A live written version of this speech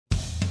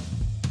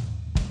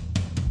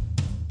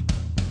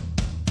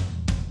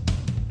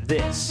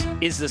This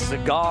is the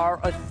Cigar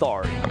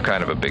Authority. I'm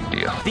kind of a big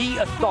deal. The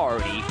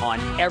authority on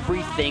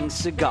everything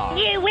cigar.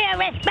 You will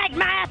respect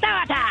my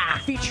authority.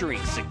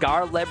 Featuring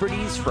cigar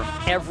celebrities from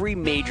every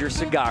major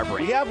cigar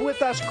brand. We have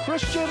with us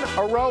Christian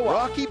Aroa,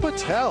 Rocky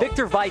Patel,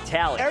 Victor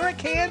Vitale,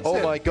 Erik Hansen.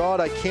 Oh my God,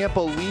 I can't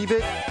believe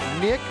it,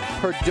 Nick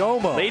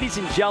Perdomo. Ladies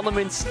and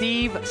gentlemen,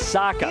 Steve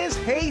Saka. Is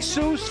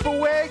Jesus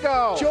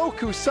Fuego. Joe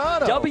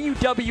Cusano.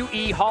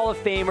 WWE Hall of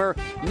Famer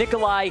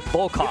Nikolai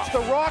Volkov. It's the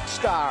rock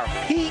star,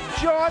 Pete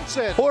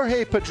Johnson.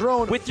 Jorge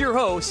Padron. With your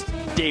host,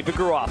 David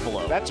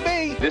Garofalo. That's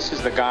me. This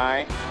is the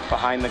guy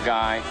behind the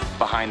guy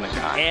behind the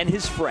guy. And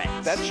his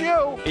friends. That's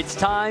you. It's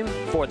time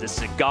for the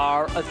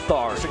Cigar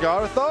Authority.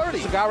 Cigar Authority.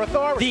 Cigar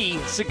Authority.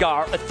 The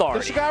Cigar Authority.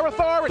 The Cigar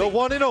Authority. The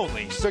one and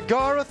only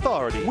Cigar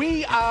Authority.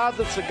 We are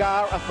the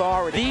Cigar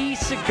Authority. The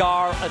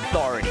Cigar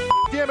Authority.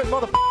 Damn it,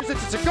 motherfuckers,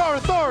 it's the Cigar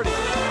Authority.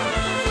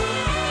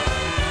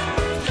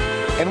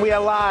 And we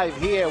are live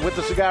here with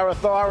the Cigar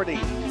Authority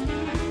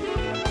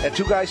at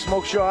Two Guys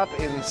Smoke Shop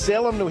in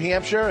Salem, New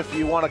Hampshire. If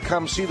you want to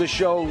come see the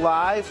show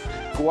live,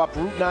 go up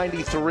Route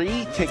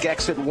 93, take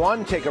exit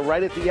 1, take a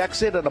right at the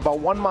exit, and about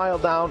 1 mile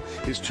down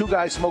is Two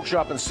Guys Smoke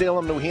Shop in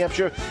Salem, New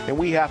Hampshire. And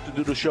we have to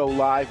do the show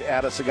live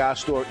at a cigar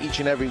store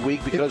each and every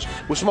week because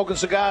we're smoking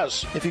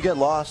cigars. If you get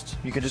lost,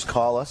 you can just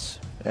call us.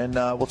 And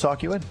we'll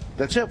talk you in.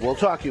 That's it. We'll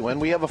talk you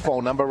in. We have a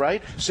phone number,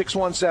 right?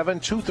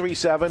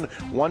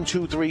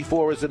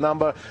 617-237-1234 is the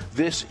number.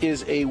 This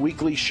is a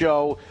weekly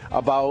show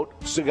about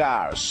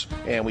cigars.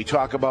 And we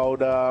talk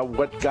about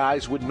what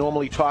guys would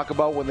normally talk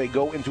about when they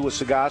go into a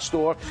cigar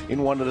store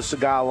in one of the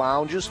cigar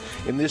lounges.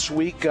 And this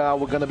week,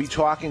 we're going to be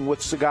talking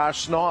with Cigar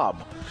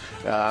Snob,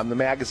 the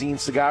magazine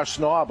Cigar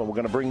Snob. And we're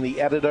going to bring the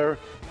editor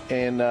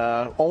and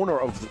owner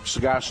of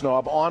Cigar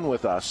Snob on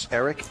with us.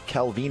 Erik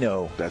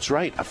Calvino. That's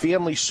right. A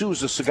family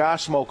sues a cigar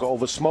smoker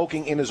over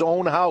smoking in his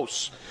own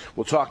house.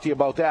 We'll talk to you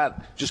about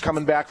that. Just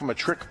coming back from a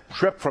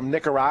trip from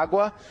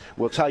Nicaragua.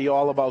 We'll tell you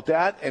all about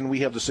that. And we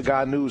have the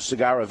cigar news,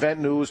 cigar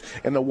event news,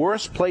 and the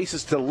worst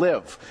places to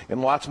live,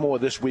 and lots more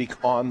this week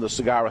on the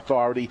Cigar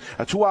Authority.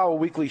 A 2-hour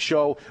weekly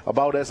show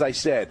about, as I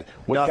said,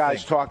 what nothing.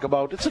 Guys talk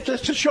about. It's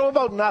a show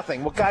about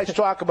nothing. What guys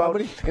talk about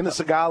in the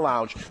cigar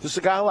lounge. The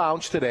cigar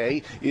lounge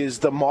today is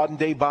the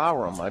modern-day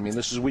bar room. I mean,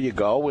 this is where you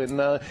go,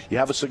 and you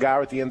have a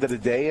cigar at the end of the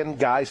day, and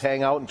guys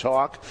hang out and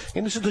talk.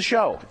 And this is the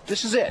show.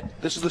 This is it.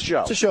 This is the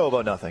show. It's a show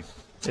about nothing.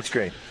 It's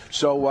great.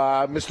 So,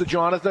 Mr.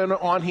 Jonathan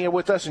on here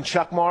with us, and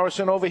Chuck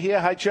Morrison over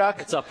here. Hi, Chuck.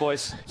 What's up,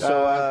 boys?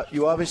 So,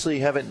 you obviously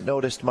haven't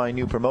noticed my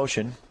new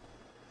promotion.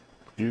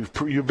 You've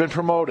been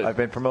promoted. I've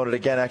been promoted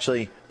again,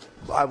 actually.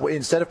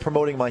 Instead of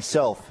promoting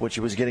myself, which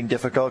was getting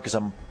difficult because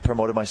I'm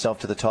promoted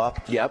myself to the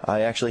top, Yep.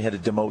 I actually had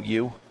to demote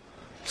you.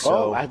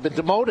 So I've been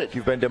demoted.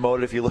 You've been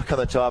demoted if you look on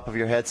the top of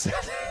your headset.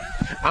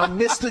 I'm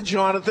Mr.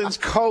 Jonathan's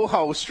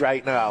co-host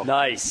right now.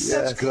 Nice. Yes.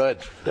 That's good.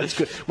 That's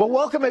good. Well,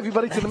 welcome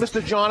everybody to the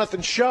Mr.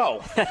 Jonathan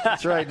Show.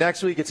 That's right.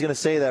 Next week it's going to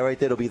say that right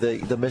there. It'll be the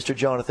Mr.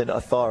 Jonathan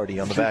Authority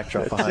on the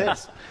backdrop behind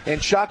us.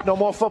 And Chuck, no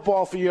more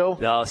football for you.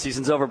 No,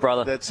 season's over,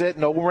 brother. That's it.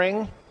 No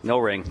ring. No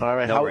ring. All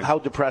right. No ring. How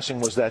depressing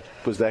was that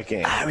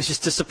game? It was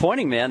just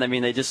disappointing, man. I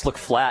mean, they just looked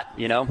flat,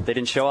 you know. They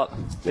didn't show up.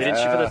 They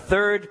didn't for the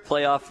third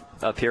playoff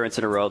appearance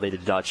in a row. They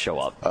did not show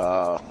up.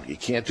 You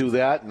can't do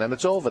that, and then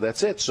it's over.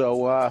 That's it.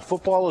 So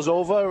football is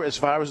over as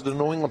far as the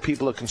New England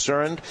people are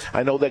concerned.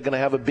 I know they're going to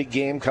have a big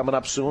game coming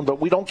up soon, but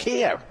we don't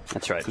care.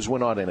 That's right. Because we're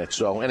not in it.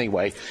 So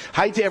anyway,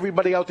 hi to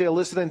everybody out there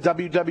listening.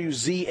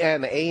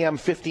 WWZN AM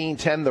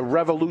 1510, The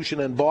Revolution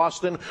in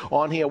Boston,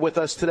 on here with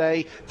us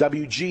today.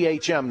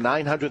 WGHM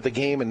 900 The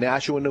Game in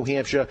Nashua, New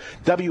Hampshire.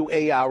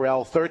 WARL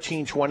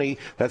 1320,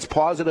 that's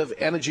Positive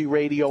Energy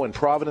Radio in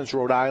Providence,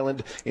 Rhode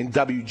Island. In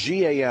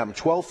WGAM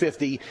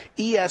 1250,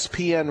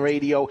 ESPN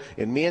Radio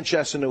in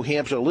Manchester, New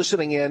Hampshire.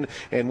 Listening in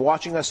and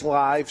watching us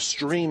live,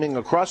 streaming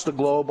across the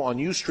globe on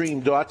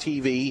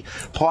Ustream.tv,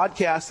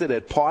 podcasted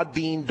at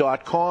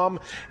podbean.com,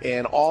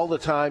 and all the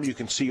time you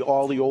can see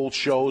all the old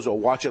shows or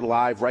watch it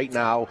live right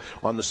now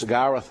on the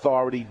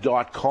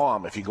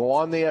cigarauthority.com. If you go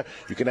on there,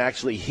 you can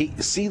actually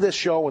see this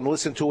show and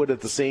listen to it at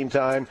the same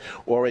time,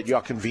 or at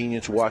your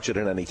convenience, watch it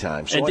at any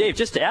time. So and Dave,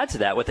 just to add to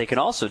that, what they can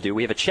also do,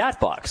 we have a chat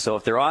box. So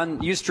if they're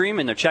on Ustream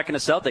and they're checking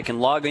us out, they can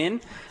log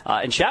in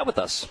and chat with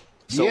us.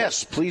 So,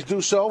 yes, please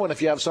do so. And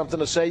if you have something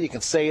to say, you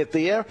can say it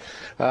there,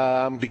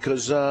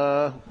 because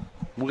we're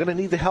going to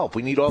need the help.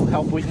 We need all the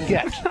help we can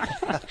get.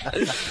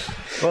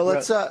 Well,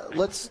 let's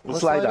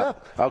light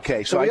up.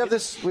 Okay, so we have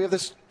this.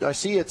 I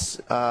see it's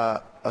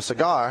a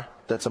cigar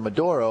that's a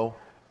Maduro.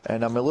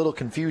 And I'm a little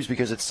confused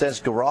because it says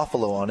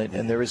Garofalo on it,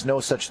 and there is no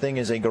such thing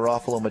as a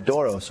Garofalo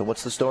Maduro. So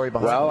what's the story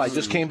behind it? Well, I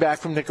just came back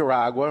from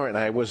Nicaragua, and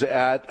I was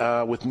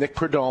with Nick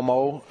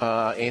Perdomo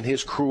and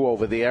his crew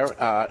over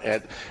there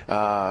at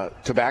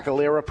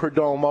Tabacalera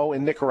Perdomo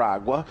in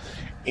Nicaragua.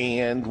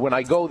 And when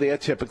I go there,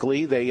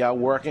 typically, they are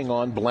working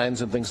on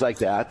blends and things like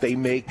that. They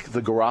make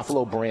the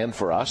Garofalo brand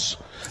for us,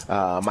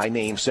 my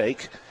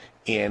namesake,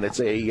 and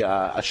it's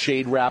a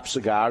shade-wrap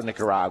cigar,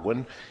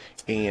 Nicaraguan.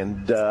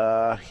 And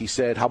he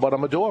said, how about a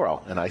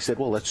Maduro? And I said,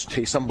 well, let's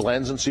taste some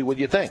blends and see what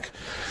you think.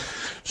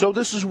 So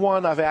this is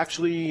one I've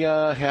actually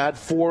had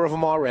 4 of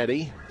them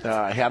already.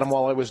 I had them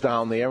while I was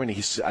down there, and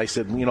I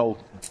said,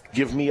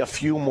 give me a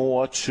few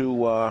more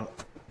to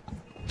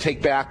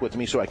take back with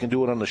me so I can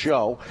do it on the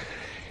show.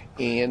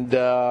 And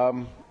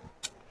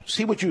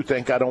see what you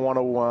think. I don't want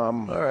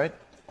to... All right.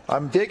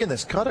 I'm digging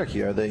this cutter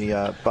here,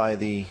 by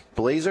the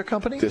Blazer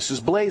company. This is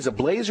Blazer.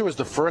 Blazer is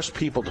the first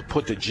people to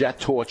put the jet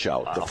torch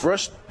out. Wow. The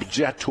first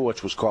jet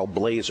torch was called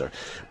Blazer.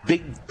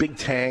 Big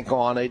tank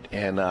on it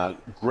and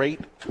great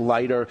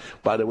lighter,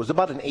 but it was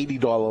about an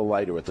 $80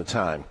 lighter at the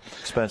time.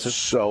 Expensive.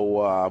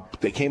 So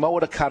they came out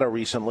with a cutter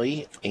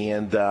recently,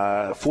 and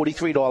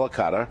 $43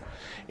 cutter,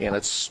 and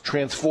it's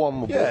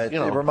transformable. Yeah,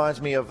 it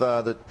reminds me of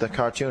the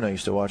cartoon I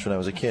used to watch when I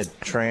was a kid.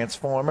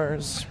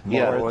 Transformers,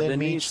 more than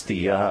meets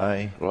the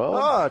eye.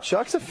 Well,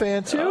 Chuck's a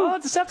fan too. Oh,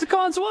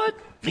 Decepticons, what?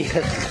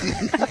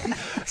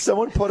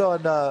 Someone put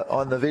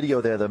on the video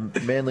there, the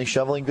manly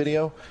shoveling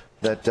video,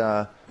 that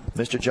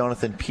Mr.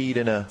 Jonathan peed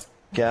in a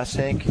gas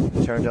tank.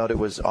 Turned out it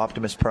was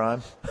Optimus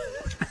Prime.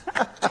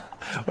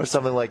 Or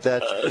something like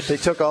that. They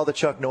took all the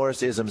Chuck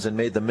Norris isms and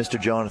made them Mr.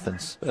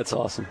 Jonathans. That's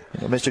awesome.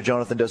 Mr.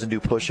 Jonathan doesn't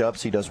do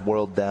push-ups. He does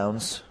world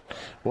downs.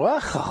 Wow.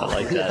 I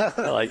like that.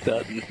 I like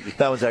that.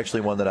 That was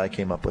actually one that I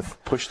came up with.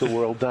 Push the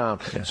world down.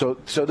 Yeah. So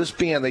this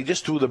band, they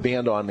just threw the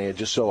band on there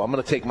just so. I'm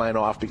going to take mine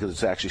off because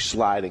it's actually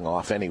sliding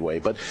off anyway.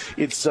 But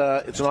it's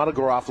not a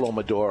Garofalo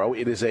Maduro.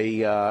 It is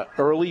a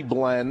early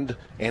blend,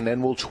 and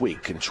then we'll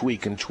tweak and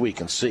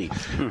see.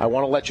 I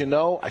want to let you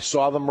know, I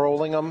saw them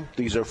rolling them.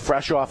 These are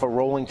fresh off a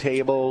rolling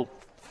table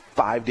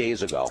 5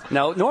 days ago.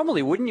 Now,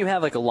 normally, wouldn't you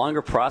have like a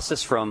longer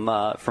process from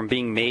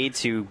being made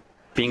to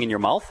being in your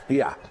mouth?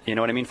 Yeah. You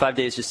know what I mean? 5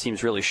 days just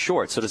seems really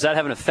short. So does that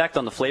have an effect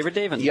on the flavor,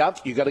 Dave?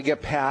 Yep. You got to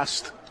get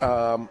past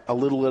a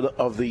little bit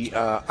of the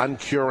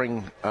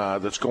uncuring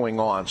that's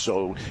going on.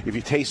 So if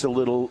you taste a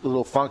little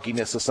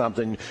funkiness or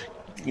something,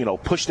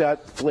 push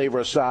that flavor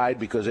aside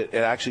because it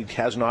actually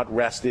has not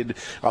rested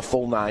a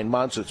full 9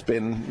 months. It's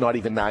been not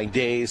even 9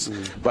 days.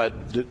 But,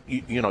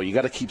 you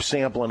got to keep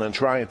sampling and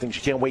trying things.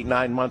 You can't wait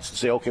 9 months and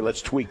say, okay,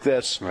 let's tweak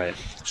this. Right.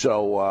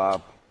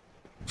 So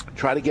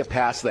try to get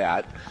past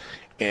that.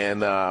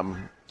 And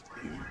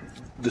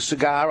the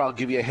cigar, I'll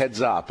give you a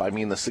heads up. I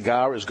mean, the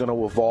cigar is going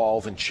to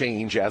evolve and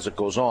change as it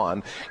goes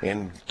on,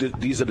 and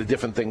these are the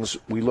different things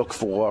we look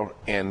for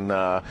in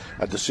a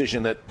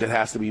decision that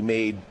has to be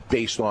made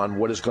based on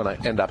what is going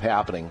to end up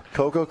happening.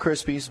 Cocoa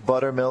Krispies,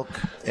 buttermilk,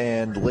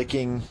 and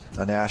licking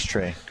an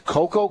ashtray.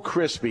 Cocoa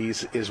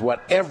Krispies is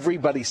what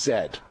everybody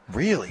said.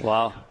 Really?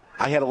 Wow.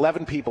 I had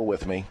 11 people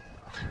with me.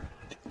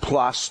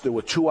 Plus, there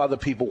were 2 other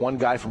people, one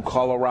guy from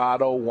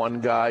Colorado,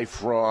 one guy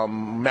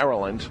from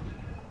Maryland.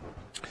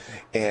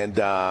 And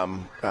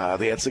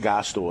they had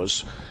cigar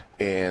stores,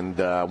 and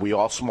we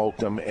all smoked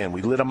them, and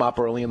we lit them up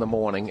early in the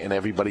morning, and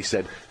everybody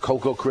said,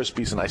 Cocoa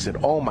Krispies, and I said,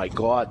 oh, my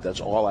God, that's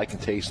all I can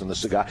taste in the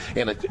cigar.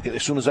 And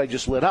as soon as I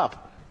just lit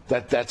up,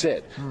 that's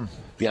it.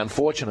 The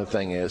unfortunate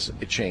thing is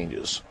it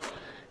changes.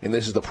 And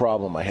this is the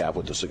problem I have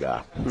with the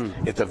cigar.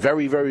 At the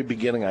very, very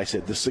beginning, I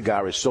said, this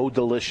cigar is so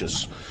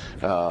delicious.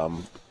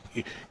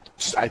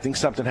 I think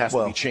something has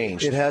to be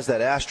changed. It has that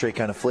ashtray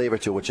kind of flavor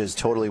to it, which is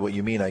totally what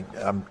you mean.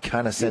 I'm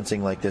kind of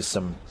sensing like there's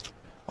some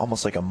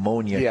almost like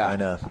ammonia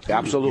kind of.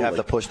 Absolutely. You have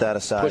to push that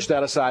aside. Push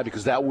that aside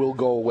because that will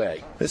go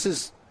away. This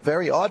is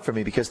very odd for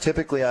me because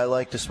typically I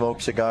like to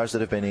smoke cigars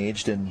that have been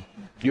aged and,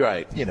 you're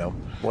right.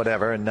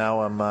 Whatever. And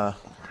now I'm.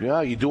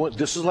 Yeah, you do it.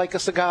 This is like a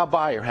cigar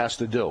buyer has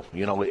to do.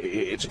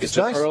 It's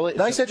nice. Early.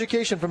 Nice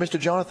education for Mr.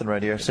 Jonathan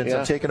right here. Since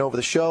I'm taking over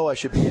the show, I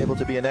should be able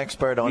to be an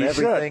expert on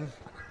everything.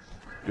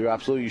 You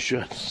absolutely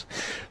should.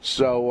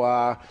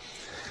 So,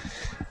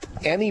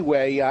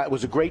 anyway, it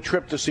was a great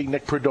trip to see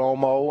Nick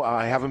Perdomo.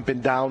 I haven't been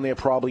down there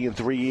probably in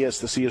 3 years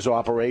to see his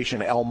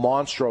operation. El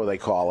Monstro, they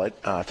call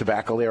it,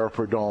 Tabacalera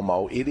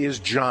Perdomo. It is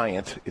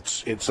giant.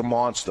 It's a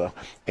monster,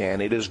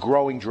 and it is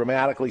growing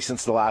dramatically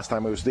since the last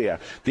time I was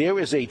there. There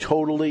is a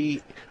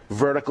totally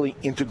vertically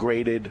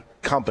integrated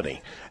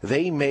company.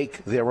 They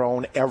make their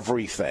own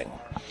everything.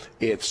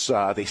 It's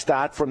they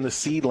start from the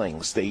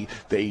seedlings. They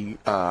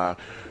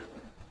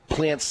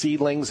plant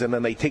seedlings, and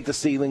then they take the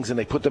seedlings and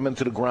they put them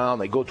into the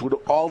ground. They go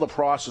through all the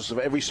process of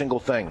every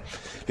single thing.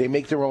 They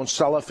make their own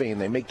cellophane.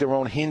 They make their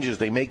own hinges.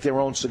 They make their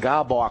own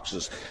cigar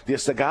boxes. Their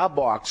cigar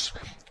box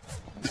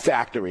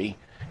factory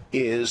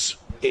is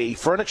a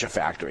furniture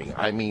factory.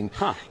 I mean,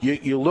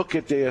 you look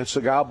at their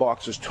cigar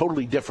boxes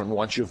totally different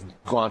once you've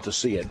gone to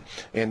see it.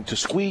 And to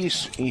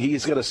squeeze,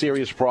 he's got a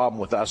serious problem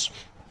with us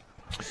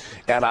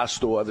at our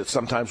store that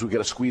sometimes we get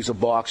to squeeze a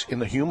box in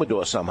the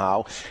humidor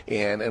somehow,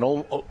 and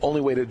only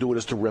way to do it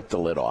is to rip the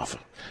lid off.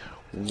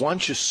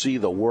 Once you see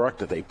the work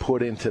that they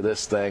put into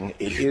this thing,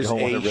 it is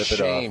a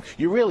shame.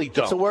 You really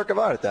don't. It's a work of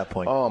art at that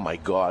point. Oh my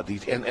God!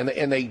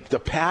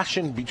 The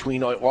passion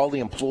between all the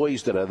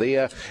employees that are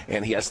there,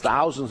 and he has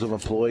thousands of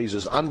employees,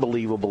 is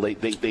unbelievable.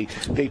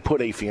 They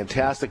put a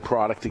fantastic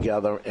product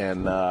together,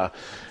 and I'm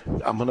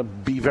going to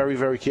be very,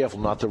 very careful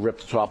not to rip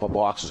the top of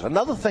boxes.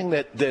 Another thing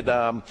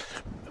that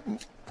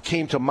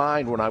came to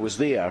mind when I was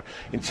there.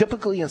 And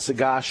typically in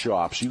cigar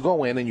shops, you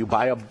go in and you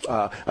buy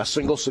a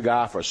single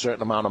cigar for a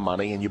certain amount of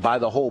money, and you buy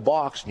the whole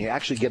box, and you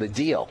actually get a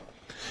deal.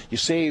 You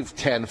save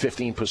 10,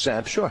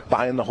 15%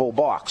 buying the whole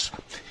box.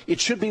 It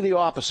should be the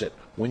opposite.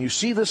 When you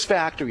see this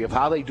factory of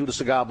how they do the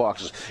cigar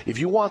boxes, if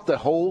you want the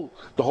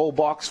whole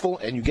box full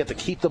and you get to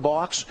keep the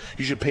box,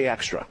 you should pay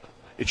extra.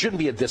 It shouldn't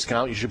be a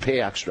discount. You should pay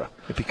extra.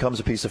 It becomes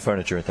a piece of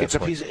furniture at that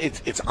point.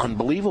 It's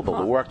unbelievable,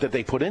 the work that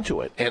they put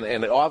into it. And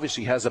it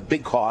obviously has a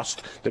big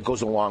cost that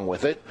goes along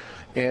with it.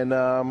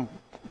 And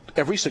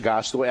every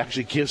cigar store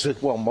actually gives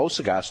it, well, most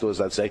cigar stores,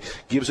 I'd say,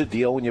 gives a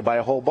deal when you buy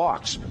a whole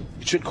box.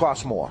 It should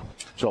cost more.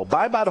 So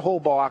buy the whole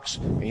box,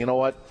 and you know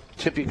what?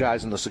 Tip your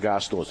guys in the cigar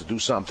stores to do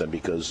something,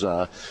 because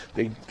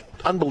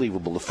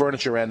unbelievable. The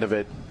furniture end of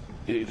it,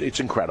 it's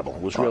incredible.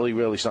 It was really,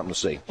 really something to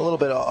see. A little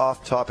bit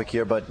off topic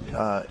here, but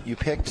you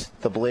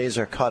picked the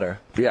Blazer cutter.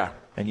 Yeah.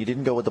 And you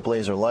didn't go with the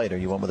Blazer lighter.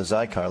 You went with a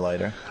Zycar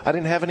lighter. I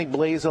didn't have any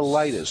Blazer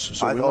lighters.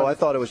 So I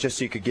thought it was just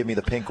so you could give me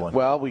the pink one.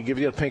 Well, we give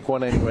you the pink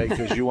one anyway,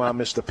 because you are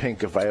Mr.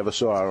 Pink if I ever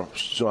saw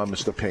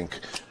Mr. Pink.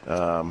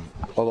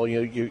 Although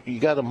you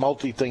got a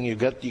multi thing. You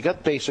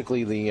got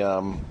basically the...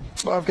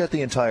 Well, I've got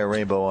the entire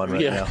rainbow on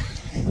right now.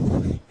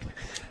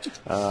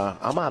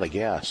 I'm out of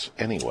gas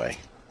anyway.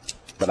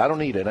 But I don't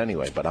need it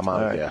anyway, but I'm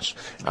out of gas.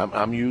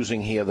 I'm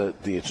using here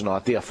it's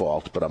not their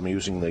fault, but I'm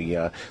using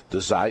the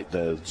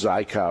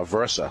Zycar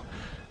Versa,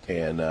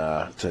 and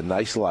it's a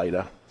nice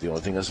lighter. The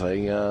only thing is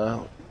I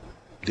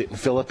didn't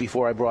fill it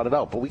before I brought it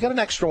out. But we got an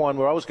extra one.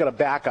 We're always got a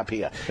backup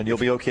here. And you'll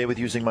be okay with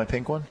using my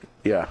pink one?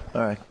 Yeah.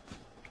 All right.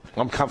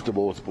 I'm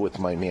comfortable with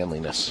my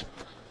manliness.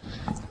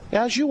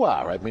 As you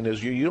are. I mean,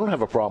 you don't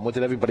have a problem with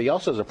it. Everybody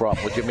else has a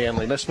problem with your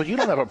manliness, but you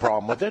don't have a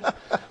problem with it.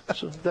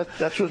 So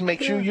that's what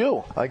makes you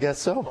you. I guess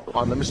so.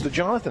 On the Mr.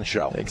 Jonathan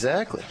Show.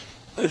 Exactly.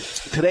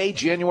 Today,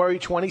 January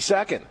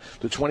 22nd,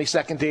 the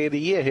 22nd day of the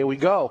year. Here we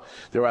go.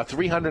 There are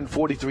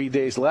 343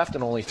 days left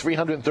and only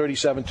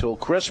 337 till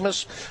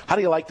Christmas. How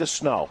do you like the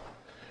snow?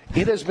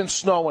 It has been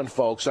snowing,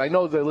 folks. I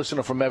know they're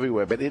listening from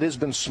everywhere, but it has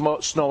been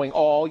snowing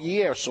all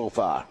year so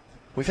far.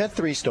 We've had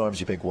 3 storms,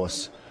 you big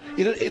wuss.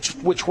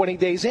 We're 20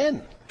 days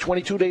in.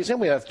 22 days in,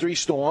 we have 3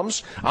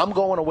 storms. I'm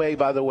going away,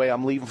 by the way.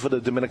 I'm leaving for the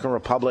Dominican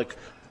Republic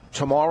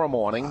tomorrow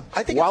morning.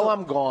 While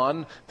I'm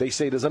gone, they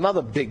say there's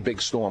another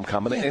big storm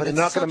coming, and they're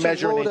not going to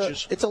measure in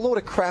inches. It's a load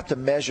of crap to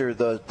measure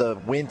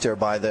the winter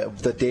by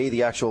the day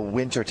the actual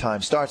winter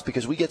time starts,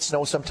 because we get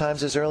snow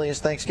sometimes as early as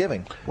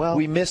Thanksgiving. Well,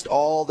 we missed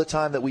all the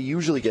time that we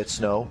usually get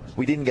snow.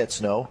 We didn't get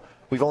snow.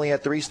 We've only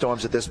had 3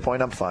 storms at this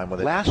point. I'm fine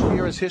with it. Last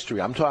year is history.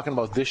 I'm talking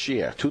about this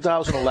year.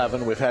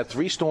 2011, we've had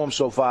 3 storms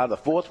so far. The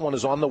 4th one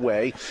is on the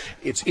way.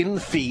 It's in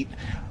feet.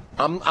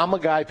 I'm a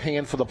guy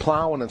paying for the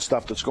plowing and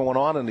stuff that's going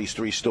on in these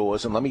 3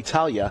 stores, and let me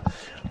tell you,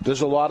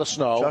 there's a lot of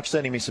snow. Chuck's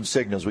sending me some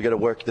signals. We got to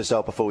work this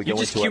out before we go into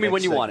it. You just cue me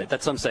when you want it.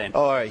 That's what I'm saying.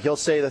 All right, he'll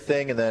say the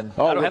thing, and then...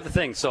 I don't have the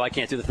thing, so I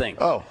can't do the thing.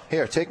 Oh,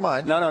 here, take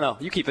mine. No.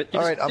 You keep it. All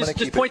right, I'm going to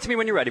keep it. Just point to me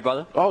when you're ready,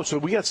 brother. Oh, so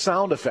we got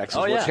sound effects is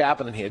what's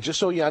happening here. Just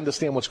so you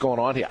understand what's going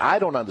on here. I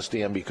don't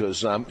understand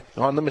because on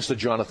the Mr.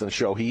 Jonathan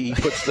Show, he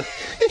puts the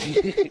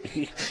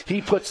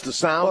he puts the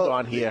sound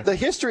on here. The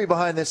history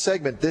behind this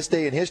segment, This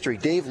Day in History,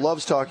 Dave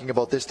loves talking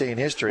about this day in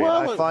history, and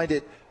I find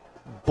it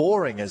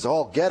boring as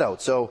all get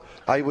out. So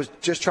I was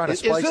just trying to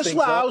spice things up. Is this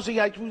lousy?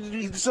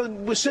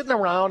 We're sitting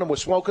around and we're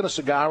smoking a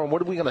cigar, and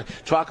what are we going to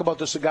talk about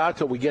the cigar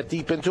till we get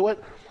deep into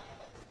it?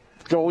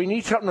 So we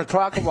need something to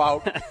talk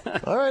about.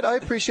 All right, I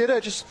appreciate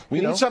it.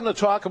 We need something to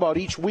talk about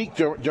each week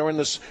during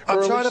this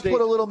early I'm trying to stage.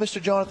 put a little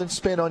Mr. Jonathan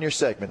spin on your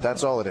segment.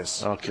 That's all it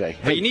is. Okay.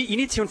 But you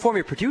need to inform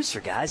your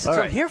producer, guys. That's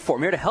what I'm here for.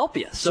 I'm here to help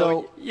you.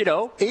 So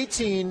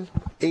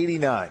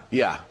 1889.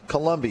 Yeah.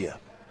 Columbia.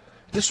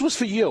 This was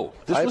for you.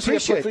 I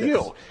appreciate for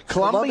you.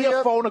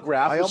 Columbia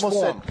Phonograph I was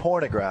almost formed. said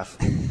pornograph.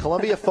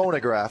 Columbia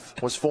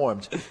Phonograph was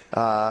formed,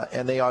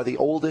 and they are the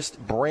oldest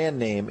brand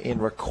name in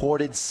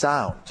recorded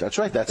sound. That's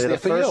right. They're the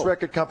for first you.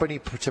 record company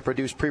to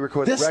produce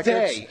pre-recorded This records.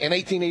 day in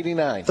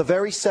 1889. The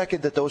very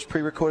second that those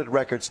pre-recorded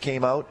records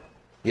came out,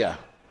 the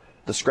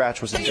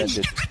scratch was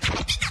invented.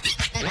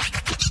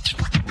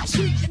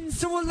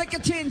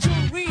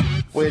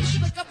 Which,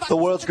 the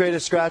world's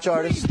greatest scratch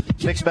artist,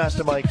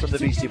 Mixmaster Mike from the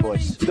Beastie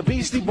Boys. The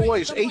Beastie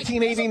Boys,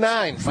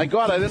 1889. My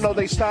God, I didn't know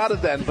they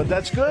started then, but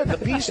that's good.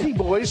 The Beastie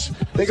Boys,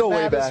 they go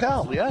way back. As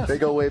hell, yeah. They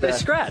go way back. They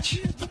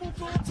scratch.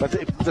 But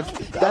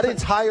that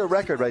entire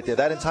record right there,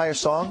 that entire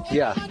song,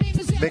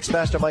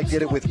 Mixmaster Mike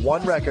did it with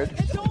one record,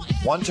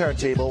 one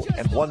turntable,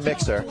 and one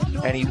mixer,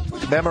 and he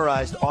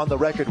memorized on the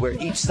record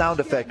where each sound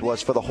effect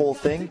was for the whole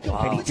thing,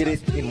 and he did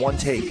it in one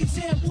take.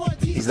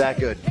 He's that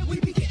good.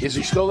 Is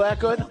he still that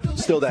good?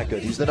 Still that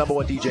good. He's the number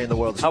 1 DJ in the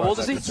world. How old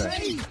is he?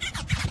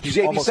 He's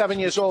 87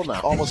 years old now.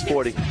 Almost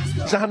 40.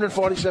 He's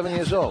 147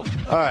 years old.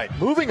 All right,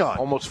 moving on.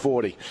 Almost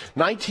 40.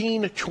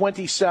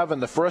 1927,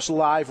 the first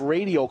live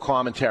radio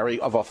commentary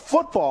of a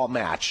football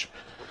match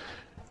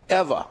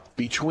ever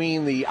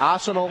between the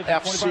Arsenal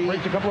FC.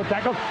 Breaks a couple of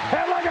tackles.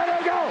 And look at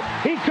him go!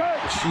 He could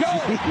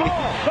go!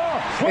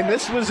 And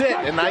this was it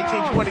in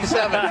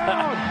 1927.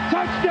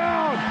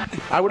 Touchdown!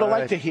 I would have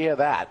liked to hear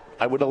that.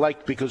 I would have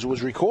liked, because it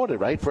was recorded,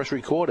 right? First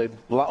recorded.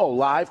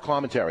 Live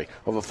commentary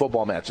of a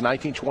football match,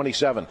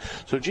 1927.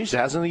 So, geez, it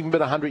hasn't even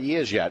been 100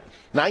 years yet.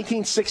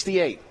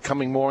 1968,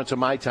 coming more into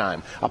my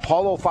time.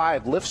 Apollo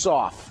 5 lifts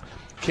off,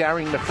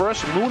 carrying the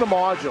first lunar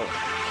module.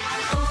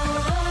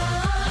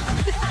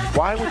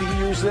 Why would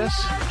he use this?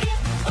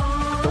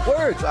 The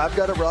words, I've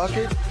got a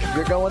rocket,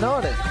 you're going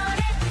on it.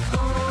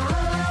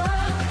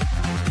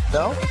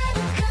 No?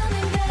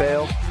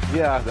 Fail.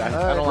 Yeah,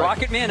 I don't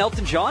Rocket Man,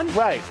 Elton John?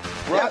 Right.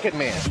 Rocket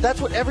Man.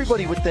 That's what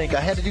everybody would think. I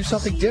had to do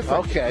something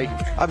different. Okay.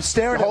 I'm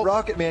staring at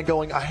Rocket Man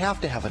going, I have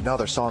to have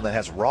another song that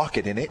has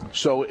rocket in it.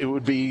 So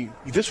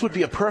this would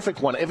be a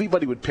perfect one.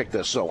 Everybody would pick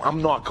this, so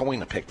I'm not going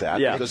to pick that.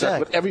 Yeah, because that's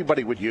what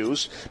everybody would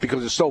use,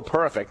 because it's so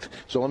perfect.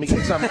 So let me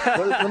get some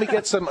let me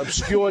get some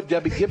obscure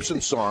Debbie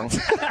Gibson song.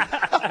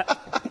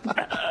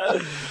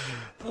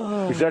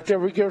 Is that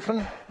Debbie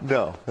Gibson?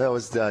 No, that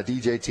was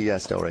DJ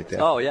Tiesto right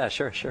there. Oh, yeah,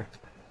 sure.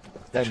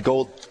 And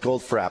Gold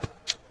Frap.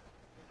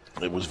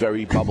 It was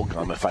very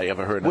bubblegum, if I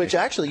ever heard of it. Which,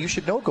 actually, you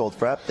should know Gold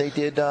Frap. They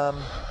did...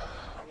 Gold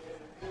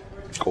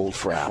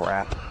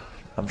Frap.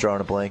 I'm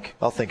drawing a blank.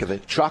 I'll think of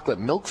it. Chocolate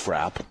milk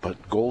frap,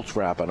 but Gold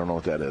Frap, I don't know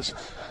what that is.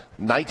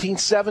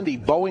 1970,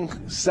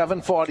 Boeing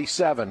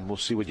 747. We'll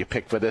see what you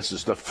pick for this.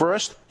 Is the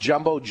first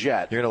jumbo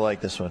jet. You're going to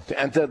like this one. To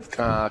enter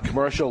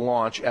commercial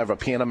launch ever.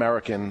 Pan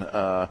American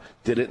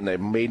did it, and their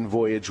maiden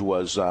voyage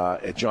was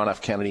at John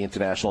F. Kennedy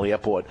International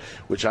Airport,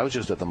 which I was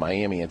just at the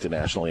Miami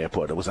International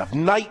Airport. It was a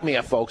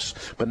nightmare, folks.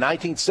 But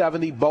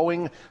 1970,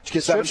 Boeing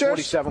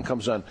 747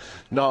 comes on.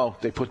 No,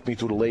 they put me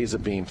through the laser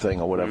beam thing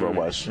or whatever it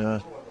was.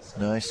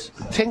 Nice.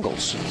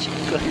 Tingles.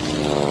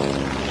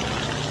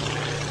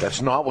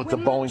 That's not what the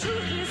Boeing...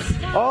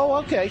 Oh,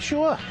 okay,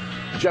 sure.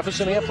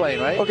 Jefferson Airplane,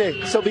 right?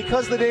 Okay, so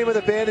because the name of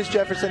the band is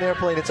Jefferson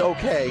Airplane, it's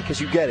okay,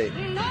 because you get it.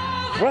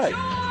 Right.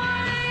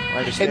 I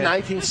understand. In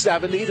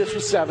 1970, this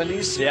was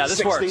 70s, Yeah,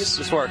 this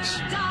 60s. works.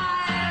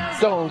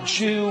 Don't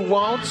you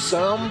want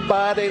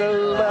somebody to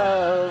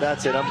love?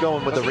 That's it. I'm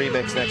going with the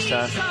remix next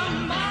time.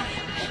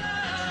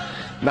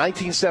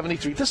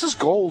 1973. This is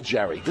gold,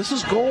 Jerry. This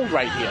is gold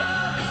right here.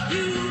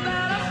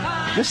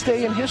 This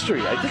day in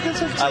history. I think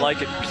it's I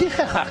like it.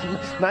 Yeah.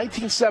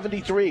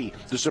 1973.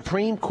 The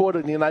Supreme Court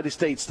of the United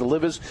States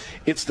delivers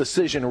its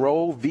decision,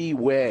 Roe v.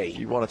 Wade.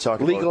 You want to talk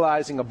about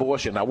legalizing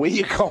abortion. Now, where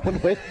you going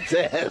with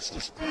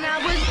this?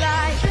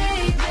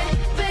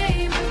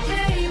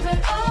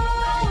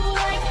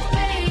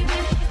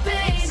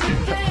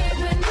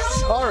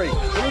 Sorry.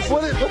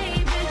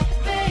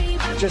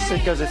 Just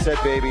because it said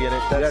baby in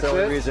it. That's the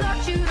only reason.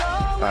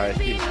 All right.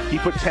 He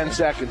put 10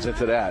 seconds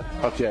into that.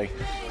 Okay.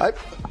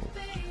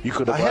 You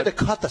could have. I had to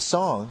cut the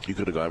song. You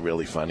could have gone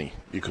really funny.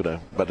 You could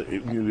have, but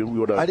it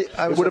would have. It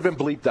was would have been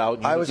bleeped out.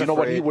 You know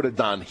what he afraid. would have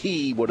done?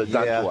 He would have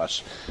done to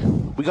us.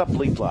 We got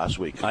bleeped last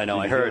week. I know.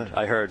 I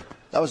heard.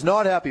 I was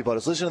not happy about it. I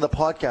was listening to the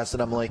podcast,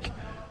 and I'm like,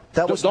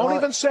 don't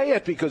even say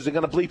it, because they're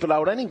going to bleep it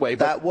out anyway.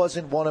 But that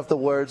wasn't one of the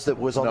words that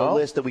was on the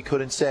list that we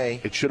couldn't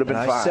say. It should have been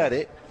fine. I said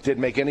it.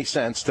 Didn't make any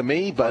sense to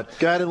me, but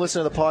go ahead and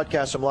listen to the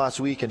podcast from last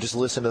week and just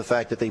listen to the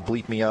fact that they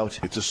bleeped me out.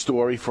 It's a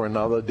story for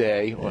another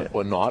day,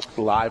 or not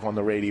live on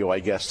the radio, I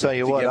guess. Tell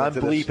you what, I'm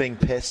bleeping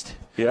pissed.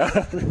 Yeah?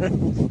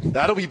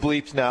 That'll be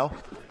bleeped now.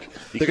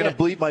 They're going to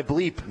bleep my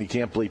bleep. You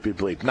can't bleep your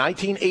bleep.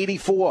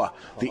 1984,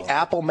 the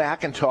Apple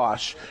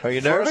Macintosh. Are you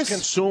nervous? First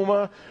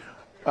consumer...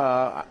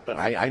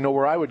 I know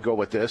where I would go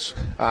with this.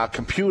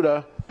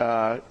 Computer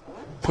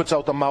puts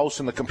out the mouse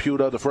in the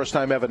computer the first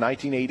time ever,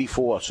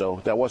 1984.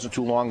 So that wasn't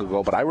too long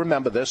ago. But I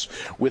remember this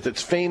with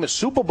its famous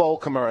Super Bowl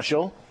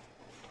commercial,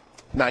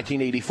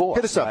 1984.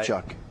 Hit us up,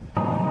 Chuck.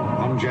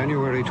 On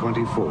January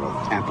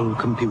 24th, Apple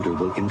Computer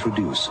will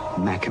introduce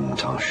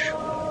Macintosh.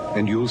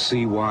 And you'll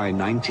see why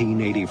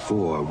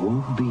 1984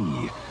 won't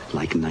be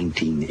like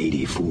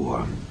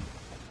 1984.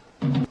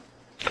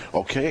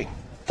 Okay.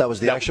 That was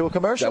the actual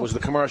commercial? That was the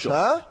commercial.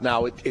 Huh?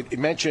 Now, it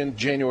mentioned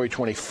January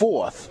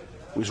 24th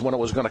was when it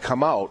was going to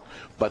come out,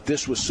 but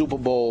this was Super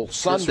Bowl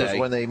Sunday. This was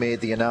when they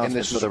made the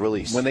announcement for the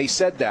release. When they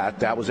said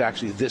that was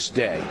actually this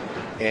day.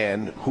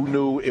 And who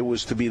knew it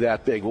was to be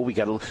that big? Well, we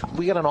got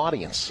an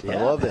audience. Yeah,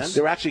 I love this.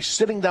 They're actually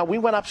sitting down. We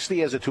went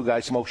upstairs at Two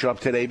Guys Smoke Shop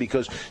today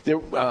because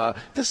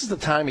this is the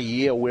time of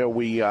year where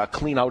we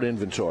clean out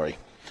inventory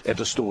at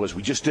the stores.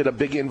 We just did a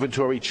big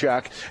inventory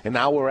check, and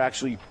now we're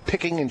actually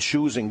picking and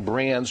choosing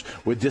brands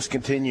we're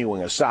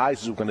discontinuing, or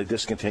sizes we're going to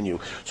discontinue.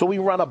 So we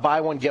run a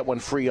buy one, get one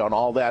free on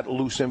all that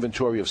loose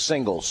inventory of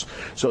singles.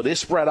 So they're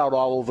spread out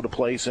all over the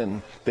place,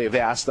 and they've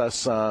asked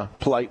us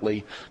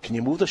politely, can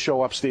you move the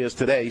show upstairs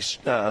today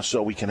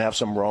so we can have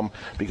some room,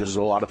 because there's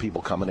a lot of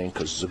people coming in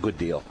because it's a good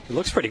deal. It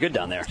looks pretty good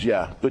down there.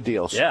 Yeah, good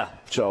deals. Yeah.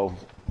 So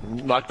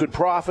not good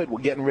profit. We're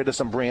getting rid of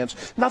some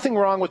brands. Nothing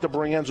wrong with the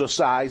brands or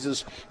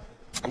sizes.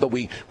 But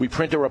we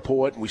print a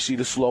report, and we see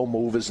the slow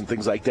movers and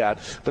things like that.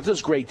 But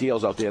there's great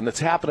deals out there, and it's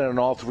happening in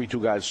all three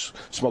Two Guys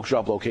Smoke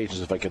Shop locations,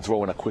 if I can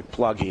throw in a quick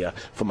plug here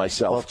for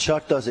myself. Well,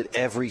 Chuck does it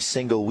every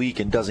single week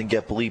and doesn't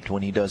get bleeped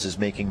when he does his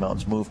Making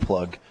Mountains Move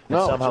plug. And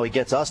somehow he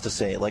gets us to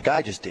say it like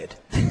I just did.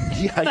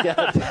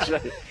 Yeah, that's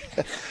right.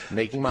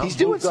 He's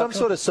doing some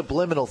sort of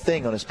subliminal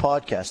thing on his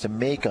podcast to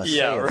make us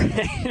say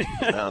right.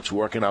 Well, it's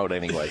working out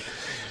anyway.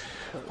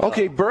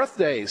 Okay,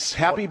 birthdays.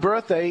 Happy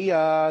birthday,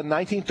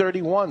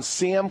 1931,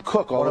 Sam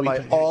Cooke. One of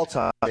my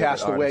all-time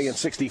passed away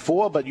artists. in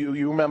 64, but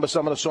you remember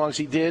some of the songs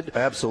he did?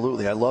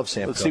 Absolutely. I love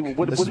Sam Let's Cooke. see,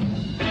 what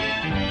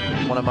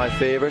one of my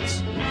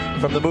favorites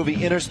from the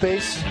movie Inner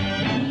Space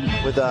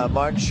with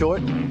Martin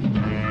Short.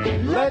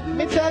 Let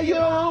me tell you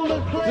all.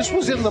 This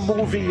was in the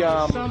movie.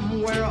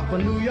 Somewhere up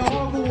in New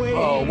York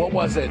way, what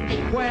was it?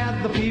 where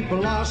the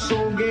people are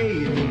so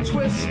gay,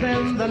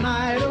 twisting the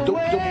night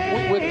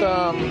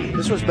away.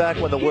 This was back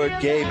when the word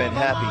gay meant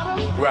happy.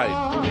 Right.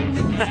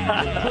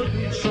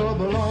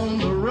 Trouble on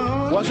the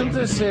run. Wasn't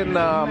this in?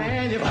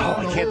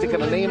 I can't think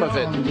of the name of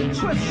it.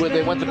 Where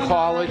they went to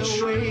college.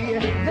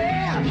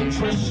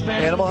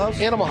 Animal House?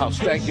 Animal House.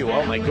 Thank you.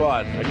 Oh my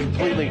God, I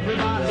completely.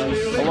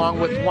 Along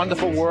with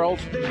Wonderful World,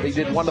 they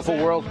did Wonderful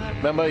World.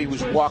 Remember, he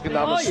was walking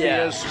down the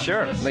stairs. Yeah,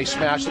 sure. And they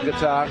smashed the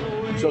guitar.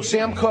 So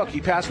Sam Cooke,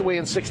 he passed away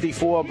in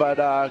 64,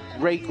 but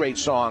great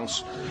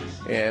songs.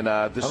 And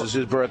this is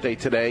his birthday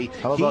today.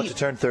 I'm about to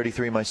turn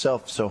 33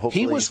 myself, so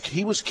hopefully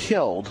he was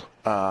killed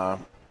by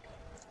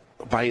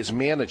his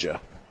manager.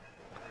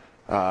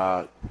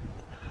 The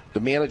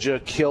manager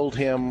killed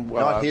him.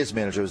 Not his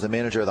manager. It was the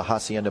manager of the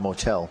Hacienda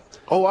Motel.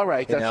 Oh, all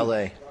right. In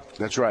L.A.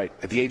 That's right.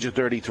 At the age of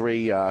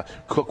 33,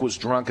 Cooke was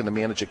drunk and the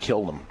manager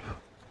killed him.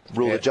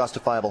 Ruled a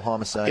justifiable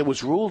homicide. It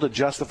was ruled a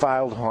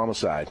justifiable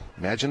homicide.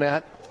 Imagine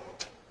that.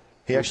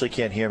 He actually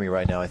can't hear me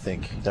right now, I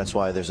think. That's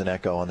why there's an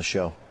echo on the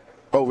show.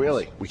 Oh,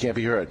 really? We can't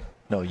be heard.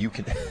 No, you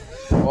can.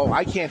 Oh,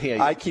 I can't hear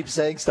you. I keep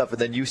saying stuff, and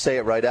then you say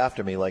it right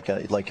after me, like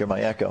you're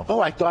my echo. Oh,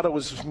 I thought it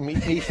was me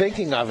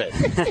thinking of it.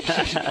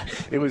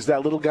 It was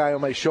that little guy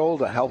on my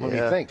shoulder helping me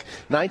think.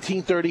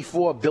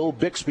 1934, Bill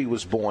Bixby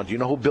was born. Do you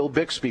know who Bill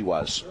Bixby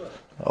was?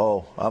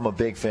 Oh, I'm a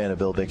big fan of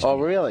Bill Bixby. Oh,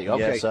 really?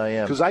 Okay. Yes, I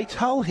am. Because I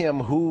tell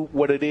him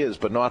what it is,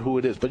 but not who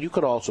it is. But you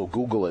could also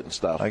Google it and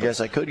stuff. I guess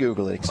I could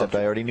Google it, except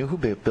I already knew who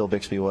Bill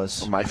Bixby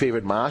was. My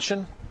favorite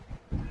Martian?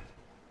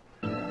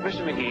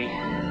 Mr.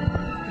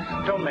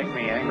 McGee, don't make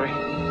me angry.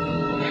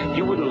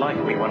 You wouldn't like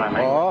me when I'm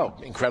angry. Oh,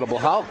 Incredible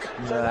Hulk.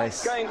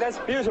 Nice. That's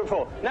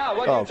beautiful. Now,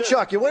 what Oh,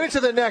 Chuck, you went into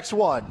the next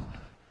one.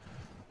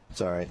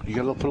 It's all right. You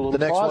got to put a little The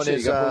next pause one here.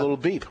 is, You got to put a little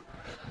beep.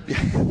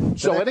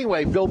 So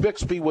anyway, Bill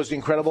Bixby was the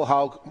Incredible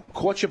Hulk.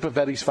 Courtship of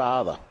Eddie's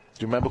father.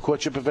 Do you remember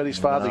Courtship of Eddie's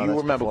father? No, You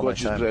that's remember before my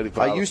Courtship of time. Eddie's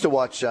father? I used to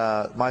watch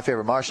My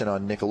Favorite Martian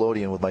on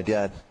Nickelodeon with my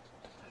dad.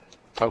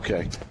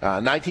 Okay.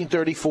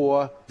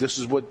 1934, this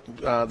is what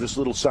this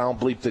little sound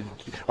bleep that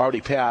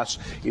already passed,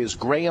 is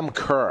Graham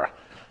Kerr.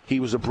 He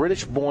was a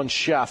British-born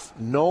chef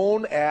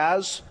known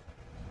as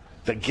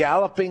the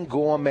Galloping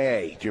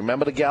Gourmet. Do you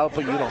remember the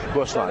Galloping? You don't, of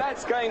course not.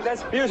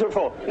 That's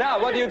beautiful. Now,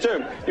 what do?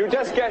 You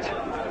just get,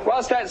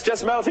 whilst that's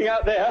just melting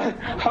out there,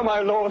 oh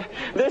my Lord,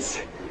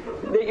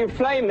 you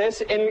flame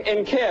this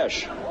in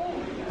kirsch.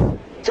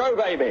 Go,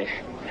 baby.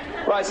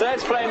 Right, so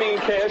that's flaming in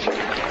kirsch.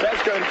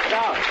 That's good.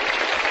 Now,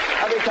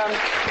 have it come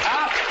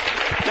up.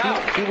 Now,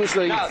 He was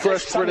the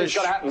first British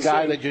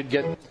guy that you'd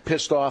get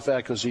pissed off at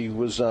because he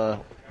was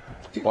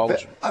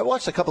always... I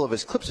watched a couple of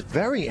his clips.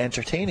 Very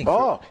entertaining.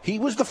 Oh, he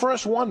was the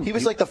first one. He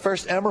was like the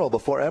first Emerald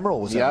before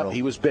Emerald was Emerald. Yeah,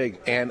 he was big.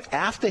 And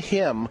after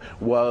him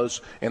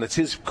was, and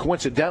it's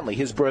coincidentally,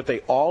 his birthday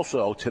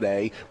also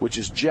today, which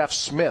is Jeff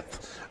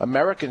Smith,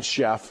 American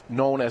chef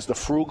known as the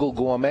Frugal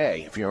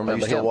Gourmet, if you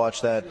remember I used to him.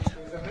 watch that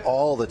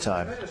all the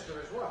time.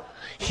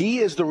 He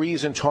is the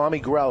reason Tommy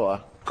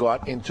Grella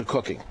got into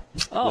cooking.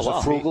 Oh, was wow.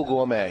 a Frugal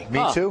Gourmet.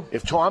 Me too.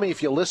 If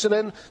you're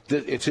listening,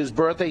 it's his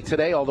birthday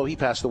today, although he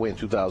passed away in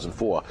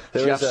 2004.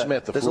 Jeff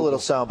Smith, the There's a Frugal. little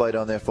soundbite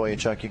on there for you,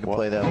 Chuck. You can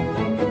play that.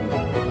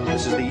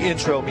 This is the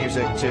intro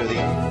music to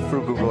the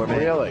Frugal Gourmet.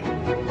 Really?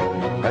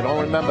 I don't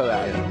remember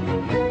that.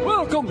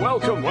 Welcome.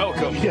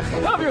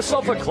 Have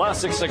yourself a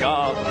classic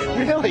cigar.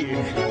 Really?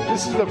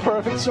 This is the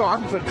perfect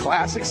song for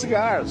classic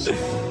cigars.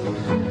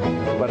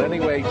 But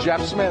anyway,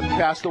 Jeff Smith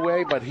passed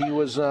away, but he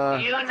was...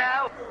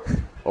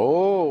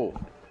 Oh.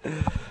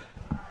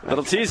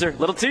 Little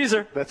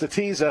teaser. That's a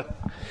teaser.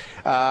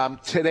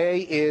 Today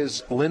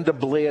is Linda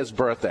Blair's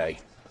birthday.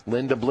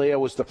 Linda Blair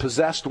was the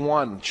possessed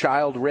one,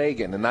 Child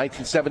Reagan, in the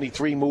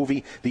 1973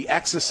 movie The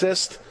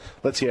Exorcist.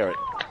 Let's hear it.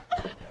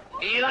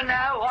 Do you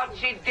know what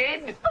she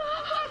did?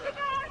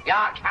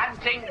 Your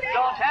canting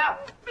daughter?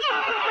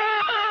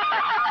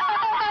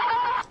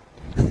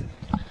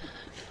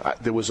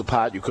 There was a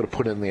part you could have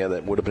put in there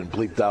that would have been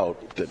bleeped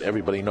out that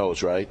everybody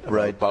knows, right?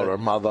 Right. About her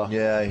mother.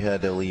 Yeah, I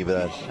had to leave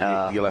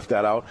that. You left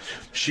that out.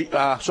 She.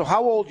 So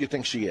how old do you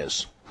think she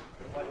is?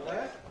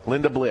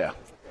 Linda Blair.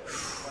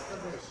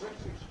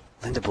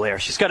 Linda Blair.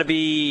 She's got to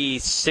be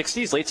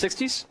 60s, late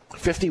 60s?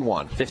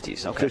 51.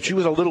 50s, okay. She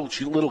was a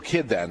little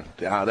kid then.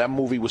 That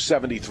movie was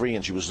 73,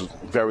 and she was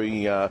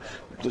very.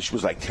 She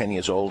was like 10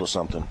 years old or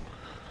something.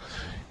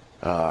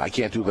 I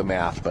can't do the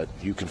math, but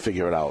you can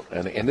figure it out.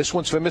 And this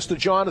one's for Mr.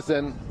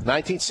 Jonathan,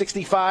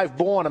 1965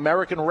 born,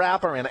 American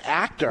rapper and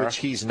actor. Which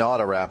he's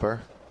not a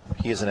rapper.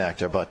 he is an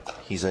actor, but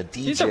he's a DJ.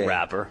 He's a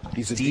rapper.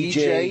 He's a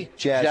DJ,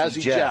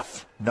 Jazzy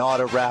Jeff.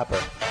 Not a rapper.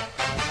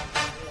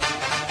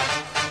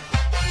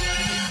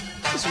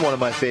 This is one of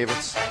my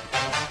favorites.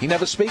 He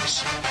never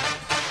speaks?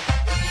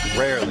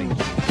 Rarely.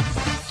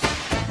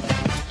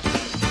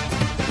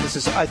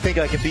 I think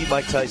I can beat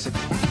Mike Tyson.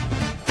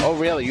 Oh,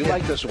 really? You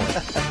like this one?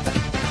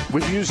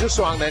 We've used this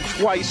song then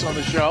twice on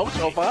the show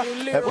so far.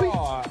 Have we?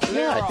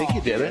 Yeah, I think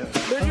you did it.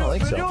 I don't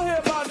think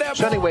so.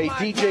 So anyway,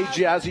 DJ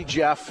Jazzy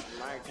Jeff,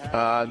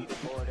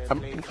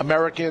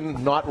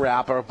 American, not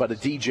rapper, but a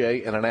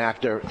DJ and an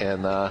actor,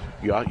 and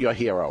your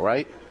hero,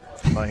 right?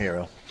 My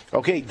hero.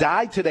 Okay,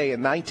 died today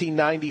in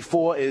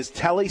 1994 is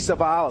Telly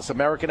Savalas,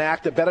 American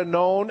actor, better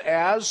known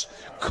as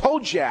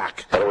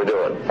Kojak. What are we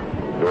doing?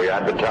 Do we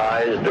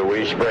advertise? Do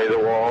we spray the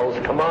walls?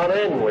 Come on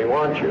in, we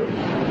want you.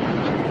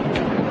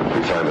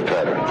 We find the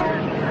pattern.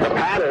 The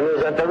pattern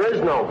is that there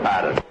is no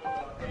pattern.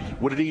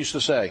 What did he used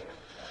to say?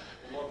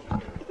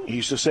 He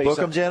used to say Book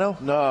him, Jano?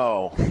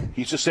 No.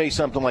 He used to say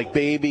something like,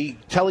 baby,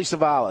 Telly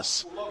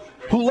Savalas.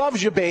 Who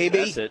loves you, baby?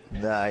 That's it.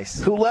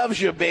 Nice. Who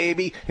loves you,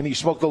 baby? And he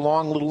smoked the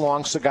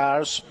long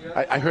cigars.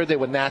 I heard they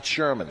were Nat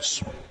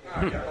Sherman's.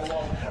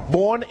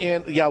 Born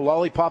in,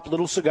 Lollipop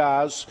Little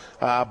Cigars.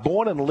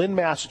 Born in Lynn,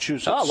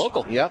 Massachusetts. Oh,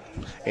 local. Yep.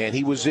 And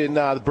he was in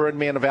The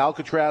Birdman of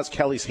Alcatraz,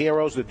 Kelly's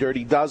Heroes, The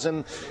Dirty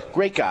Dozen.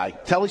 Great guy.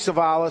 Telly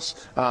Savalas,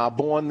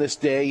 born this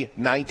day,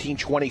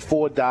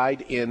 1924, died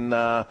this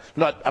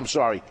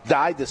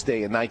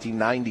day in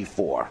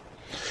 1994.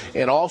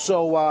 And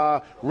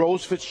also,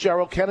 Rose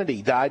Fitzgerald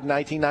Kennedy died in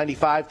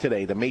 1995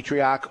 today, the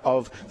matriarch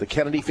of the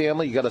Kennedy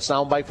family. You got a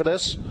soundbite for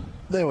this?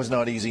 That was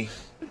not easy.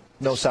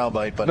 No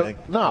soundbite, but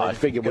I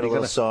figured. What are you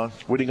going to song?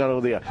 What are you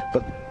going to do there?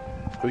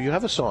 But you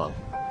have a song.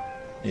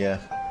 Yeah,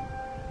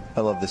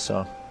 I love this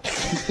song.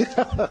 It's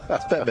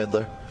Bette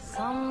Midler.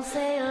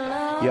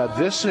 Yeah,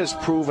 this has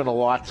proven a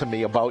lot to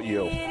me about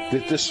you.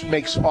 This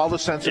makes all the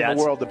sense in the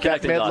world. The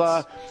Bette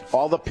Midler,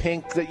 all the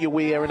pink that you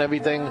wear and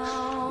everything.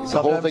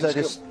 Sometimes I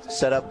just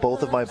set up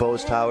both of my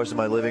Bose towers in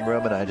my living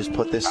room, and I just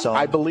put this song.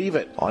 I believe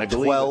it. On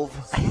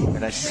 12,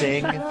 and I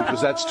sing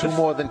because that's 2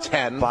 more than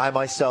 10 by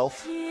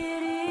myself.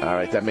 All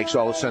right, that makes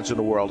all the sense in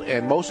the world.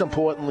 And most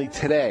importantly,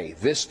 today,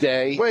 this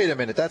day. Wait a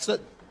minute, that's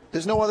not.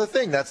 There's no other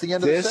thing. That's the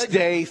end of the segment. This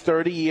day,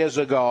 30 years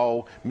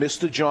ago,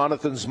 Mr.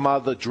 Jonathan's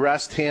mother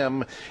dressed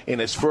him in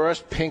his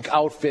first pink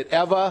outfit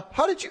ever.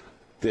 How did you?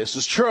 This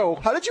is true.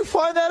 How did you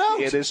find that out?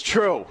 It is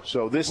true.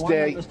 So this Why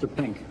day. not Mr.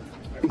 Pink?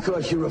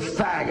 Because you're a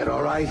faggot,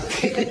 all right?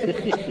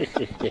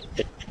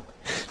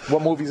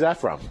 What movie's that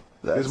from?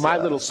 There's my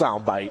little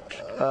soundbite.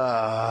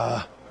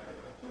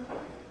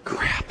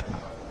 Crap.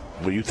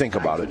 What do you think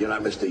about it? You're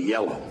not Mr.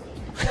 Yellow.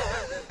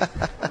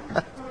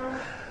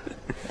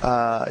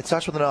 It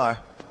starts with an R.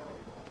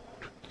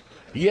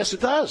 Yes,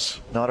 it does.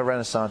 Not a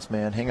Renaissance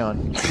Man. Hang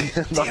on.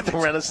 Not the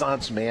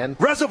Renaissance Man.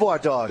 Reservoir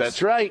Dogs.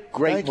 That's right.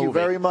 Great Thank movie. you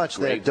very much,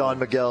 there, Don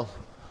Miguel.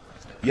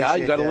 Yeah,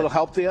 you got that. A little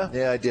help there?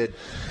 Yeah, I did.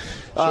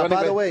 So anyway,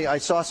 by the way, I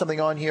saw something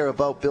on here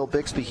about Bill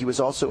Bixby. He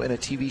was also in a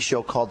TV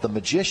show called The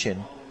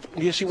Magician.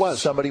 Yes, he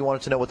was. Somebody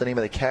wanted to know what the name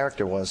of the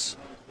character was.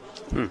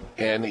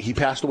 And he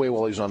passed away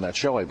while he was on that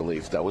show, I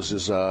believe. That was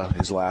his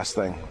last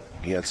thing.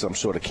 He had some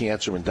sort of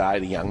cancer and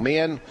died a young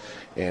man.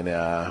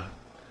 And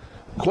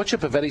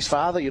courtship of Eddie's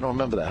father, you don't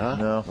remember that, huh?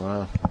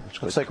 No.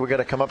 Looks like we're going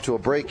to come up to a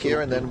break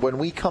here, and then when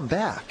we come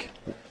back,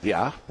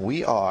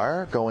 we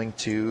are going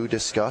to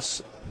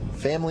discuss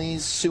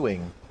families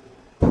suing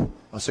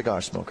a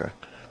cigar smoker.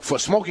 For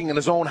smoking in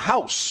his own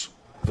house.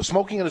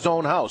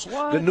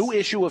 What? The new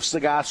issue of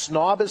Cigar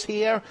Snob is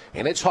here,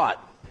 and it's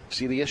hot.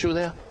 See the issue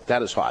there?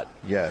 That is hot.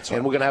 Yeah, it's hot.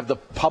 And we're going to have the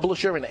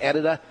publisher and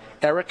editor,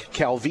 Erik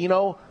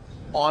Calvino,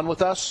 on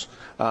with us,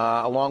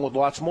 along with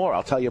lots more.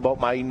 I'll tell you about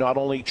my not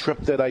only trip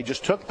that I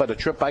just took, but a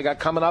trip I got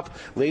coming up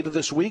later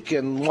this week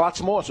and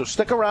lots more. So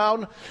stick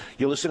around.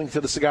 You're listening to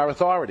the Cigar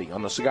Authority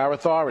on the Cigar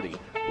Authority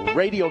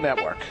Radio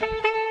Network.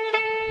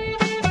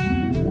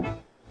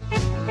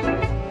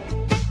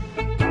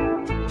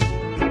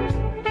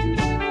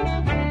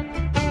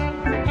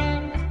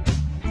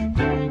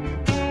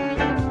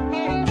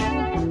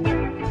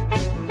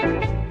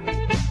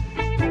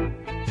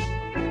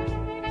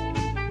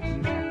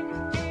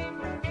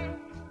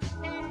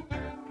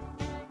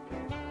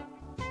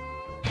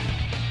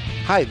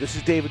 Hi, this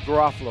is David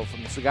Garofalo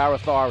from the Cigar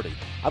Authority.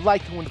 I'd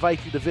like to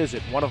invite you to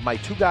visit one of my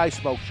Two Guys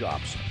Smoke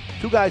Shops.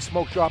 Two Guys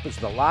Smoke Shop is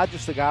the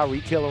largest cigar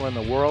retailer in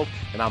the world,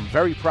 and I'm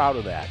very proud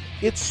of that.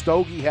 It's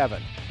Stogie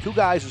Heaven. Two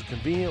Guys is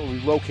conveniently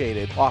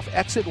located off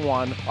Exit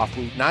 1, off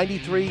Route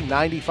 93,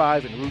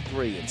 95, and Route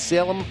 3 in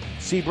Salem,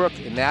 Seabrook,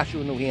 and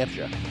Nashua, New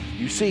Hampshire.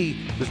 You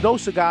see, there's no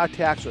cigar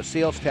tax or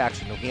sales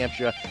tax in New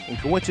Hampshire, and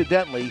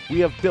coincidentally, we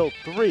have built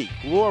 3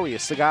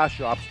 glorious cigar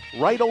shops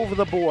right over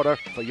the border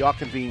for your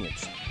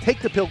convenience.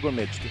 Take the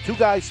pilgrimage to Two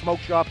Guys Smoke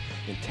Shop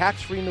in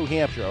tax-free New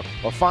Hampshire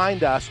or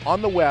find us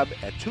on the web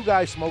at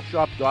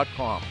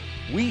twoguysmokeshop.com.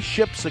 We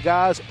ship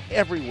cigars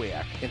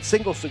everywhere, and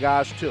single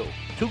cigars too.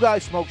 Two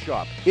Guys Smoke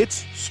Shop.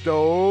 It's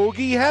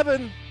Stogie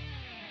Heaven.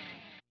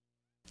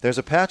 There's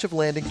a patch of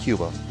land in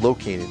Cuba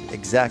located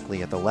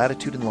exactly at the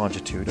latitude and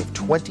longitude of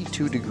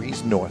 22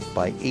 degrees north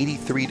by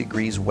 83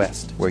 degrees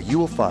west, where you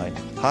will find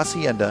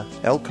Hacienda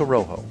El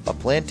Corojo, a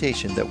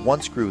plantation that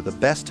once grew the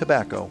best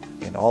tobacco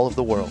in all of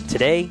the world.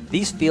 Today,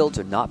 these fields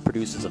are not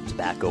producers of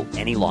tobacco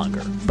any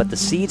longer, but the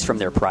seeds from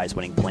their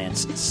prize-winning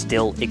plants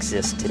still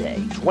exist today.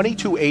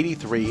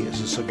 2283 is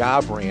a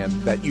cigar brand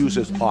that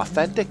uses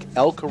authentic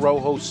El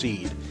Corojo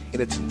seed in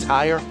its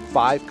entire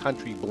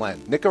 5-country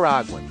blend.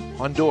 Nicaraguan,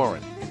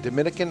 Honduran,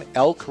 Dominican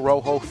El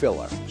Corojo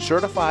filler,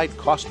 certified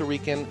Costa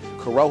Rican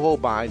Corojo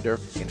binder,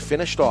 and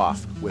finished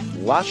off with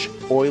lush,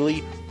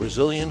 oily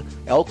Brazilian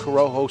El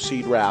Corojo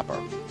seed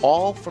wrapper,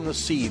 all from the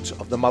seeds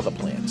of the mother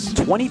plants.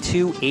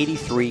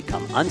 2283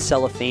 come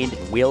uncellophaned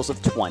in wheels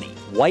of 20,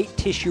 white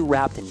tissue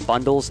wrapped in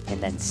bundles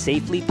and then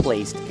safely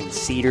placed in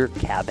cedar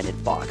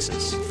cabinet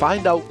boxes.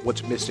 Find out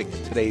what's missing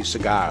in today's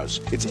cigars.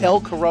 It's El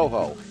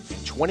Corojo.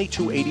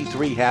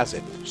 2283 has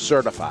it,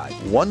 certified.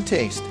 One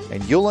taste,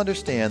 and you'll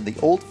understand the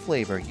old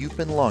flavor you've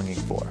been longing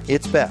for.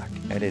 It's back,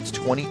 and it's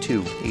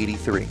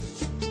 2283.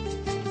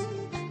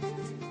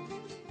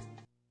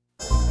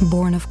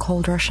 Born of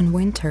cold Russian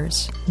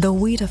winters, the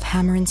wheat of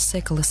Hammer and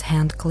Sickle is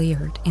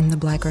hand-cleared in the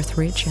Black Earth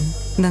region,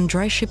 then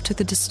dry-shipped to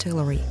the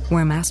distillery,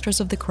 where masters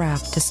of the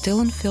craft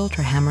distill and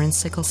filter Hammer and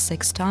Sickle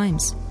 6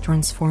 times,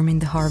 transforming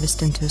the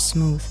harvest into a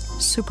smooth,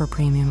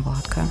 super-premium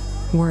vodka,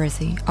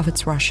 worthy of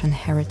its Russian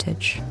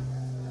heritage.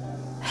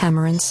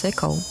 Hammer and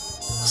Sickle,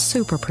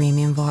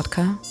 super-premium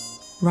vodka,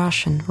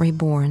 Russian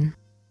reborn.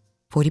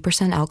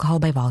 40% alcohol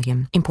by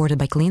volume, imported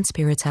by Clean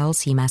Spirits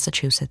LLC,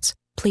 Massachusetts.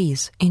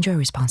 Please enjoy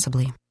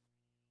responsibly.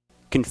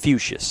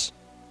 Confucius.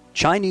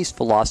 Chinese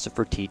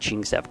philosopher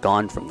teachings have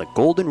gone from the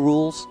golden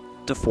rules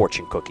to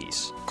fortune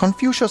cookies.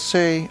 Confucius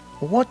say,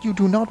 what you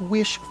do not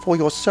wish for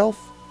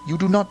yourself, you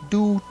do not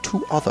do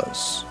to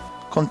others.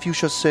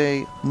 Confucius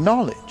say,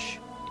 knowledge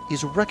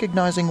is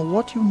recognizing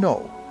what you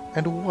know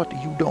and what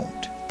you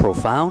don't.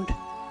 Profound?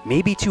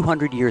 Maybe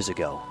 200 years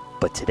ago,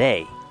 but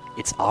today,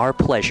 it's our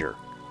pleasure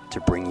to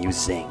bring you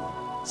Zing.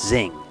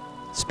 Zing,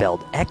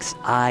 spelled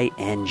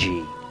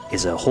X-I-N-G,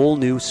 is a whole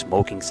new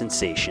smoking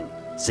sensation.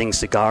 Zing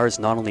Cigars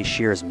not only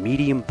shares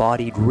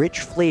medium-bodied,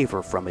 rich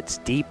flavor from its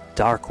deep,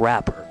 dark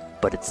wrapper,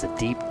 but it's the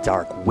deep,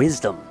 dark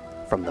wisdom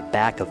from the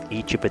back of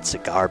each of its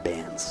cigar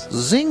bands.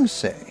 Zing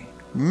say,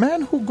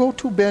 men who go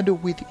to bed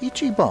with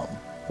itchy bum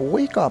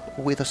wake up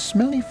with a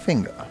smelly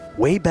finger.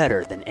 Way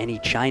better than any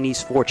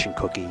Chinese fortune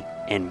cookie,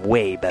 and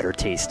way better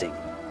tasting.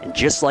 And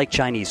just like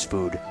Chinese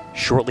food,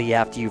 shortly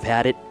after you've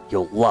had it,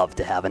 you'll love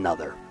to have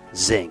another.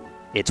 Zing.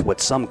 It's what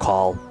some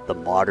call the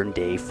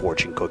modern-day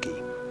fortune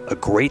cookie. A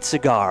great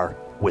cigar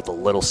with a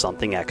little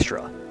something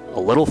extra. A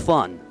little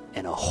fun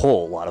and a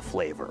whole lot of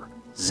flavor.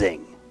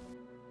 Zing.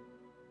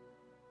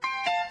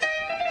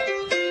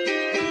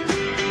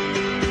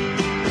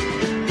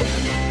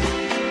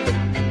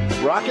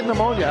 Rockin'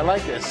 Pneumonia, I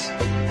like this.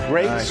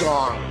 Great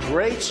song.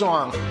 Great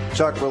song.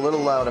 Chuck, we're a little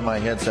loud in my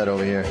headset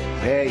over here.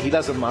 Hey, he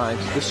doesn't mind.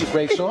 This is a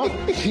great song.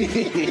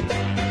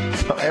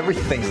 So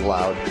everything's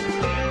loud.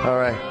 All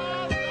right.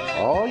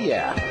 Oh,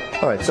 yeah.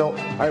 All right, all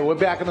right, we're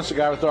back on the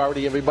Cigar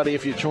Authority, everybody.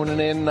 If you're tuning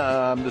in,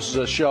 this is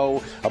a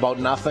show about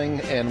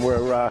nothing, and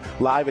we're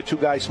live at Two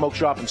Guys Smoke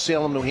Shop in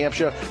Salem, New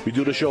Hampshire. We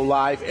do the show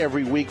live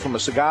every week from a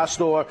cigar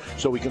store,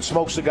 so we can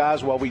smoke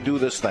cigars while we do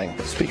this thing.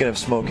 Speaking of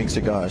smoking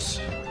cigars.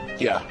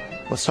 Yeah.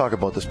 Let's talk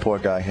about this poor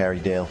guy, Harry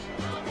Dale.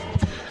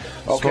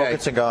 Okay. Smoking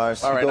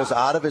cigars. All right. He goes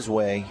out of his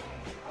way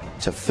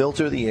to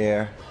filter the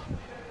air,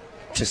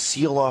 to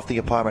seal off the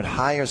apartment,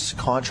 hires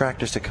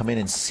contractors to come in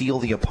and seal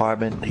the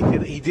apartment.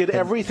 He did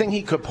everything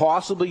he could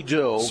possibly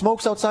do.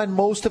 Smokes outside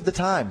most of the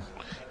time.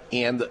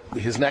 And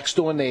his next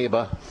door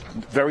neighbor,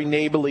 very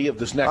neighborly of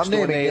this next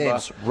door neighbor.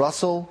 Names.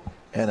 Russell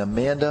and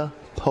Amanda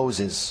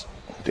Poses.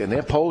 And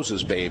they're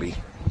posers, baby.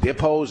 They're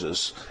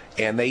posers.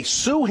 And they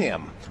sue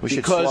him. We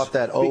should swap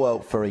that O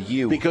out for a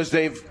U. Because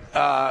they've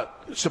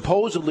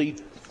supposedly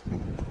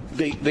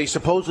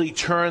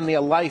turned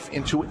their life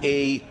into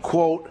a,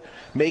 quote,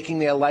 making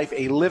their life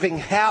a living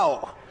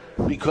hell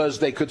because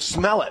they could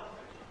smell it.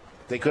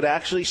 They could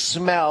actually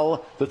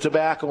smell the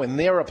tobacco in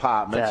their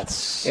apartment.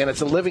 And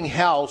it's a living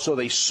hell, so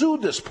they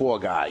sued this poor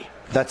guy.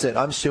 That's it.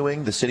 I'm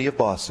suing the city of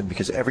Boston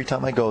because every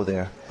time I go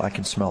there, I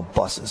can smell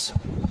buses.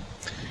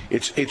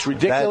 It's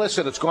ridiculous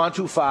and it's gone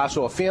too far.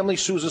 So a family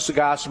sues a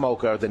cigar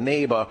smoker, the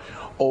neighbor,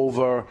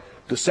 over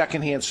the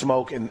secondhand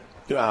smoke and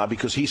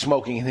because he's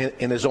smoking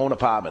in his own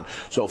apartment.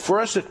 So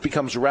first it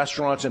becomes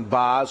restaurants and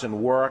bars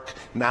and work.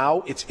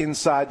 Now it's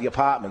inside the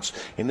apartments.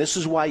 And this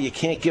is why you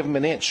can't give them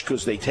an inch,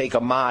 because they take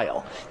a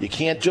mile. You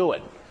can't do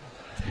it.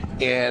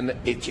 And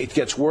it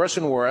gets worse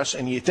and worse,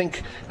 and you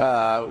think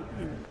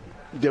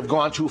they've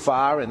gone too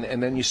far,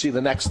 and then you see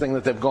the next thing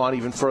that they've gone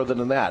even further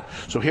than that.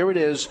 So here it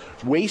is,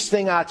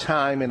 wasting our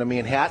time in a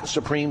Manhattan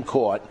Supreme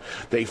Court.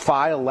 They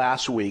filed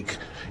last week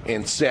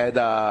and said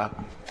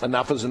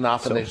enough is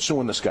enough, and they're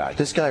suing this guy.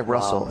 This guy,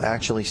 Russell,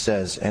 actually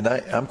says, and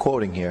I'm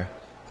quoting here,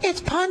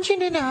 It's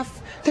pungent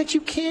enough that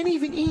you can't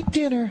even eat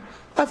dinner.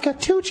 I've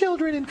got 2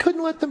 children and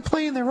couldn't let them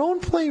play in their own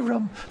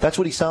playroom. That's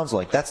what he sounds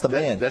like. That's the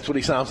man. That's what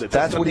he sounds like.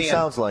 That's what he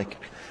sounds like.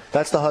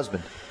 That's the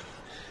husband.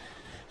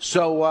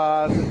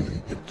 So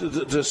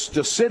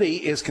the city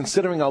is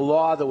considering a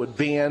law that would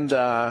ban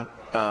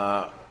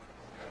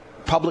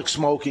public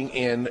smoking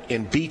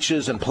in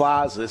beaches and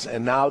plazas,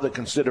 and now they're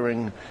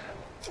considering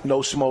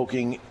no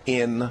smoking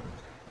in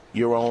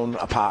your own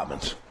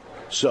apartment.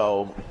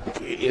 So,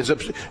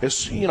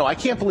 I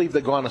can't believe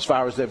they've gone as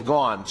far as they've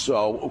gone.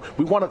 So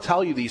we want to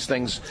tell you these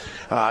things,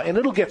 and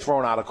it'll get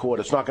thrown out of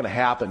court. It's not going to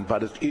happen,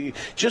 but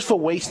just for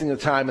wasting the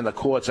time in the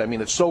courts, I mean,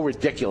 it's so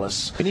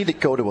ridiculous. We need to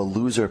go to a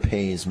loser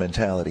pays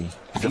mentality.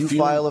 If you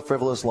file a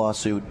frivolous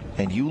lawsuit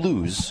and you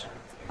lose,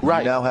 you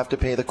now have to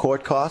pay the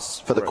court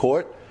costs for the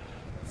court,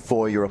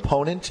 for your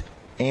opponent,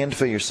 and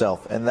for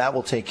yourself, and that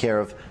will take care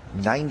of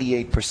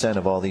 98%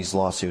 of all these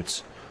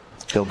lawsuits.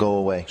 They'll go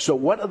away. So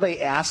what are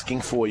they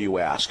asking for, you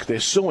ask? They're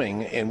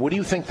suing, and what do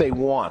you think they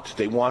want?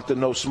 They want the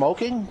no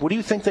smoking? What do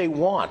you think they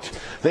want?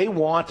 They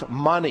want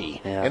money,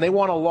 and they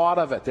want a lot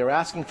of it. They're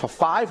asking for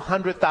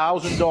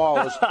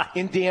 $500,000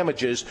 in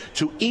damages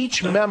to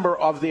each member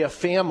of their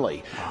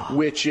family,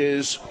 which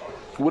is,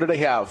 what do they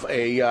have?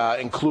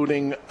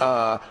 Including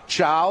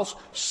Charles,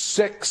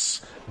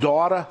 6,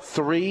 daughter,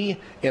 3,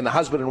 and the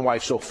husband and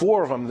wife. So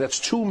 4 of them. That's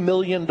 $2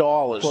 million.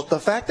 Well, the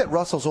fact that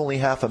Russell's only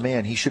half a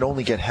man, he should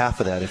only get half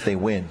of that if they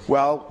win.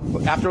 Well,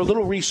 after a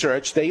little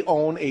research, they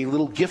own a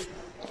little gift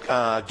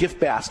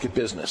basket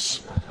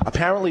business.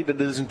 Apparently that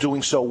isn't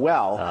doing so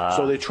well,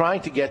 so they're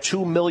trying to get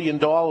 $2 million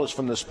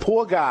from this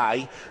poor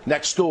guy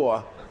next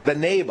door, the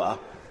neighbor.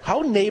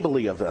 How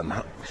neighborly of them.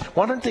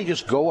 Why don't they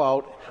just go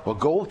out or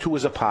go to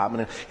his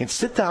apartment and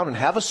sit down and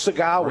have a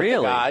cigar with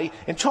the guy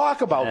and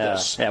talk about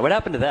this? Yeah, what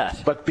happened to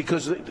that? But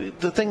because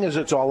the thing is,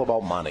 it's all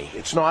about money.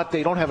 It's not,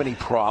 they don't have any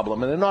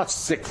problem, and they're not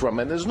sick from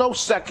it. There's no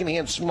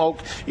secondhand smoke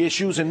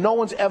issues, and no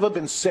one's ever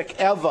been sick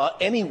ever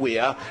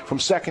anywhere from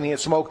secondhand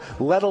smoke,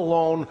 let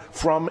alone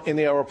from in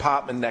their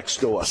apartment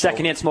next door.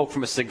 Secondhand smoke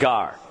from a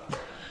cigar.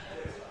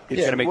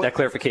 It's going to make that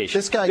clarification.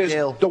 This guy,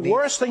 Gail, the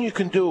worst thing you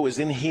can do is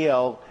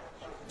inhale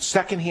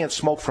secondhand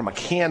smoke from a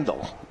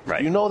candle.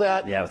 Right. You know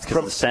that? Yeah, it's because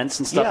of the scents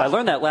and stuff. Yeah. I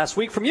learned that last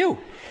week from you.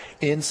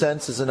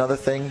 Incense is another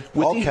thing.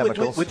 All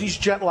chemicals. With these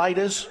jet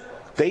lighters,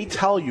 they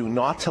tell you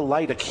not to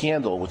light a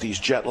candle with these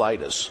jet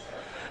lighters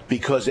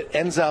because it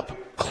ends up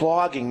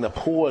clogging the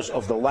pores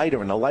of the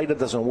lighter, and the lighter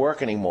doesn't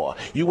work anymore.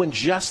 You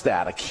ingest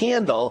that. A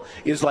candle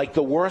is like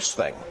the worst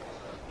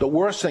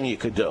thing you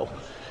could do.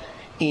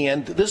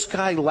 And this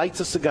guy lights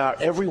a cigar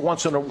every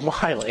once in a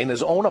while in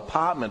his own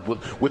apartment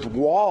with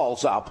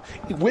walls up.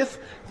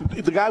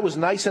 The guy was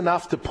nice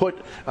enough to put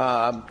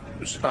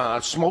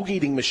smoke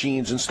eating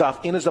machines and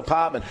stuff in his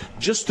apartment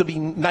just to be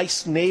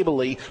nice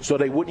neighborly so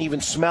they wouldn't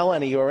even smell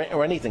any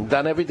or anything.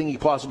 Done everything he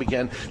possibly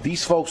can.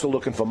 These folks are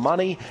looking for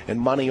money and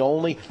money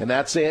only, and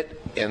that's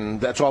it. And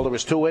that's all there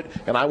is to it.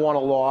 And I want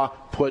a law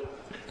put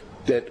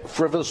that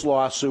frivolous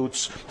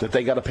lawsuits that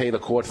they got to pay the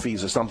court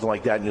fees or something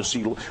like that, and you'll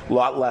see a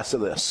lot less of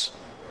this.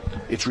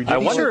 It's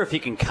ridiculous. I wonder if he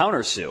can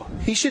countersue.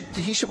 He should.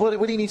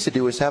 What he needs to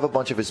do is have a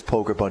bunch of his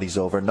poker buddies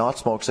over, not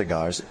smoke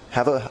cigars,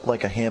 have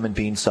a ham and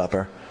bean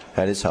supper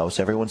at his house.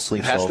 Everyone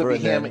sleeps over. It has to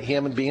be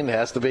ham and bean. It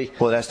has to be.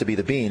 Well, it has to be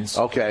the beans.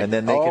 Okay. And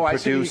then they can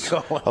produce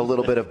a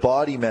little bit of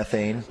body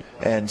methane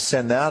and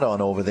send that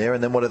on over there.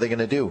 And then what are they going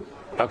to do?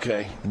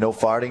 Okay. No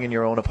farting in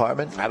your own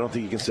apartment? I don't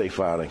think you can say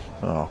farting.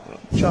 Oh.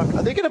 Chuck,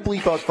 are they going to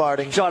bleep out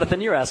farting?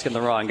 Jonathan, you're asking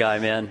the wrong guy,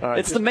 man. Right,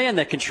 it's the man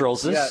that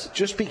controls this. Yeah,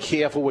 just be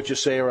careful what you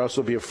say, or else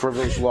there'll be a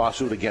frivolous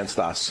lawsuit against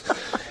us.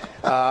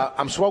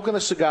 I'm smoking a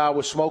cigar.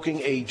 We're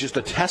smoking just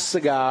a test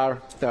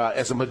cigar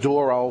as a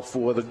Maduro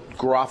for the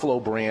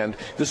Garofalo brand.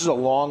 This is a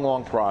long,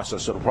 long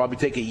process. It'll probably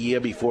take a year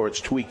before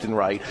it's tweaked and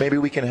right. Maybe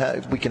we can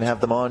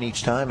have them on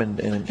each time and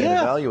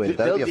evaluate it.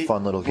 That'd be a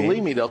fun little game.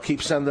 Believe me, they'll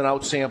keep sending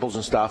out samples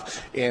and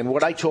stuff. And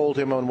what I told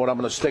him and what I'm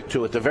going to stick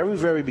to at the very,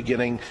 very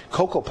beginning,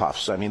 Cocoa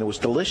Puffs. I mean, it was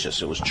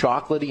delicious. It was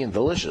chocolatey and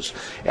delicious.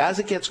 As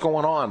it gets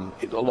going on,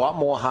 a lot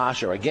more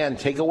harsher. Again,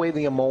 take away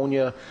the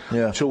ammonia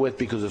to it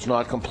because it's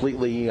not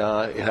completely,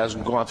 it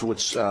hasn't gone through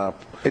its...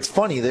 It's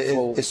funny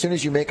that as soon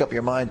as you make up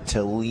your mind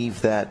to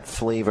leave that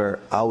flavor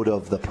out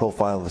of the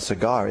profile of the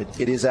cigar,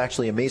 it is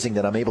actually amazing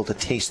that I'm able to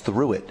taste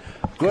through it.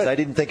 Because I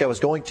didn't think I was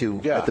going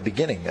to at the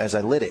beginning as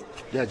I lit it.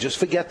 Yeah, just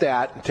forget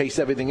that and taste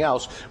everything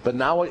else. But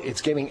now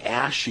it's getting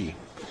ashy.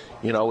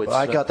 You know,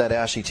 I got that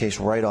ashy taste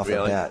right off the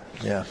bat.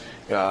 Yeah.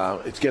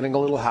 It's getting a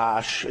little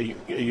harsh. Are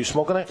you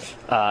smoking it?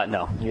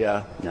 No.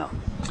 Yeah. No.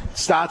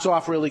 Starts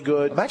off really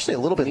good. I'm actually a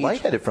little bit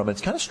lightheaded from it.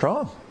 It's kind of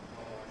strong.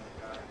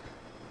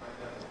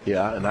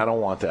 Yeah, and I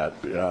don't want that.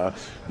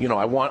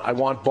 I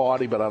want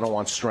body, but I don't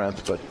want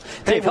strength. But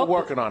Dave, we're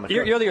working on it.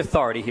 You're the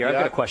authority here. I've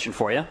got a question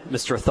for you,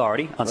 Mr.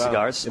 Authority on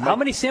cigars. How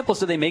many samples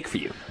do they make for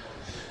you?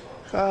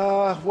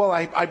 Well,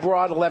 I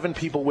brought 11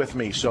 people with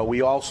me, so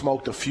we all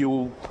smoked a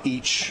few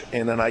each,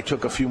 and then I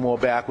took a few more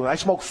back. I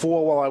smoked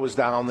 4 while I was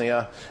down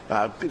there.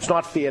 It's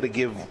not fair to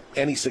give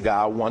any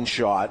cigar one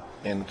shot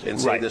and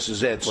say this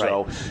is it.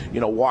 So,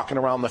 walking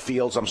around the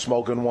fields, I'm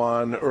smoking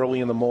one early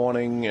in the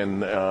morning,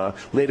 and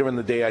later in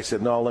the day I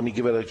said, no, let me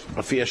give it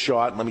a fair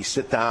shot. Let me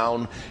sit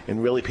down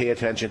and really pay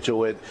attention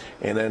to it,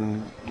 and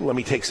then let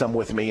me take some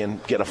with me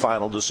and get a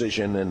final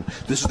decision. And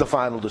this is the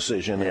final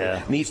decision.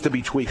 It needs to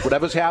be tweaked.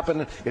 Whatever's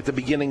happened at the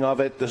beginning of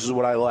it, this is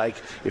what I like.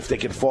 If they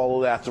can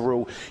follow that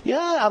through,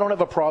 I don't have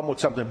a problem with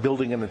something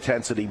building in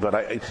intensity, but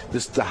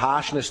the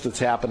harshness that's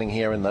happening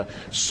here and the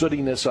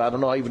sootiness, I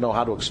don't even know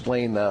how to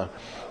explain the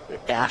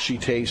ashy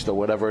taste or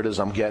whatever it is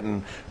I'm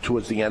getting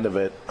towards the end of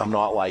it. I'm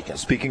not liking.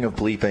 Speaking of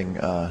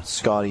bleeping,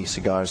 Scotty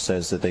Cigars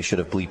says that they should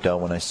have bleeped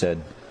out when I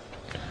said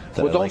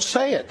that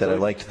I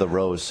liked the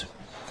rose.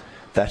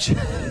 That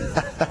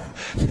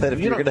if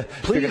you're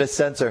gonna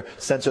censor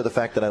the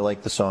fact that I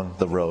like the song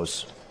 "The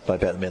Rose" by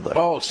Bette Midler.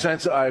 Oh,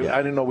 censor! I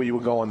didn't know where you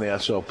were going there.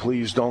 So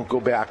please don't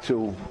go back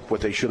to what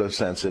they should have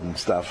censored and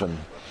stuff. And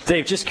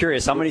Dave, just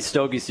curious, how many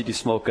stogies did you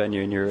smoke on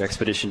you in your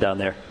expedition down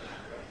there?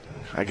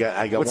 I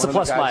got. What's one the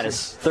plus of the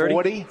minus?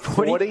 30?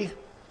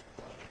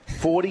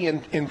 40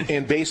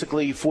 in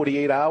basically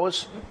 48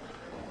 hours.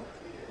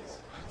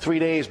 3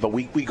 days, but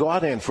we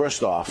got in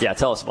first off. Yeah,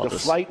 tell us about this. The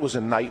flight was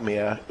a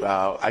nightmare.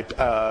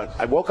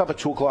 I woke up at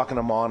 2 o'clock in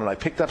the morning. I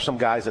picked up some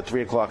guys at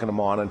 3 o'clock in the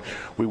morning.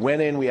 We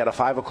went in. We had a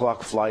 5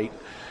 o'clock flight.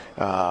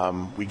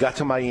 We got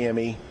to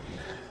Miami.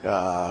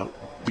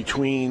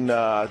 Between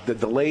the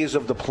delays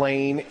of the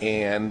plane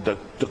and the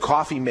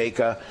coffee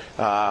maker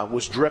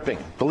was dripping.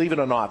 Believe it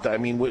or not. I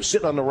mean, we're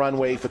sitting on the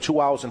runway for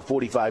 2 hours and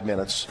 45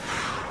 minutes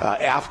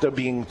after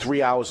being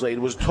 3 hours late.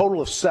 It was a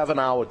total of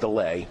 7-hour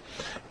delay.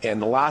 And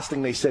the last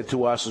thing they said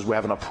to us is we're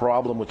having a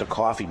problem with the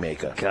coffee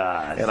maker.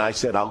 God. And I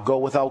said, I'll go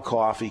without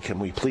coffee. Can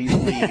we please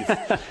leave?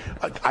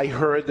 I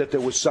heard that there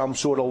was some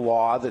sort of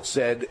law that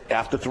said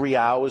after 3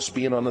 hours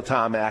being on the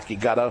tarmac, you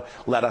got to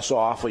let us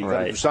off or you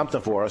got to do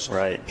something for us.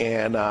 Right.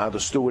 And the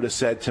stewardess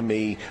said to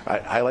me,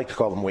 I like to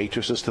call them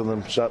waitresses to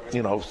them. So,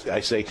 I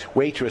say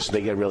waitress, and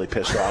they get really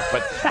pissed off.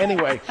 But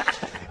anyway,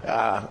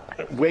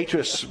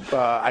 waitress,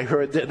 I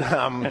heard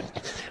that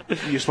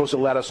you're supposed to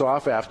let us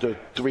off after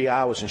 3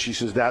 hours. And she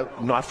says,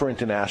 that not for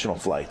international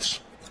flights.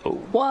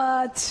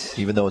 What?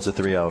 Even though it's a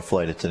 3-hour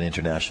flight, it's an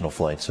international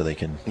flight, so they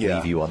can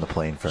leave you on the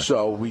plane for.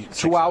 So we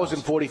 2 hours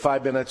and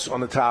 45 minutes on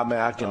the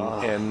tarmac,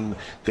 and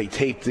they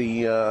taped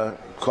the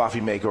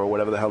coffee maker or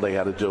whatever the hell they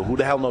had to do. Who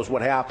the hell knows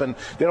what happened?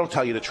 They don't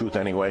tell you the truth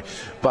anyway.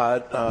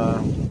 But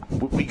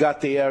we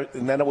got there,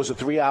 and then it was a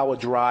 3-hour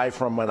drive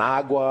from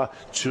Managua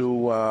to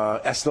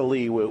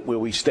Esteli, where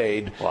we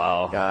stayed.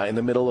 Wow. In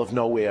the middle of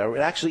nowhere.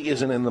 It actually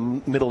isn't in the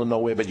middle of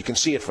nowhere, but you can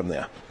see it from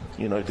there.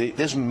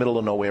 There's middle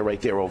of nowhere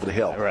right there over the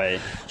hill. Right.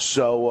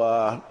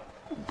 So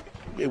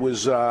it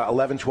was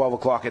 11, 12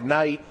 o'clock at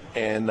night,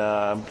 and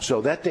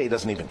so that day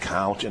doesn't even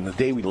count, and the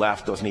day we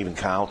left doesn't even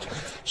count.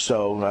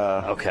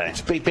 So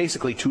it's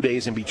basically 2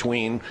 days in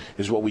between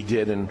is what we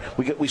did, and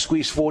we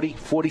squeezed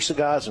 40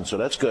 cigars, and so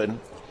that's good.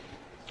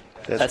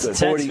 That's good.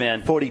 intense,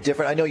 man. 40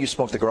 different. I know you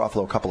smoked the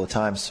Garofalo a couple of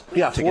times.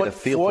 Yeah, to get a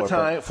feel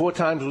for it. 4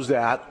 times was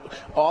that.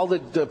 All the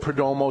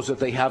Perdomos that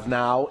they have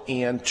now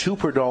and 2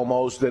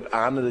 Perdomos that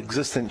aren't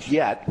existent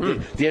yet.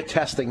 They're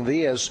testing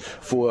theirs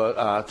for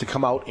to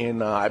come out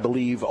in, I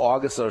believe,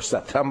 August or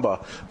September.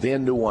 Their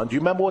new one. Do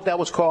you remember what that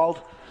was called,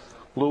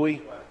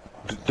 Louis?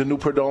 The new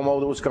Perdomo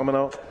that was coming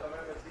out?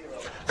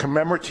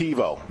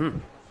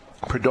 Commemorativo.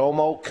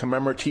 Perdomo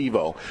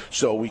Commemorativo.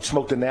 So we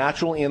smoked the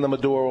natural and the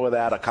Maduro with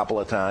that a couple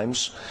of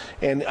times.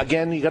 And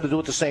again, you got to do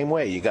it the same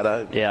way. You got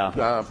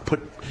to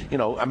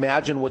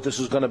imagine what this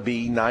is going to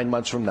be 9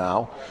 months from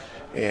now.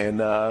 And,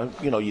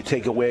 you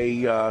take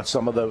away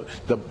some of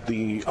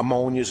the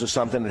ammonias or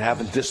something that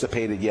haven't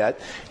dissipated yet,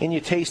 and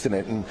you're tasting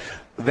it. And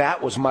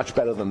that was much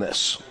better than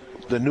this.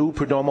 The new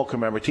Perdomo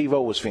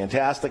Commemorativo was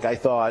fantastic, I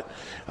thought.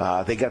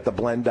 They got the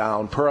blend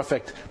down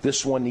perfect.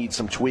 This one needs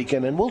some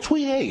tweaking, and we'll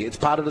tweak. Hey, it's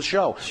part of the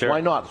show. Sure.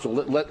 Why not? So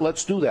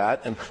let's do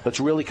that, and let's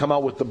really come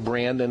out with the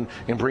brand and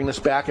bring this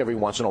back every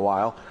once in a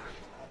while.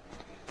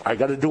 I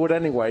got to do it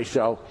anyway,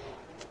 so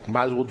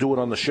might as well do it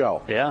on the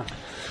show. Yeah.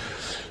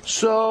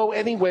 So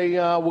anyway,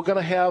 we're going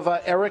to have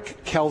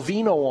Erik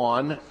Calvino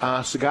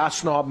on Cigar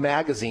Snob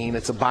magazine.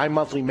 It's a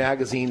bi-monthly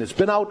magazine. It's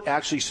been out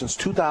actually since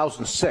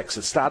 2006.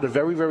 It started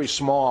very, very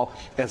small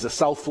as a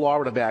South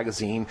Florida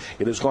magazine.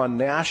 It has gone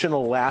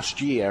national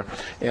last year.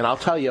 And I'll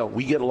tell you,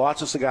 we get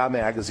lots of cigar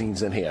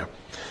magazines in here.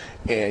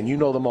 And you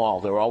know them all.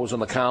 They're always on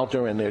the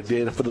counter, and they're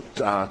there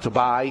to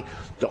buy.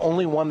 The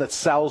only one that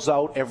sells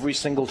out every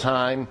single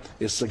time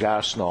is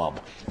Cigar Snob.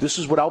 This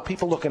is without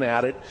people looking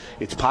at it.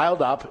 It's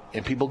piled up,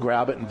 and people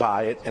grab it and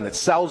buy it, and it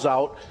sells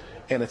out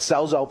and it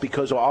sells out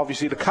because of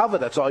obviously the cover.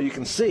 That's all you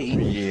can see.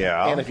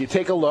 Yeah. And if you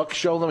take a look,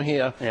 show them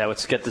here. Yeah,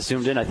 let's get this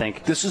zoomed in, I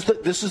think. This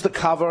is the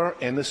cover,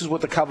 and this is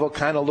what the cover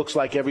kind of looks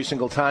like every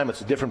single time.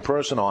 It's a different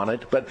person on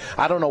it, but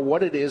I don't know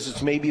what it is.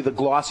 It's maybe the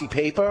glossy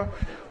paper,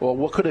 or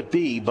what could it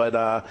be?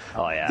 But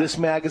this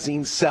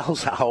magazine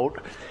sells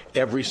out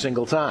every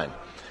single time.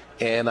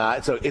 And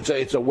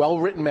it's a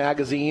well-written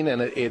magazine,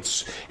 and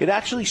it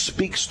actually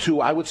speaks to,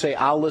 I would say,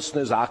 our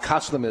listeners, our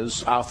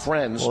customers, our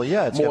friends. Well,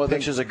 yeah, it's got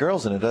pictures of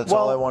girls in it. That's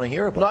all I want to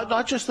hear about.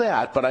 Not just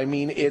that, but I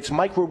mean, it's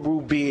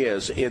microbrew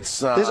beers.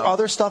 It's there's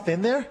other stuff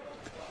in there.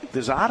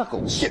 There's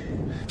articles.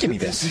 Give me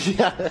this.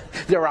 Yeah,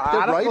 there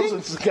are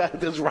articles. Writing?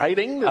 There's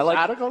writing. There's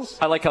articles.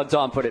 I like how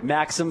Don put it.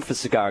 Maxim for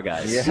cigar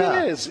guys.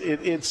 Yeah. It is.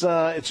 It's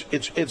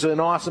an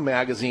awesome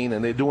magazine,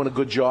 and they're doing a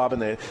good job,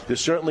 and they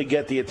certainly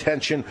get the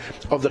attention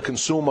of the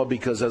consumer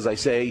because, as I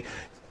say,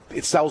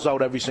 it sells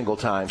out every single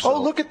time. So.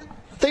 Oh, look at.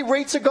 They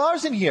rate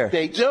cigars in here.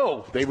 They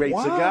do. They rate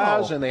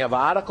cigars, and they have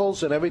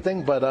articles and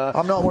everything. But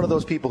I'm not one of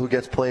those people who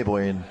gets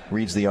Playboy and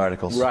reads the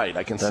articles. Right,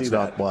 I can see that. That's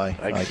not why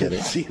I get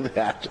it. See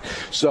that.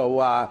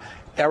 So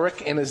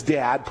Erik and his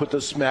dad put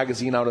this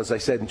magazine out, as I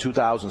said, in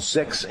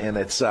 2006, and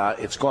it's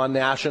gone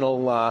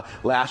national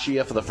last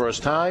year for the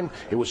first time.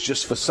 It was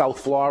just for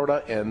South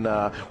Florida, and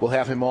we'll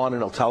have him on,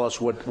 and he'll tell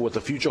us what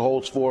the future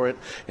holds for it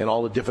and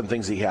all the different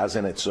things he has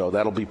in it. So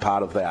that'll be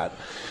part of that.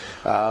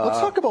 Let's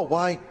talk about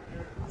why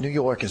New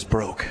York is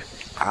broke.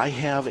 I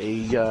have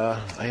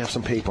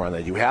some paper on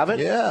that. You have it?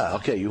 Yeah.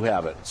 Okay, you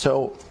have it.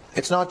 So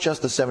it's not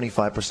just the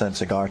 75%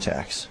 cigar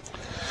tax.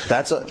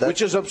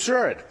 Which is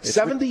absurd.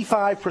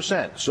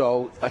 75%.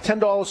 So a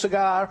 $10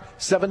 cigar,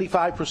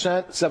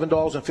 75%,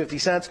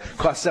 $7.50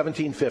 costs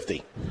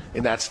 $17.50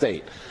 in that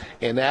state.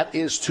 And that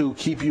is to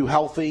keep you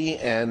healthy,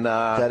 and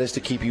that is to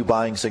keep you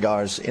buying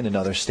cigars in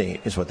another state,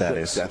 is what that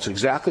is. That's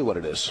exactly what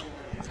it is.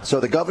 So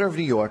the governor of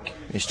New York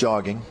is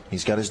jogging.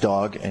 He's got his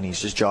dog, and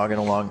he's just jogging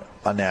along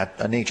a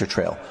nature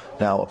trail.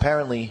 Now,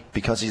 apparently,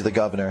 because he's the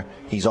governor,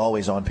 he's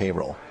always on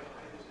payroll.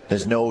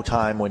 There's no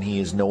time when he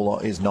is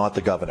not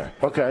the governor.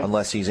 Okay.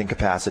 Unless he's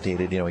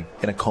incapacitated, in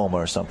a coma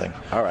or something.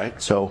 All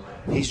right. So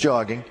he's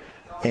jogging,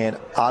 and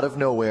out of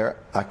nowhere,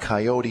 a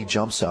coyote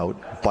jumps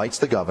out, bites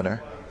the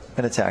governor,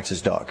 and attacks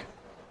his dog.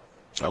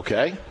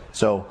 Okay.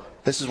 So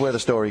this is where the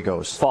story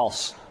goes.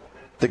 False.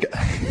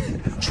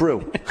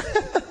 True.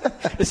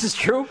 This is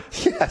true?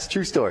 Yes,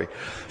 true story.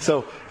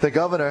 So the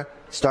governor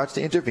starts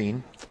to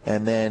intervene,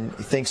 and then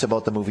thinks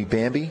about the movie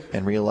Bambi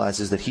and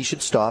realizes that he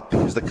should stop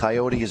because the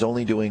coyote is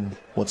only doing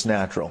what's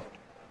natural,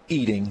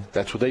 eating.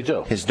 That's what they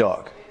do. His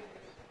dog.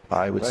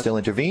 I would still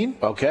intervene.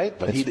 Okay,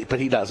 but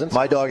he doesn't.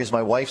 My dog is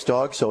my wife's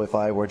dog, so if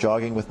I were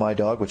jogging with my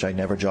dog, which I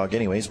never jog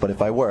anyways, but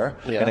if I were,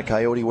 and a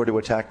coyote were to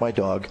attack my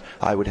dog,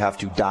 I would have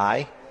to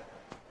die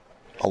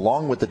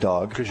along with the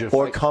dog,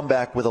 or come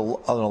back with an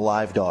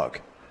alive dog.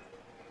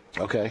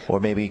 Okay. Or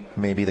maybe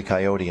the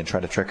coyote and try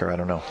to trick her. I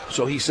don't know.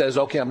 So he says,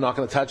 okay, I'm not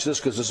going to touch this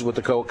because this is what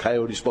the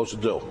coyote's supposed to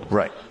do.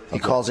 Right. He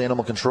calls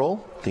animal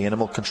control. The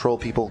animal control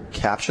people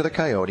capture the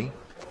coyote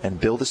and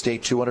bill the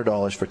state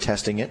 $200 for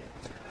testing it,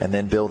 and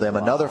then bill them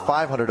another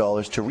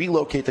 $500 to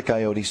relocate the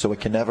coyote so it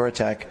can never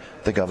attack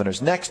the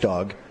governor's next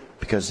dog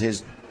because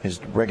his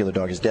regular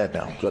dog is dead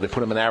now. So they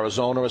put him in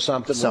Arizona or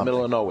something in the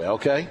middle of nowhere,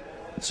 okay?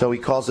 So he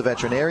calls the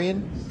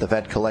veterinarian. The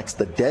vet collects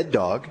the dead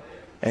dog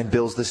and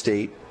bills the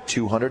state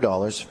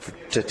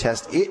 $200 to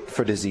test it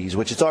for disease,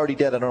 which it's already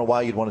dead. I don't know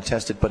why you'd want to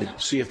test it, but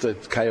see if the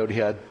coyote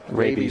had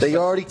rabies. They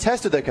already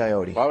tested the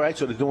coyote. All right,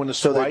 so they're doing this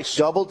so twice.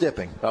 They're double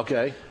dipping.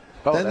 Okay.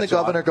 Then the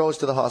governor goes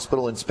to the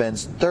hospital and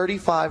spends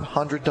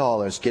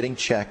 $3,500 getting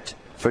checked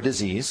for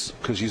disease.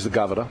 Because he's the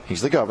governor.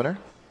 He's the governor.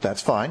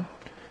 That's fine.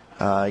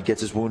 He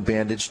gets his wound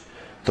bandaged.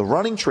 The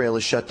running trail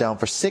is shut down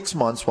for 6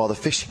 months while the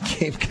fishing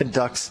game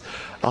conducts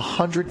a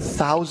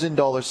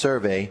 $100,000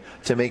 survey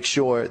to make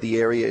sure the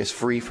area is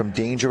free from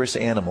dangerous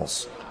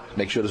animals.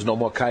 Make sure there's no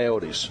more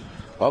coyotes.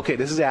 Okay,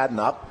 this is adding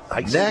up.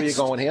 I see where you're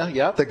going here.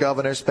 Yep. The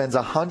governor spends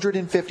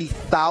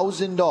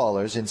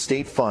 $150,000 in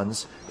state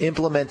funds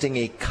implementing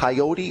a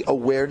coyote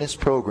awareness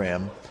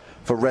program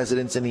for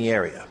residents in the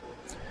area.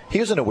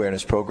 Here's an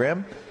awareness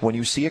program. When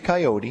you see a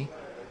coyote,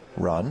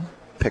 run,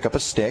 pick up a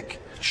stick,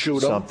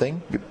 shoot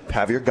something,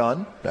 have your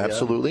gun,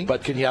 absolutely. Yeah.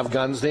 But can you have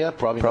guns there?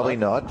 Probably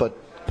not, but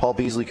Paul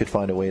Beasley could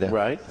find a way to.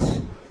 Right.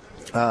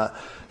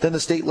 Then the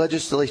state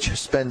legislature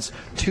spends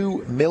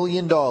 $2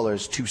 million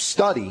to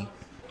study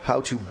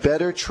how to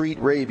better treat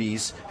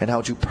rabies and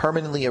how to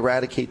permanently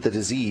eradicate the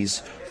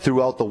disease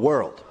throughout the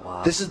world.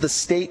 Wow. This is the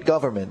state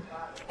government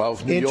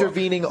of New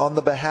intervening York. On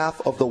the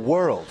behalf of the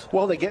world.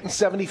 Well, they're getting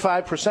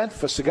 75%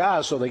 for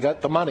cigars, so they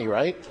got the money,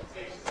 right?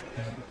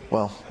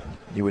 Well,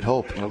 you would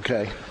hope.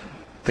 Okay.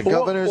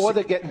 Or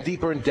they're getting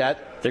deeper in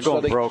debt. They're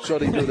going broke. So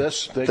they do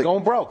this. They're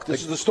going broke.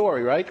 This is the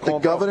story, right? The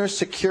governor's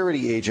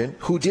security agent,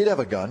 who did have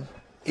a gun,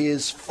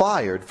 is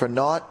fired for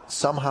not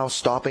somehow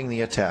stopping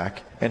the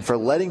attack and for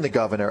letting the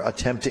governor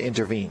attempt to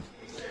intervene.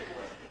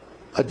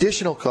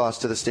 Additional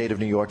cost to the state of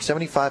New York,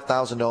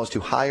 $75,000 to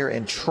hire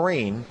and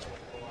train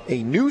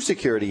a new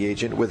security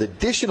agent with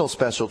additional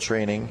special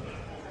training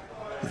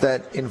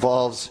that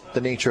involves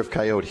the nature of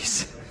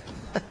coyotes.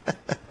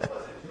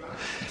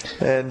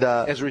 And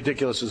as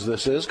ridiculous as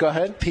this is, go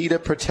ahead. PETA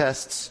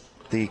protests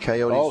the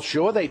coyotes. Oh,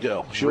 sure they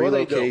do.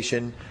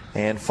 Relocation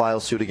and file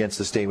suit against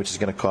the state, which is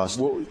going to cost.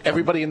 Well,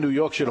 everybody in New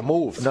York should have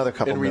moved another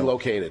couple and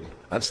relocated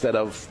instead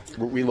of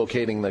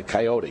relocating the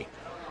coyote.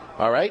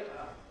 All right.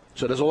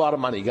 So there's a lot of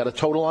money. You got a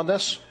total on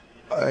this?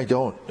 I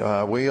don't.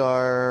 We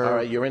are. All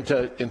right. You're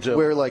into.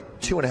 We're like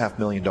 $2.5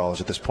 million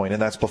at this point,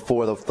 and that's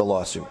before the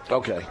lawsuit.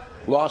 Okay.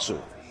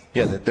 Lawsuit.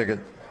 Yeah, they're good.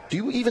 Do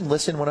you even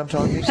listen when I'm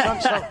talking?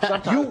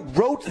 Sometimes. You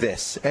wrote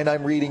this, and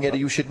I'm reading it.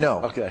 You should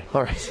know. Okay.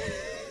 All right.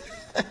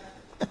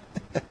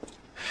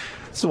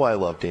 That's why I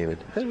love David.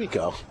 There we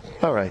go.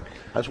 All right.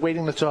 I was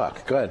waiting to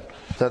talk. Go ahead.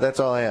 So that's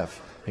all I have.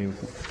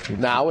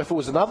 Now, if it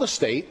was another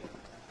state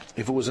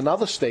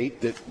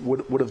that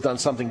would have done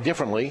something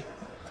differently,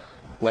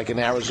 like in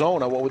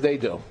Arizona, what would they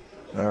do?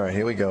 All right,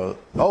 here we go.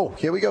 Oh,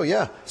 here we go,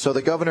 yeah. So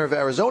the governor of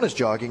Arizona is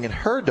jogging, and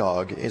her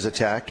dog is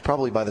attacked,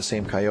 probably by the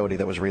same coyote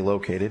that was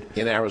relocated.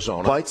 In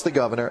Arizona. Bites the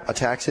governor,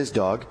 attacks his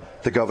dog.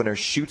 The governor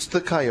shoots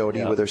the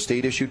coyote with her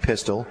state-issued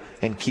pistol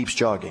and keeps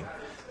jogging.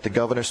 The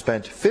governor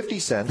spent 50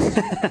 cents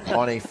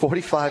on a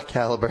 .45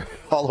 caliber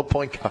hollow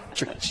point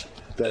cartridge.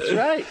 That's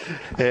right.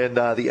 And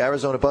the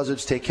Arizona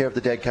Buzzards take care of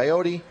the dead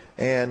coyote,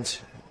 and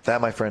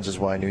that, my friends, is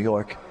why New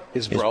York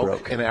is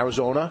broke. In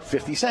Arizona,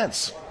 50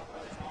 cents.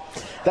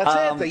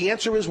 That's it. The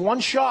answer is one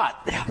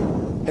shot,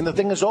 and the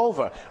thing is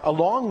over.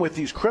 Along with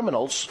these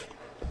criminals,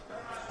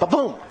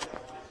 ba-boom.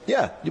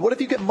 Yeah. What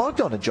if you get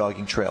mugged on a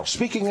jogging trail?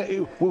 Speaking,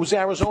 it was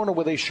Arizona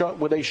where they shot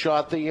the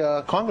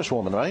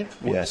congresswoman, right?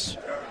 Yes.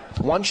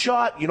 One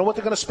shot. You know what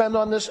they're going to spend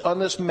on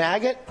this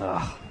maggot?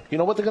 You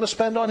know what they're going to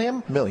spend on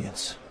him?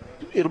 Millions.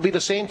 It'll be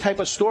the same type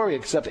of story,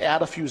 except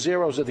add a few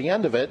zeros at the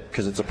end of it.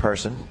 Because it's a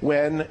person.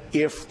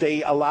 If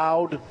they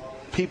allowed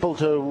people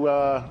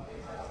to.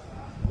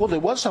 Well,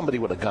 there was somebody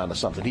with a gun or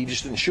something. He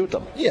just didn't shoot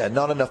them. Yeah,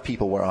 not enough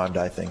people were armed,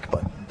 I think,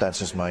 but that's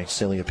just my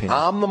silly opinion.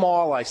 Arm them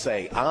all, I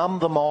say. Arm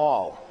them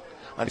all.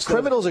 The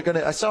criminals are going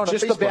to. I saw on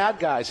just Facebook. The bad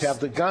guys have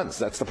the guns.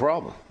 That's the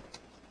problem.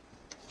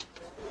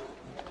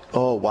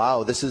 Oh,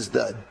 wow. This is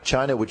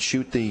China would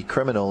shoot the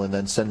criminal and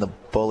then send the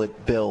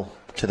bullet bill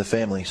to the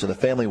family. So the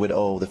family would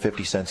owe the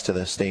 50 cents to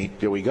the state.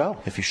 Here we go.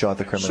 If you shot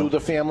the criminal. Sue the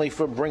family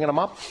for bringing them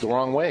up the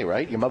wrong way,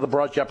 right? Your mother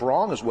brought you up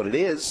wrong is what it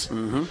is.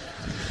 Mm-hmm.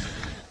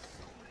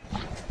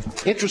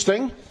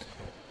 Interesting.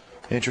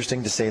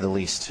 Interesting to say the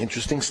least.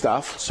 Interesting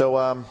stuff. So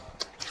I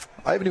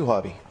have a new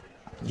hobby.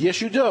 Yes,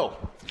 you do.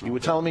 You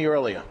were telling me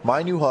earlier.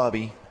 My new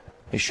hobby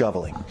is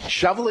shoveling.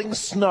 Shoveling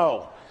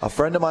snow. A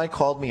friend of mine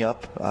called me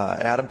up,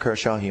 Adam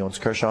Kershaw. He owns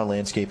Kershaw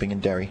Landscaping in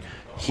Derry.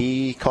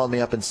 He called me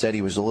up and said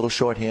he was a little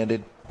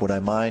short-handed. Would I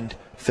mind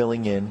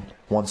filling in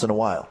once in a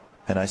while?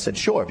 And I said,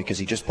 sure, because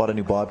he just bought a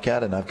new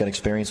Bobcat, and I've got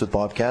experience with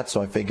Bobcats,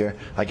 so I figure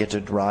I get to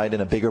ride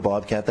in a bigger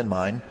Bobcat than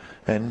mine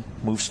and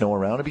move snow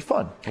around. It'd be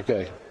fun.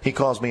 Okay. He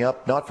calls me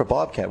up, not for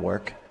Bobcat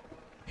work.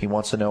 He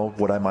wants to know,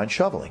 would I mind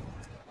shoveling?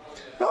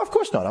 No, of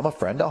course not. I'm a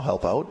friend. I'll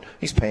help out.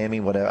 He's paying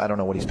me whatever. I don't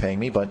know what he's paying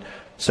me, but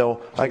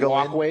so I go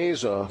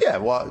walkways in. Yeah,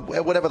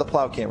 whatever the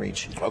plow can't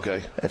reach.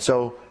 Okay. And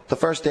so the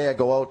first day I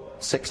go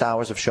out 6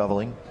 hours of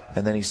shoveling,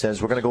 and then he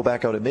says, we're going to go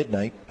back out at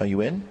midnight. Are you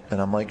in? And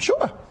I'm like,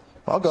 sure,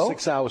 I'll go.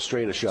 6 hours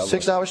straight of shoveling.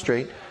 6 hours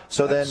straight.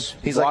 So That's then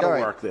he's a like, lot all of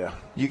right, work there.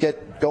 You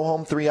go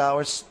home 3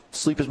 hours,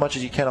 sleep as much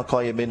as you can. I'll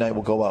call you at midnight.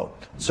 We'll go out.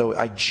 So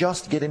I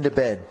just get into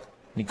bed, and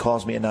he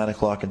calls me at 9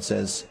 o'clock and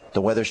says,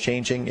 the weather's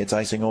changing. It's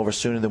icing over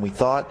sooner than we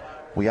thought.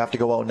 We have to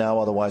go out now,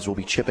 otherwise we'll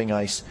be chipping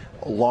ice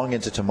long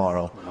into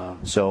tomorrow. Wow.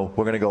 So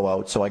we're going to go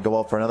out. So I go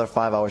out for another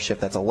 5-hour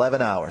shift. That's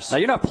 11 hours. Now,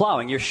 you're not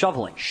plowing. You're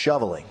shoveling.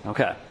 Shoveling.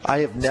 Okay. I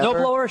have never...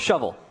 Snowblower or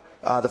shovel?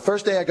 The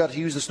first day I got to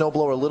use the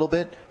snowblower a little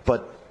bit,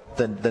 but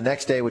the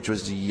next day, which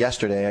was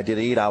yesterday, I did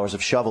 8 hours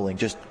of shoveling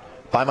just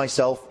by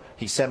myself.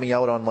 He sent me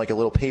out on like a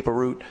little paper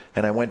route,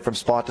 and I went from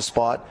spot to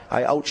spot.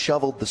 I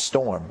out-shoveled the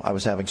storm. I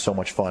was having so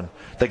much fun.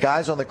 The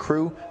guys on the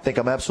crew think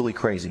I'm absolutely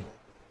crazy.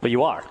 But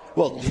you are.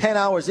 Well, 10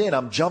 hours in,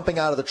 I'm jumping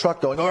out of the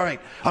truck going, all right,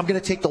 I'm going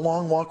to take the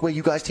long walkway.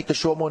 You guys take the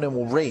short one, and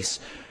we'll race.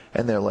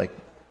 And they're like,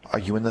 are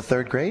you in the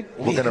third grade?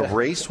 We're going to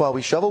race while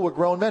we shovel? We're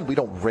grown men. We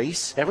don't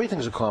race.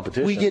 Everything's a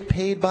competition. We get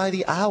paid by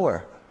the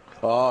hour.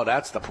 Oh,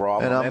 that's the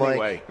problem. And I'm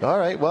anyway. like, all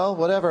right, well,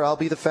 whatever. I'll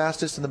be the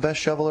fastest and the best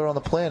shoveler on the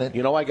planet.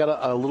 You know, I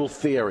got a little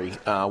theory.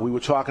 We were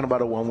talking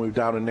about it when we were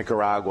down in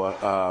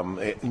Nicaragua.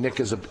 Nick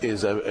is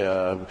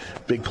a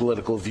big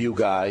political view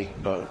guy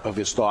of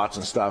his thoughts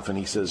and stuff, and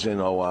he says,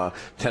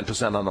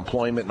 10%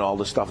 unemployment and all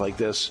this stuff like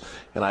this.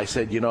 And I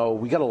said,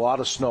 we got a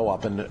lot of snow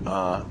up in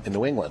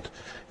New England.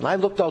 And I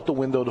looked out the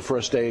window the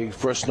first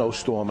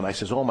snowstorm, and I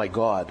says, oh, my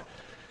God,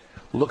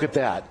 look at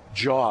that.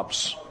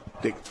 Jobs.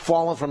 They're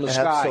falling from the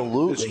sky.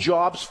 Absolutely. There's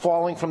jobs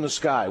falling from the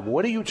sky.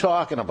 What are you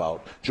talking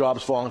about,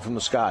 jobs falling from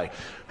the sky?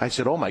 I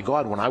said, oh, my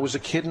God, when I was a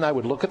kid and I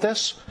would look at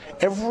this,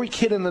 every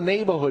kid in the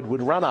neighborhood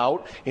would run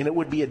out, and it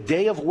would be a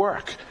day of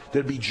work.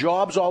 There'd be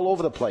jobs all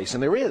over the place,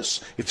 and there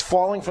is. It's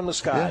falling from the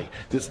sky. Yeah.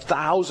 There's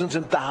thousands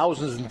and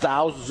thousands and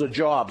thousands of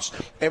jobs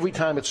every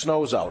time it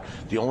snows out.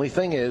 The only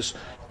thing is,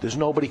 there's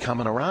nobody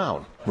coming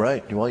around.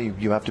 Right. Well,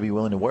 you have to be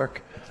willing to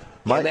work.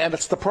 And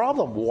that's the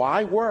problem.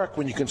 Why work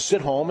when you can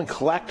sit home and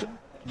collect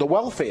the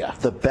welfare?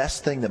 The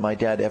best thing that my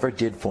dad ever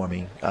did for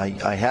me,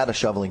 I had a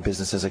shoveling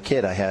business as a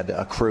kid. I had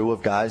a crew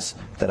of guys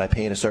that I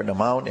paid a certain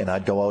amount, and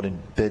I'd go out and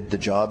bid the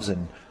jobs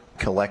and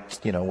collect,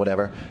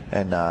 whatever.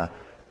 And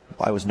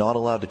I was not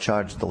allowed to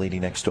charge the lady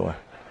next door.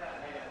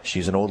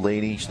 She's an old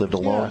lady. She lived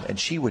alone, and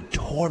she would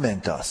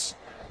torment us.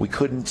 We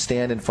couldn't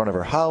stand in front of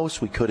her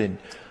house. We couldn't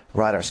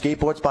ride our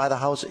skateboards by the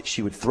house.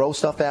 She would throw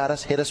stuff at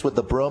us, hit us with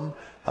the broom.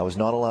 I was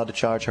not allowed to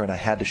charge her, and I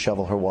had to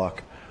shovel her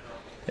walk.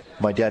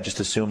 My dad just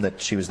assumed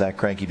that she was that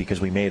cranky because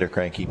we made her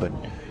cranky, but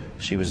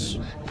she was...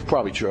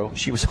 Probably true.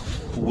 She was a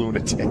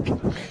lunatic.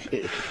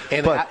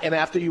 And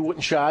after you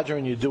wouldn't charge her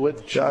and you do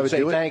it, she would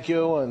say thank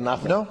you and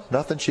nothing? No,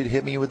 nothing. She'd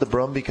hit me with the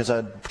broom because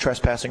I'm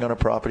trespassing on her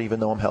property even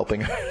though I'm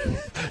helping her.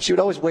 She would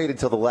always wait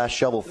until the last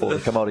shovelful to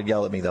come out and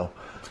yell at me, though.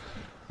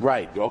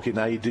 Right. Okay,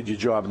 now you did your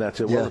job and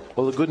that's it. Yeah.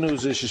 Well, the good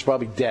news is she's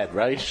probably dead,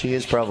 right? She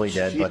is probably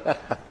dead, but...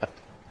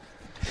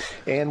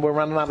 And we're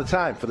running out of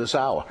time for this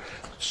hour.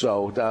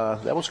 So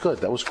that was good.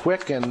 That was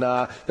quick, and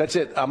that's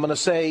it. I'm going to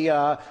say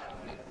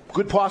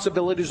good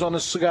possibilities on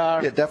the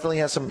cigar. It definitely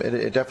has some.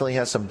 It definitely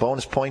has some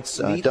bonus points.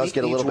 It does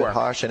get a little bit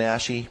harsh and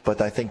ashy, but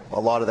I think a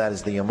lot of that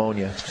is the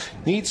ammonia.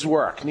 Needs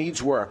work.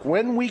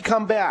 When we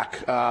come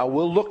back,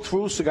 we'll look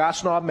through Cigar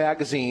Snob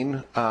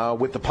magazine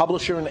with the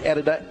publisher and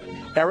editor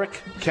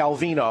Erik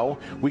Calvino.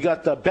 We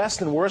got the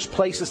best and worst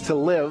places to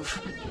live.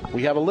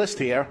 We have a list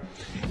here,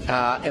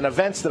 and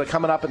events that are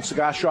coming up in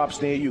cigar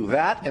shops near you.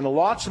 That and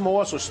lots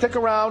more, so stick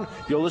around.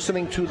 You're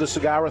listening to the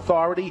Cigar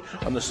Authority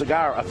on the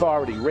Cigar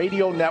Authority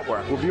Radio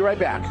Network. We'll be right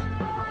back.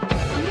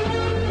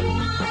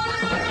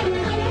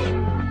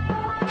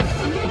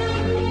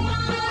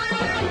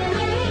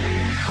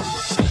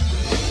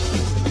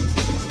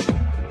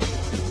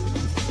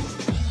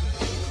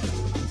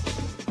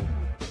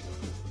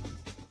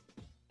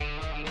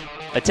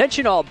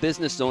 Attention all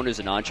business owners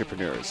and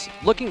entrepreneurs.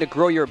 Looking to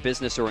grow your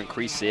business or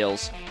increase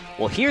sales?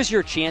 Well, here's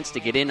your chance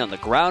to get in on the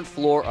ground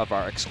floor of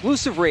our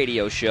exclusive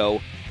radio show,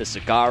 The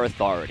Cigar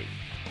Authority.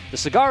 The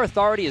Cigar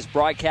Authority is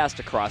broadcast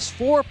across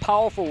 4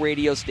 powerful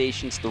radio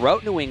stations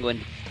throughout New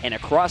England and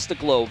across the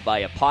globe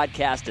via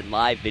podcast and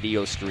live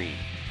video stream.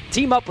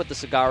 Team up with the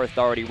Cigar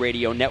Authority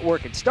Radio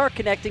Network and start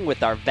connecting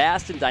with our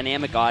vast and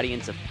dynamic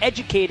audience of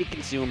educated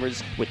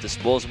consumers with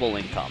disposable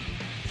income.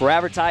 For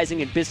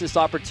advertising and business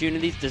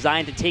opportunities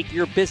designed to take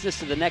your business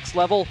to the next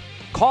level,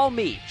 call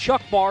me,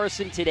 Chuck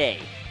Morrison, today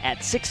at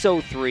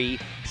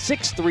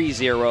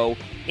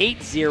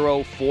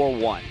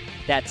 603-630-8041.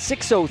 That's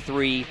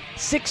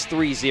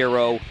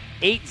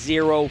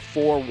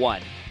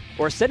 603-630-8041.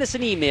 Or send us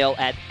an email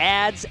at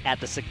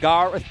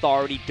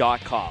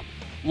ads@thecigarauthority.com.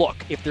 Look,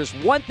 if there's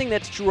one thing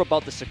that's true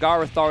about the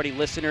Cigar Authority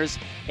listeners,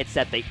 it's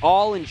that they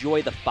all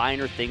enjoy the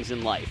finer things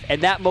in life.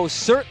 And that most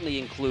certainly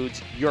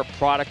includes your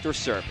product or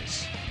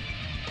service.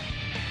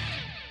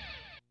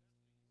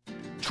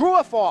 True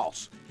or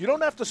false? You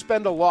don't have to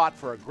spend a lot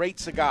for a great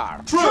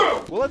cigar.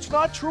 True! Well, it's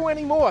not true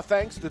anymore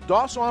thanks to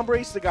Dos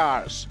Hombre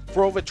Cigars.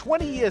 For over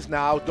 20 years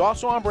now,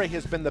 Dos Hombre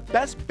has been the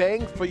best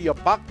bang for your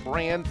buck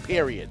brand,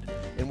 period.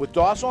 And with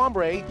Dos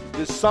Hombre,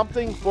 there's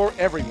something for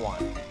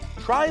everyone.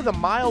 Try the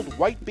mild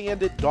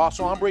white-banded Dos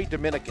Hombre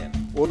Dominican,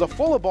 or the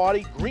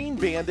fuller-body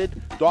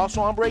green-banded Dos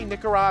Hombre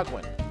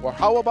Nicaraguan, or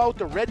how about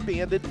the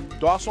red-banded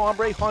Dos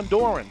Hombre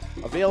Honduran,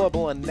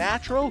 available in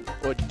natural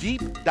or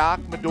deep dark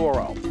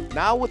Maduro.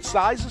 Now with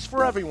sizes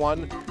for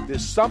everyone,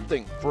 there's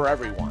something for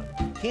everyone.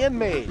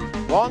 Handmade,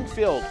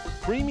 long-filled,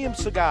 premium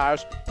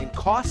cigars in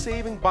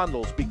cost-saving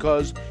bundles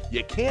because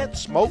you can't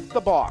smoke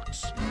the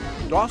box.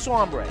 Dos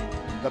Hombre,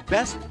 the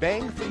best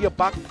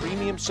bang-for-your-buck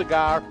premium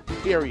cigar,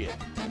 period.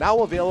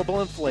 Now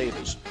available in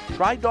flavors.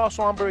 Try Dos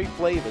Hombre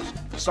flavors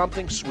for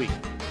something sweet.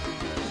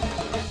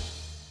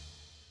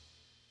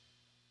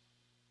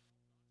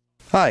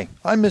 Hi,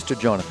 I'm Mr.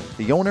 Jonathan,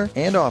 the owner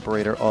and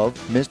operator of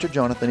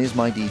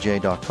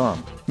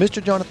MrJonathanIsMyDJ.com.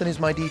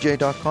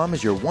 MrJonathanIsMyDJ.com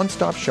is your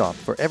one-stop shop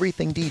for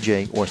everything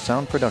DJ or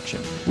sound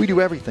production. We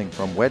do everything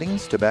from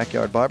weddings to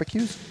backyard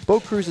barbecues,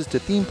 boat cruises to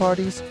theme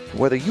parties.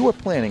 Whether you are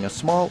planning a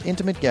small,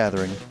 intimate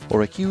gathering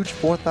or a huge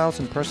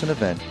 4,000-person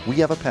event, we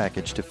have a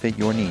package to fit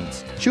your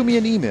needs. Shoot me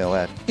an email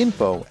at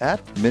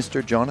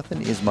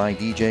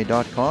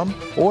info@MrJonathanIsMyDJ.com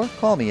or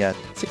call me at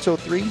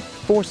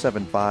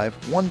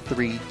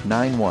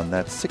 603-475-1391.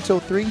 That's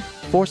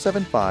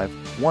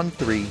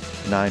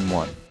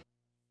 603-475-1391.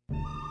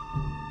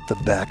 The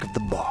back of the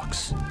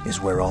box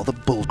is where all the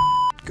bull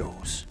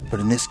goes. But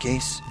in this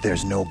case,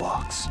 there's no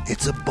box.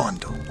 It's a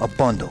bundle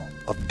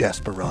of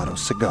Desperado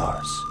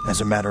cigars.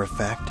 As a matter of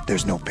fact,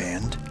 there's no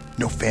band,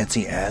 no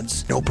fancy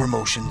ads, no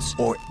promotions,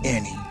 or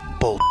any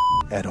bull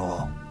at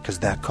all, because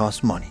that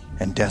costs money.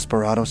 And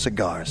Desperado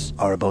cigars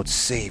are about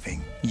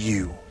saving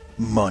you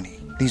money.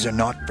 These are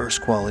not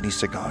first-quality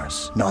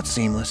cigars, not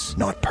seamless,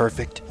 not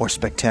perfect, or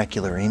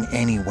spectacular in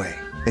any way.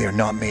 They are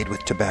not made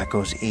with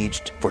tobaccos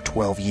aged for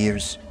 12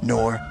 years,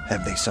 nor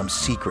have they some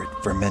secret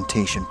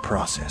fermentation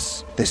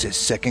process. This is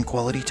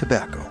second-quality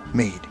tobacco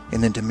made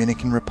in the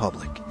Dominican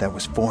Republic that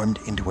was formed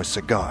into a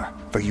cigar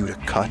for you to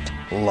cut,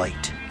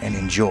 light, and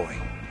enjoy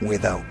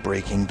without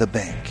breaking the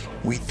bank.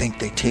 We think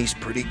they taste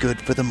pretty good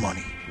for the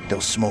money.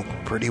 They'll smoke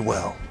pretty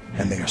well,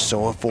 and they are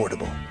so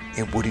affordable,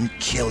 it wouldn't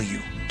kill you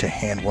to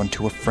hand one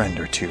to a friend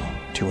or two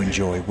to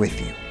enjoy with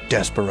you.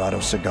 Desperado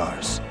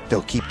cigars.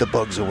 They'll keep the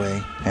bugs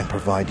away and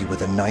provide you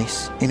with a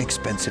nice,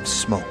 inexpensive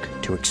smoke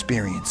to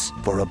experience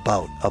for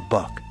about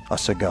 $1 a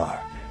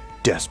cigar.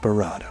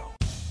 Desperado.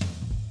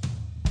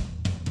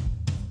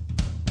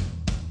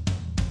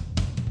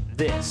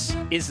 This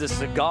is the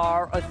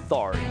Cigar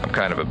Authority. I'm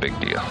kind of a big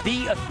deal.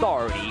 The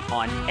authority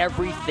on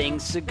everything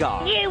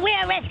cigar. You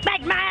will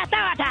respect my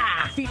authority.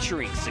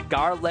 Featuring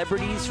cigar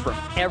celebrities from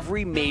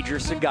every major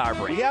cigar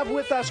brand. We have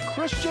with us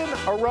Christian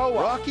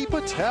Aroa, Rocky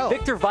Patel,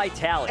 Victor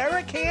Vitale,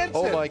 Eric Hansen.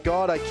 Oh my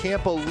God, I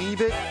can't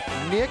believe it,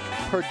 Nick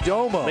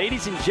Perdomo.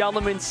 Ladies and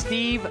gentlemen,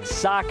 Steve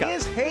Saka.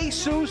 Is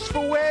Jesus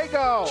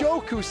Fuego.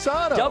 Joe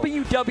Cusano.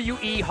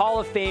 WWE Hall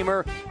of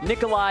Famer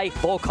Nikolai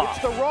Volkov.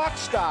 It's the rock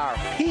star,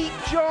 Pete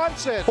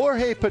Johnson.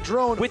 Jorge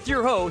Padron. With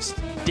your host,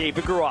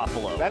 David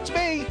Garofalo. That's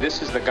me.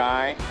 This is the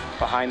guy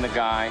behind the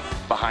guy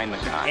behind the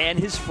guy. And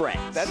his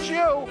friends. That's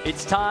you.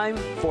 It's time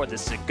for the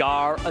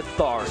Cigar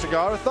Authority.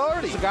 Cigar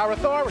Authority. Cigar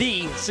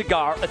Authority. The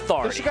Cigar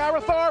Authority. The Cigar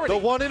Authority. The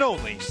one and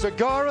only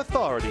Cigar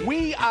Authority.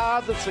 We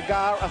are the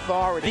Cigar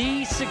Authority.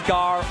 The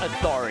Cigar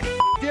Authority.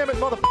 Damn it,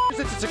 motherfuckers,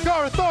 it's the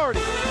Cigar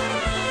Authority.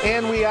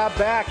 And we are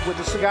back with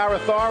the Cigar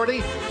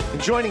Authority,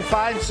 enjoying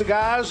fine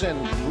cigars and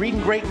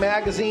reading great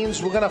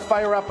magazines. We're going to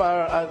fire up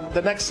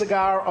the next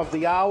cigar of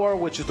the hour,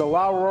 which is the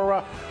La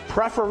Aurora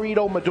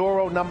Preferido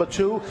Maduro No.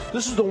 2.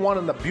 This is the one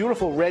in the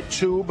beautiful red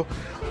tube.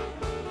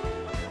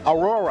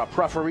 Aurora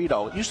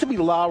Preferido. It used to be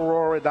La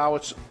Aurora, now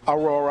it's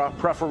Aurora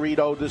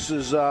Preferido. This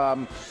is...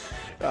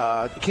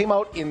 it came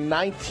out in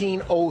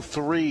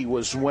 1903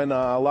 was when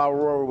La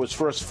Aurora was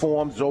first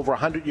formed. It's over a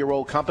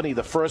 100-year-old company,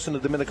 the first in the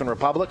Dominican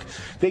Republic.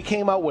 They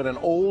came out with an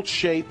old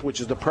shape, which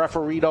is the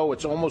Preferido.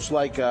 It's almost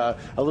like a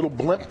little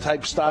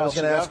blimp-type style. I was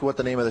going to ask what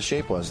the name of the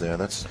shape was there.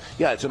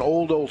 Yeah, it's an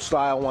old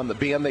style one. The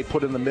band they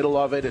put in the middle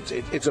of it.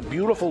 It's a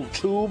beautiful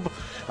tube,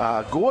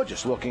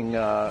 gorgeous looking.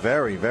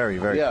 Very, very,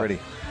 very pretty.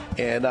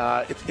 And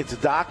it's a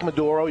dark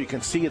Maduro. You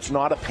can see it's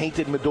not a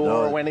painted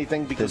Maduro or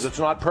anything because it's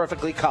not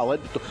perfectly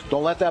colored.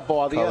 Don't let that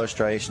bother you. Color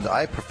striations.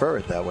 I prefer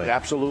it that way.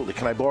 Absolutely.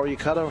 Can I borrow your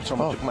cutter?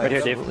 Someone took my right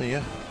here, Dave. Absolutely,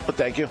 yeah. But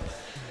thank you.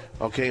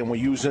 Okay, and we're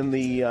using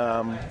the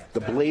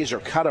Blazer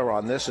cutter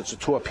on this. It's a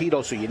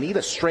torpedo, so you need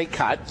a straight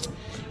cut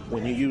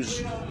when you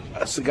use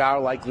a cigar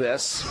like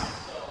this.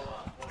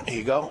 Here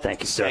you go.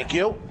 Thank you, sir. Thank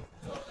you.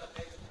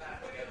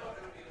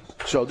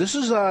 So this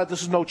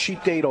is no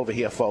cheap date over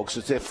here, folks.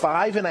 It's a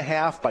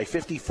 5.5 by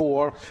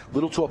 54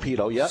 little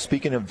torpedo. Yeah.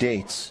 Speaking of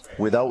dates,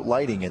 without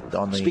lighting it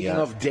on the. Speaking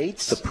of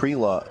dates, the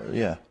pre-law.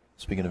 Yeah.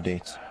 Speaking of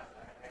dates.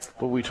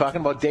 Were we talking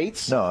about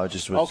dates? No, I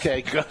just was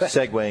okay. Good.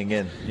 Segueing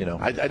in. You know.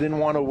 I didn't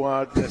want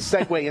to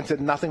segue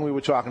into nothing we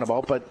were talking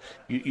about, but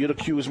you'd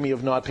accuse me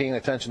of not paying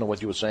attention to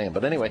what you were saying.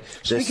 But anyway,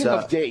 speaking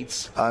of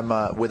dates,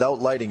 I'm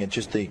without lighting it,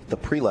 just the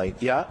pre-light.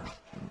 Yeah.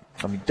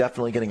 I'm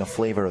definitely getting a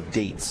flavor of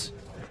dates.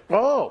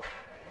 Oh.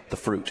 The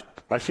fruit.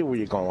 I see where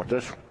you're going with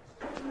this.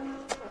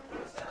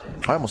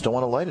 I almost don't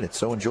want to light it. It's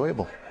so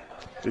enjoyable.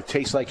 It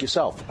tastes like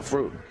yourself, a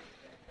fruit.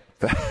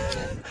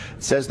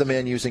 Says the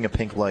man using a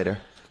pink lighter.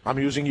 I'm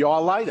using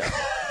your lighter.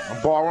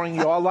 I'm borrowing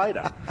your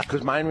lighter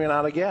because mine ran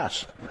out of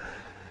gas.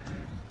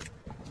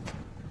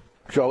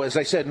 So, as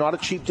I said, not a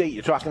cheap date.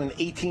 You're talking an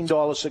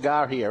 $18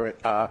 cigar here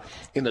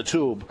in the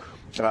tube.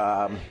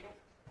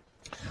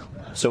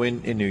 So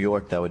in New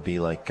York, that would be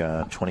like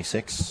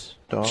 $26.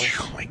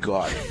 Oh, my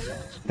God.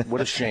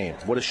 What a shame.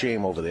 What a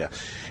shame over there.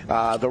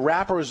 The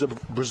wrapper is a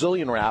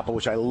Brazilian wrapper,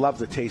 which I love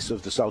the taste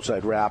of the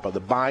Southside wrapper.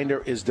 The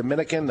binder is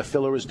Dominican. The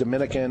filler is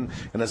Dominican.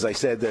 And as I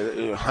said,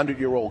 the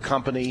 100-year-old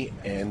company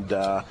and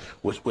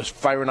was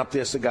firing up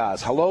their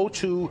cigars. Hello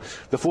to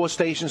the 4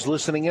 stations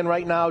listening in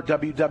right now.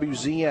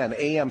 WWZN,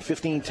 AM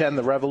 1510,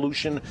 The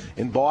Revolution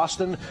in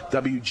Boston.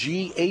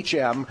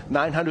 WGHM,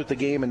 900 The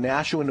Game in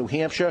Nashua, New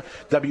Hampshire.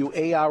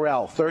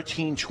 WARL,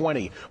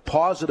 1320,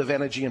 Positive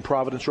Energy in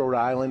Providence, Rhode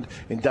Island.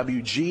 And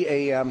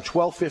WGAM,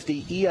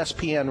 1250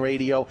 ESPN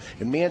Radio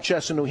in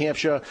Manchester, New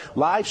Hampshire.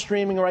 Live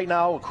streaming right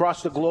now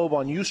across the globe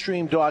on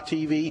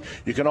Ustream.tv.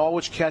 You can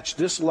always catch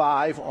this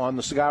live on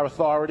the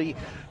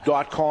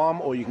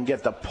CigarAuthority.com, or you can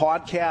get the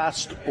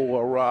podcast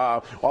or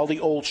all the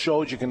old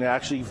shows. You can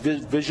actually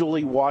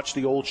visually watch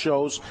the old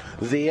shows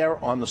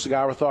there on the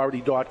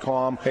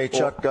CigarAuthority.com. Hey,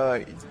 Chuck.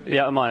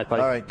 Yeah, I'm on it,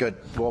 buddy. All right, good.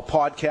 Or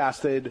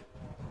podcasted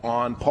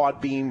on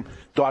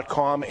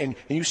podbean.com. And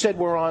you said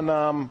we're on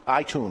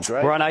iTunes,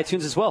 right? We're on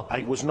iTunes as well.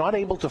 I was not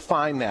able to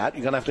find that.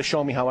 You're going to have to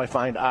show me how I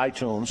find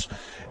iTunes.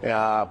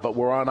 But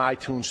we're on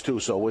iTunes, too.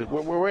 So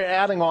we're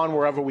adding on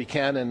wherever we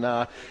can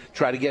and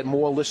try to get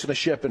more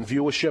listenership and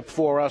viewership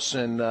for us.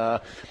 And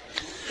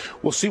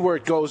we'll see where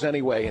it goes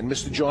anyway. And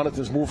Mr.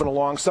 Jonathan's moving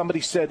along.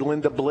 Somebody said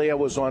Linda Blair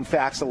was on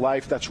Facts of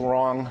Life. That's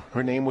wrong.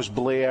 Her name was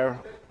Blair.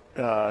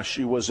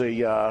 She was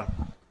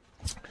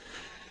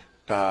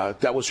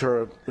that was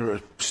her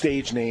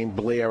stage name,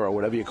 Blair, or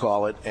whatever you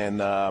call it.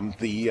 And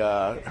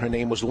her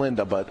name was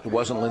Linda, but it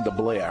wasn't Linda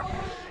Blair.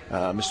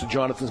 Mr.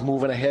 Jonathan's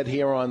moving ahead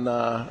here on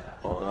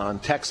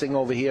texting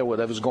over here,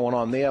 whatever's going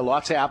on there.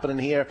 Lots happening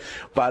here.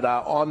 But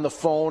on the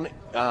phone,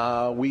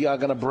 we are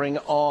going to bring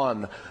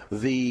on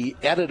the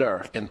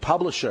editor and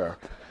publisher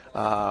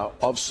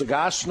of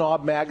Cigar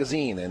Snob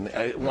magazine.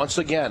 And once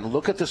again,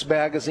 look at this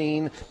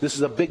magazine. This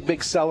is a big,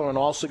 big seller in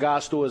all cigar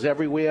stores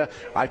everywhere.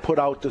 I put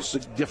out the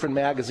different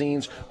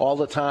magazines all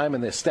the time,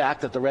 and they're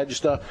stacked at the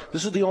register.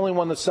 This is the only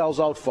one that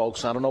sells out,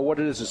 folks. I don't know what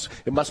it is.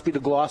 It must be the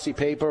glossy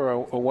paper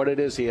or what it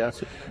is here.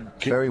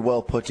 Very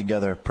well put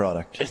together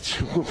product. It's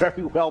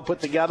very well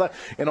put together.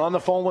 And on the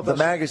phone with us.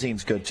 The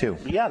magazine's good, too.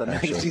 Yeah, the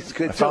magazine's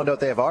good, too. I found out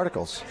they have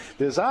articles.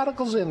 There's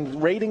articles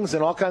and ratings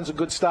and all kinds of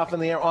good stuff in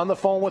there. On the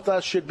phone with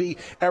us should be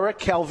Erik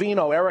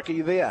Calvino. Erik, are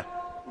you there?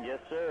 Yes,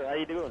 sir. How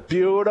you doing?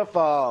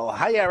 Beautiful.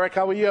 Hi, Erik.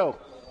 How are you?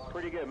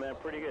 Pretty good, man.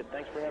 Pretty good.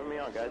 Thanks for having me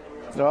on, guys.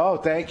 Oh,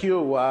 thank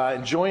you.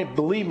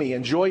 Believe me,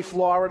 enjoy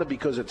Florida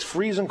because it's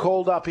freezing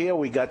cold up here.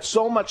 We got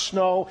so much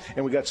snow,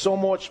 and we got so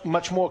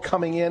much more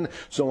coming in.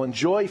 So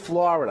enjoy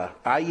Florida.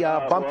 I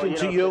bumped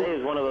into you. Today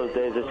is one of those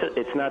days.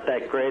 It's not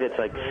that great. It's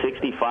like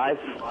 65.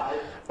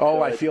 Oh,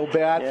 so I feel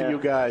bad for you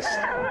guys.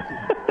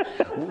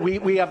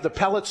 We have the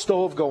pellet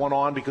stove going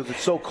on because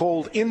it's so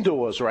cold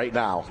indoors right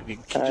now. The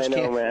heat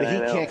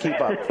can't keep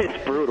up.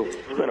 It's brutal.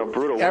 It's been a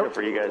brutal winter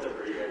for you guys.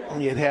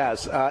 It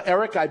has.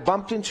 Erik, I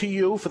bumped into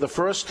you for the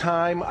first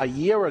time a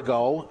year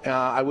ago.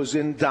 I was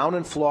down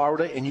in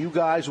Florida, and you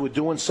guys were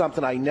doing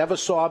something I never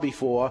saw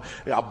before.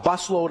 A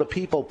busload of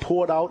people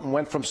poured out and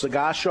went from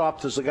cigar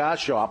shop to cigar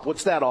shop.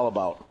 What's that all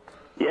about?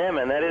 Yeah,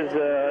 man, that is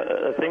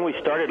a thing we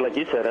started, like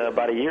you said,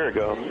 about a year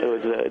ago.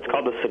 It's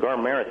called the Cigar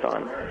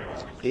Marathon.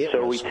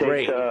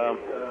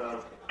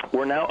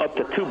 We're now up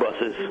to 2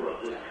 buses.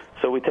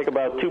 So we take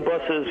about 2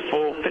 buses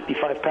full,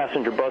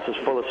 55-passenger buses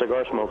full of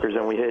cigar smokers,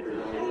 and we hit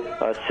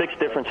 6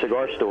 different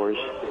cigar stores.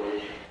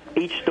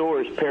 Each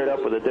store is paired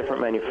up with a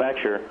different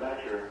manufacturer,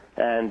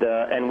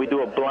 and we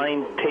do a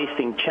blind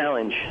tasting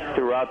challenge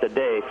throughout the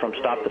day from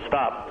stop to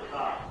stop.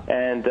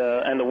 And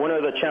the winner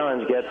of the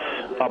challenge gets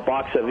a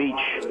box of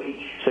each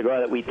cigar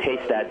that we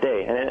taste that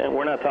day. And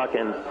we're not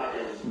talking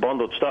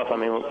bundled stuff. I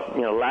mean,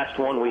 last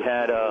one we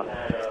had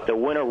the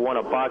winner won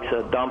a box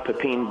of Dom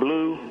Pepin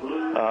Blue,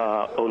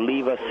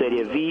 Oliva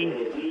Serie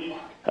V,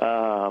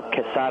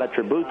 Quesada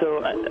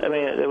Tributo. I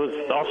mean, it was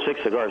all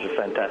 6 cigars are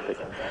fantastic.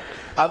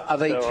 Are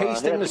they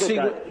tasting to see?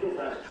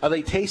 Are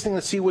they tasting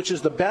to see which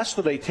is the best,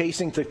 or are they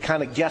tasting to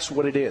kind of guess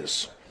what it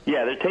is?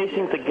 Yeah, they're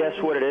tasting to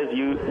guess what it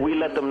is. We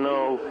let them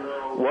know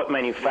what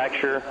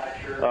manufacturer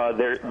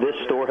this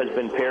store has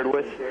been paired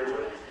with,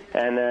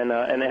 and then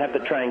they have to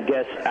try and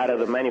guess out of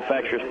the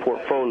manufacturer's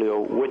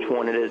portfolio which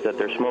one it is that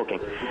they're smoking.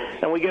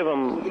 And we give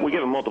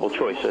them multiple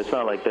choice, so it's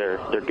not like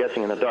they're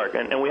guessing in the dark.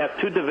 And we have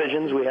 2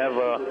 divisions. We have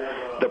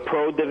the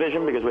pro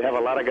division, because we have a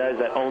lot of guys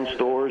that own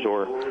stores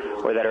or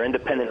that are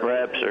independent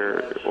reps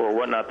or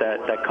whatnot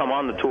that come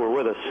on the tour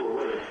with us.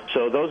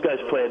 So those guys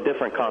play a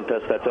different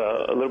contest that's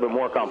a little bit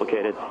more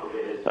complicated.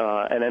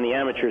 And then the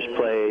amateurs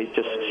play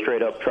just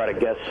straight up, try to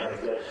guess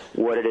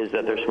what it is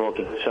that they're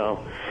smoking. So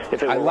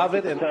if I love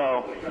it, and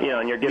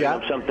you're giving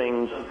them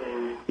something,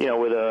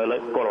 with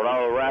a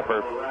Colorado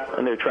wrapper,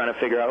 and they're trying to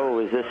figure out,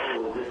 is this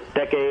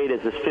decade,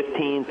 is this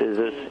 15th, is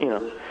this,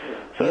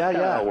 So that's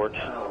how it works.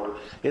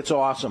 It's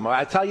awesome.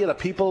 I tell you, the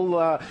people,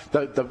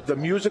 the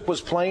music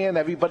was playing.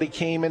 Everybody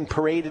came in,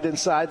 paraded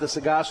inside the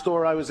cigar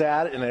store I was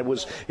at, and it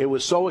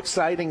was so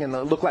exciting, and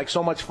it looked like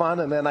so much fun.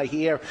 And then I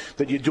hear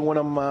that you're doing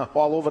them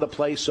all over the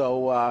place.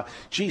 So,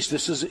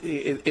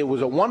 it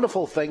was a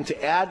wonderful thing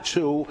to add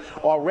to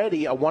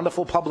already a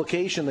wonderful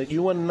publication that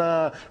you and,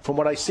 from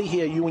what I see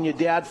here, you and your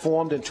dad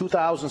formed in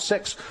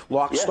 2006,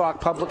 Lock Stock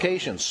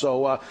Publications.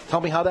 So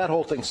tell me how that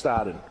whole thing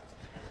started.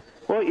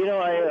 Well,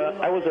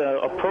 I was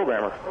a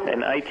programmer,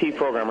 an IT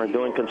programmer,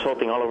 doing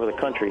consulting all over the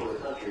country.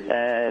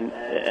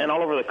 And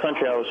all over the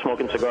country, I was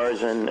smoking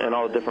cigars in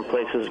all the different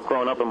places.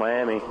 Growing up in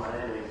Miami,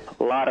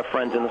 a lot of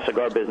friends in the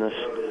cigar business.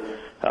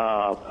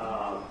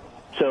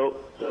 So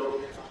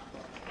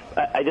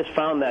I just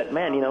found that,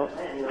 man,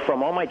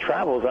 from all my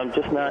travels, I'm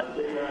just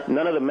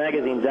none of the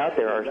magazines out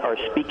there are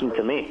speaking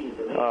to me.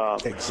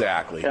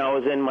 Exactly. I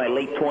was in my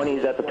late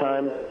 20s at the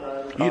time.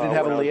 You didn't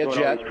have a Learjet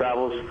yet?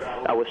 Travels.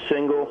 I was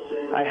single.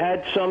 I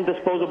had some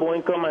disposable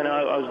income, and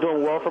I was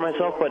doing well for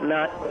myself, but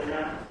not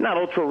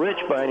ultra rich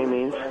by any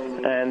means.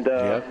 And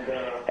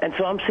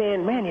so I'm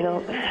saying, man,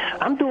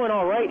 I'm doing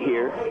all right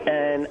here,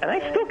 and I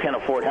still can't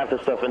afford half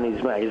the stuff in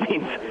these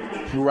magazines.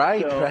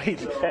 Right, so right.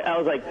 I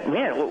was like,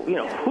 man, well,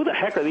 who the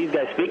heck are these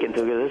guys speaking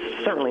to? Because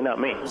it's certainly not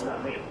me.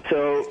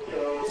 So,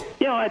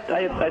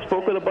 I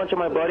spoke with a bunch of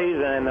my buddies,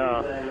 and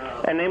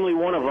namely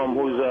one of them,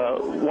 who's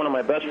one of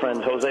my best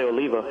friends, Jose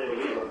Oliva.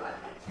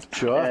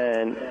 Sure.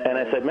 And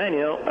I said, man,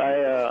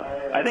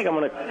 I think I'm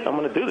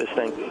gonna do this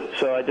thing.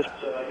 So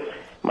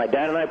my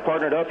dad and I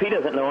partnered up. He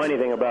doesn't know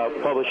anything about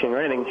publishing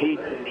or anything.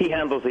 He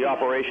handles the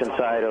operation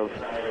side of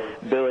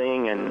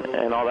billing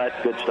and all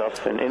that good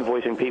stuff, and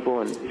invoicing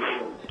people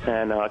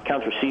and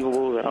accounts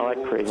receivables and all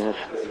that craziness.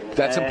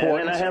 That's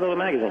important. And I handle the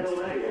magazine.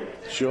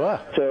 Sure.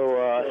 So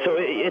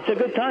it's a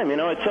good time.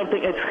 It's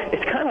something.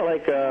 It's kind of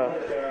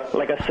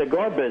like a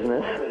cigar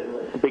business.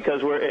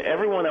 Because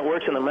everyone that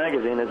works in the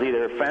magazine is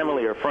either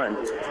family or friend.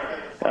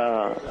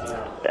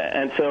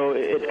 And so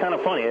it's kind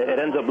of funny. It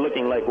ends up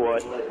looking like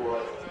look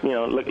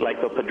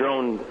like the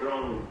Padron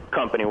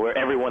company, where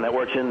everyone that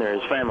works in there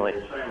is family.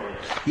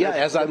 Yeah,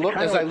 as I look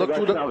through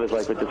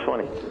it's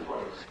funny.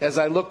 As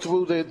I look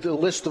through the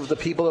list of the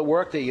people that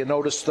work there, you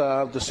notice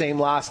the same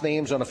last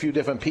names on a few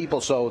different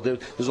people. So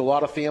there's a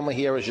lot of family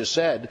here, as you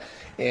said.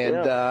 And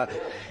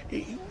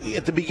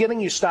at the beginning,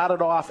 you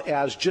started off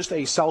as just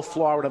a South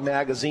Florida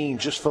magazine,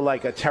 just for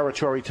like a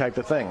territory type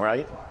of thing,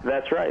 right?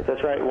 That's right.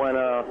 When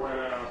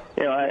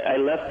I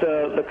left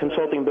the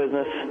consulting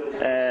business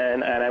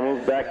and I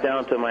moved back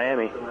down to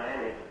Miami,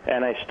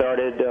 and I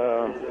started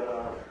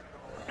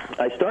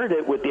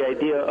it with the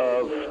idea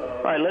of,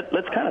 all right,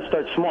 let's kind of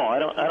start small. I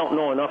don't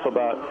know enough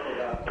about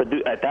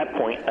at that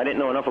point. I didn't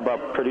know enough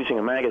about producing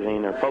a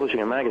magazine or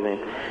publishing a magazine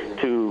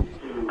to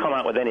come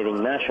out with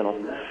anything national.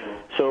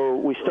 So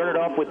we started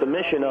off with the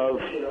mission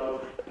of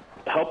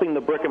helping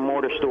the brick and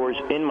mortar stores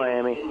in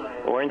Miami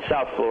or in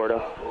South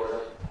Florida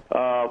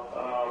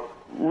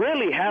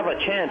really have a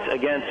chance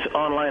against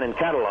online and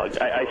catalog.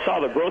 I saw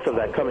the growth of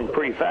that coming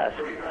pretty fast.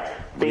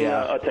 Being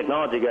a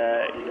technology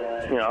guy,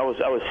 I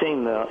was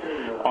seeing the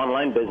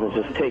online business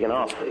just taking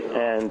off,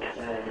 and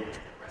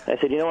I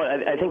said,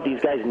 I think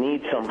these guys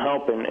need some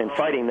help in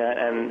fighting that,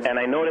 and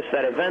I noticed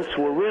that events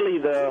were really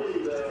the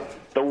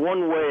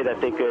one way that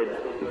they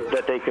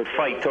could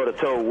fight toe to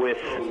toe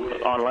with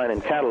online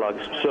and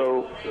catalogs.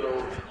 So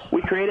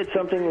we created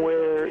something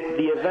where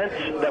the events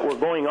that were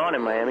going on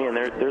in Miami, and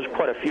there's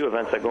quite a few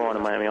events that go on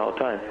in Miami all the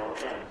time.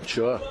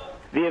 Sure.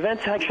 The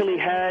events actually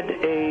had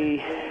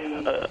a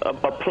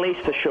place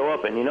to show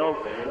up in.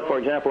 For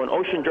example, an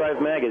Ocean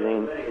Drive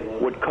magazine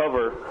would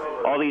cover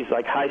all these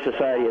like high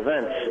society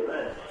events.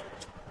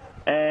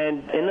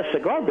 And in the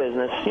cigar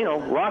business,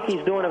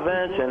 Rocky's doing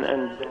events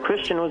and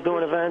Christian was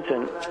doing events,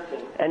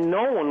 and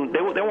no one,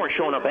 they weren't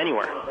showing up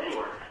anywhere.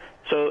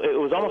 So it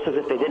was almost as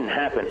if they didn't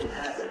happen.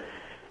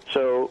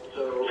 So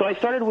I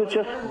started with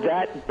just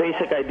that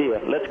basic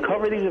idea. Let's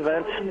cover these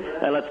events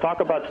and let's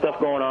talk about stuff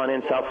going on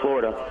in South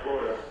Florida.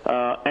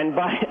 And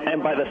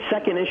by the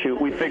second issue,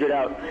 we figured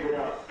out,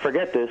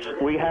 forget this,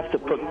 we have to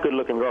put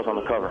good-looking girls on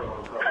the cover.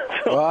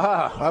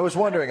 I was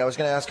wondering. I was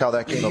going to ask how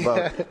that came about.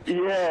 I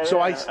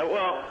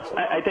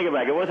take it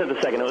back. It wasn't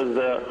the second. It was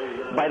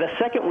by the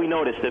second we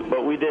noticed it.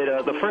 But we did.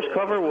 The first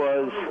cover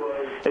was.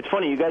 It's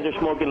funny. You guys are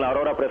smoking La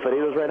Aurora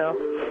Preferidos right now.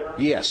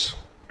 Yes.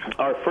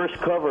 Our first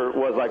cover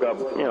was like a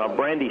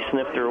brandy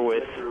snifter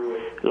with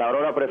La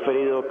Aurora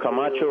Preferido,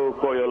 Camacho,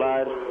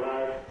 Coyolar,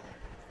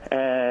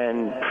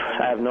 and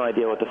I have no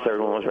idea what the third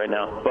one was right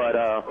now. But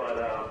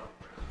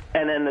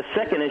and then the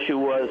second issue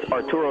was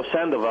Arturo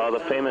Sandoval,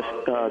 the famous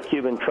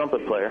Cuban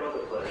trumpet player.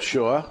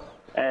 Sure.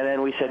 And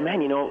then we said, man,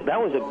 that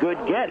was a good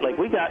get. Like,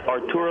 we got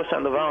Arturo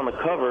Sandoval on the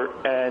cover,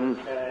 and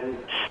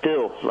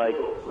still, like,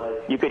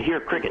 you could hear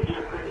crickets.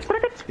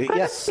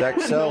 Yes,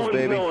 sex sells,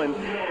 baby.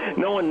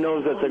 No one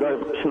knows that Cigar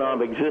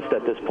Snob exists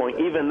at this point,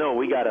 even though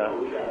we got a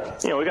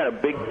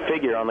big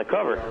figure on the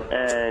cover,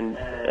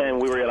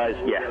 and we realized,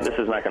 this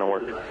is not going to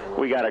work.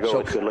 We got to go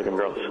with good-looking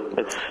girls.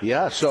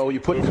 So you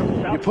put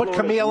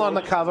Camille on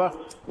the cover.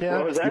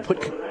 Yeah,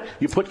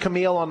 you put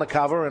Camille on the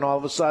cover, and all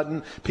of a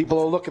sudden, people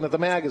are looking at the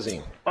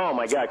magazine. Oh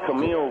my God,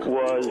 Camille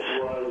was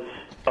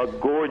a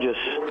gorgeous,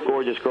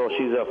 gorgeous girl.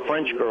 She's a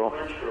French girl.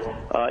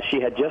 She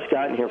had just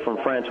gotten here from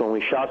France when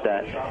we shot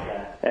that.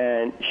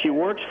 And she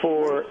works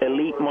for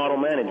Elite Model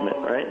Management,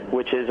 right,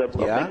 which is a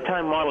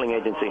big-time modeling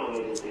agency.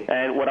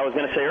 And what I was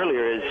going to say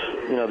earlier is,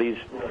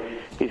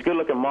 these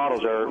good-looking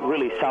models are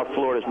really South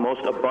Florida's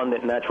most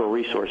abundant natural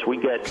resource. We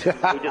just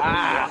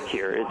walk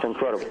here. It's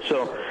incredible.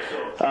 So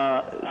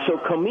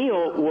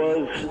Camille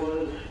was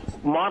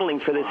modeling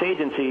for this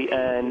agency,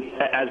 and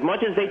as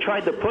much as they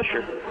tried to push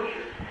her,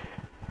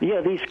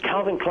 Yeah, these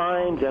Calvin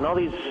Kleins and all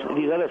these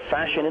other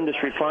fashion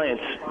industry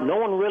clients, no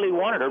one really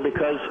wanted her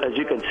because, as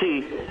you can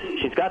see,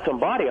 she's got some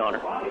body on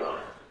her.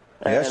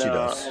 Yes, she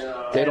does.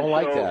 They don't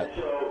like that.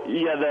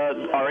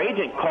 Yeah, our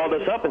agent called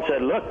us up and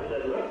said, look,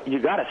 you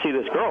got to see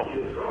this girl.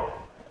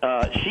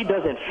 She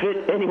doesn't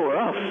fit anywhere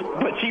else,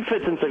 but she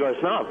fits in Cigar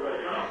Snob.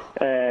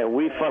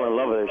 We fell in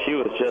love with her. She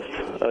was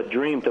just a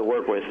dream to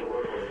work with.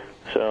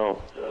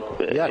 So,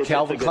 yeah,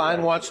 Calvin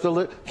Klein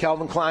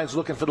Calvin Klein's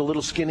looking for the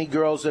little skinny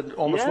girls that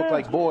almost look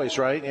like boys,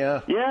 right?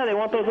 Yeah. Yeah, they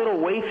want those little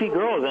wafy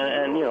girls,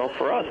 and you know,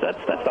 for us,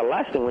 that's the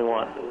last thing we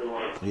want.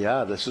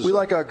 Yeah, We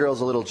like our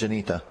girls a little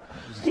Janita.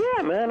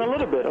 Yeah, man, a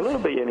little bit,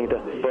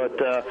 Janita.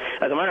 But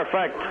as a matter of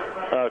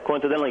fact,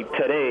 coincidentally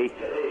today,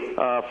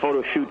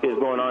 photo shoot is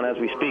going on as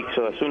we speak.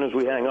 So as soon as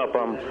we hang up,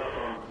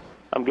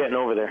 I'm getting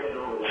over there.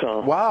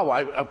 So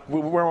wow,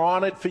 we're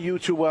honored for you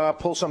to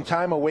pull some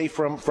time away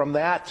from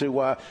that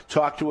to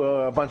talk to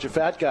a bunch of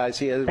fat guys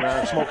here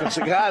smoking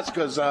cigars,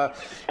 because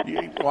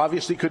you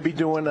obviously could be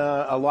doing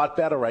a lot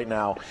better right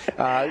now.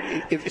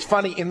 It's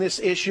funny, in this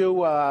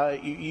issue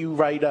you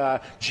write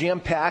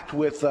jam-packed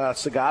with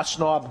Cigar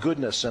Snob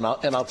goodness, and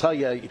I'll tell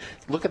you,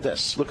 look at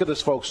this,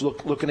 folks,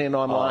 looking in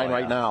online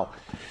right now.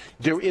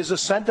 There is a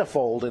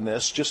centerfold in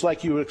this, just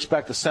like you would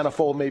expect a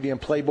centerfold maybe in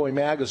Playboy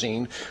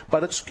magazine,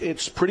 but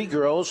it's pretty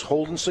girls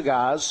holding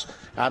cigars.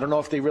 I don't know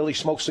if they really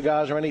smoke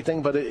cigars or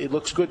anything, but it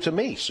looks good to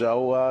me.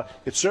 So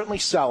it's certainly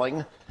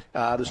selling.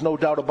 There's no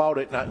doubt about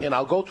it. And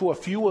I'll go through a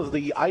few of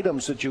the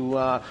items that you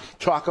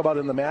talk about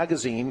in the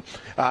magazine.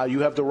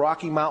 You have the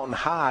Rocky Mountain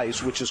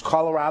Highs, which is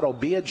Colorado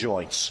beer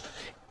joints.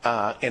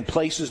 And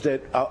places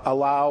that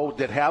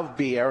have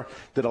beer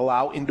that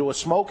allow indoor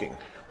smoking,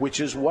 which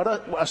is what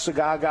a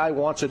cigar guy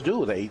wants to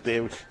do.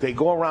 They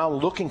go around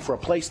looking for a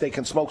place they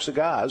can smoke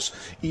cigars,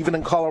 even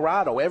in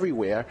Colorado,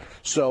 everywhere.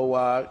 So,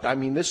 I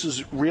mean, this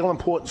is real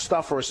important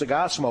stuff for a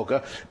cigar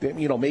smoker.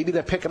 You know, maybe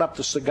they're picking up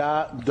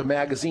the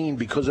magazine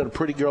because of the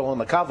pretty girl on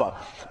the cover.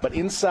 But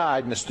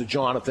inside, Mr.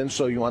 Jonathan,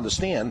 so you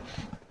understand,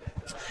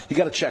 you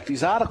got to check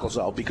these articles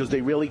out because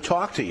they really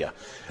talk to you.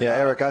 Yeah,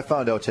 Erik, I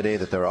found out today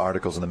that there are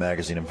articles in the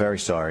magazine. I'm very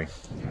sorry.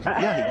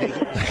 Yeah,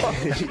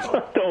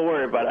 don't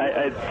worry about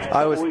it.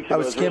 I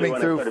was skimming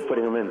through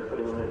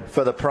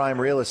for the prime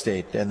real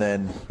estate, and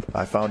then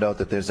I found out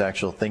that there's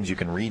actual things you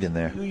can read in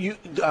there.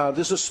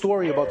 There's a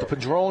story about the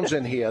Padrones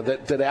in here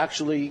that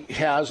actually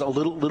has a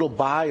little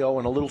bio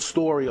and a little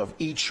story of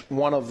each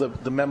one of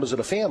the members of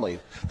the family,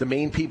 the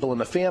main people in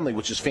the family,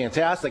 which is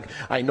fantastic.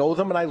 I know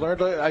them, and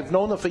I've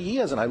known them for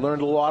years, and I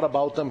learned a lot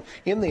about them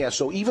in there.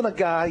 So even a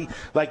guy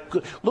like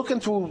looking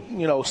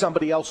through,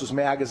 somebody else's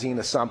magazine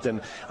or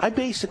something, I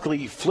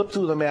basically flip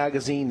through the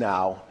magazine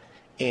now,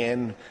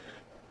 and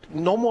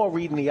no more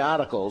reading the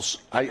articles.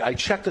 I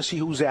check to see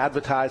who's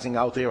advertising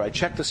out there. I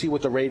check to see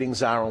what the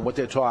ratings are and what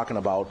they're talking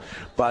about.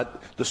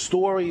 But the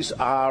stories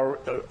are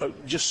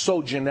just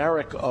so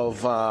generic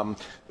of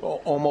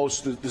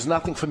almost, there's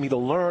nothing for me to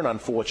learn,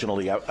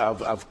 unfortunately.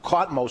 I've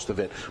caught most of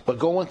it. But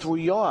going through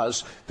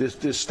yours,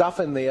 there's stuff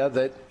in there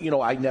that,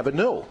 I never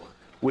knew,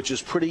 which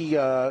is pretty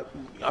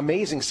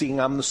amazing seeing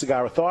I'm the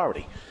Cigar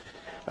Authority.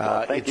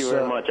 Thank you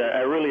very much. I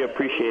really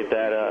appreciate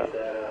that.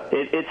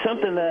 It's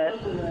something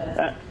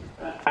that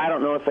I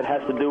don't know if it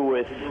has to do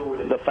with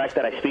the fact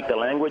that I speak the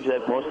language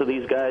that most of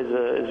these guys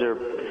is their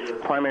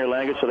primary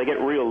language, so they get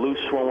real loose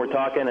when we're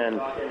talking,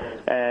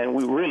 and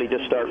we really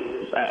just start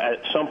at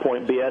some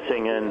point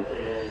BSing,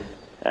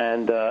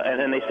 and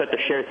then they start to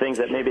share things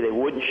that maybe they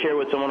wouldn't share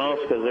with someone else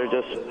because they're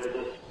just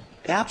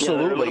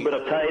absolutely they're a little bit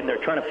uptight and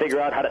they're trying to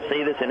figure out how to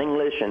say this in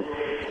English,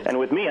 and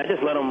with me I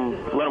just let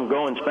them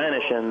go in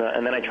Spanish, and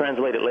then I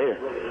translate it later.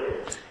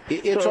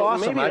 It's so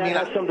awesome. Maybe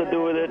that has something to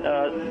do with it.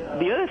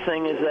 The other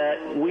thing is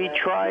that we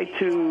try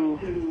to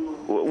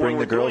bring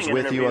the girls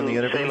with you on the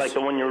interviews, say like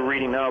the one you're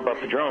reading now about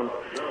Padron.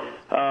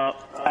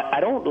 I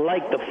don't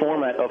like the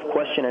format of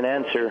question and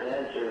answer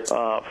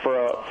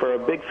for a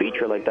big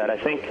feature like that. I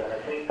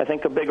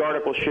think a big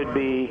article should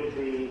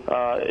be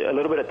a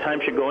little bit of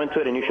time should go into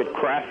it, and you should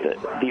craft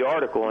the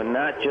article and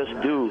not just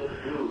do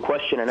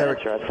question and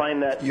answer. I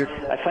find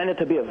it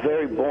to be a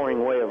very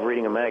boring way of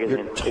reading a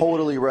magazine. You're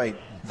totally right.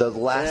 The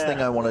last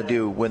thing I want to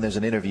do when there's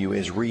an interview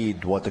is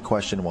read what the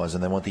question was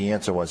and then what the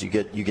answer was. You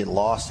get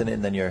lost in it,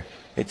 and then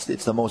it's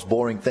the most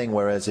boring thing.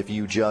 Whereas if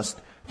you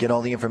just get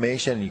all the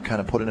information and you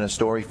kind of put it in a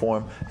story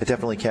form, it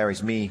definitely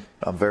carries me,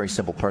 a very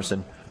simple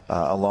person,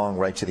 along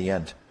right to the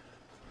end.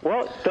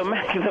 Well, the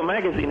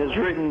magazine is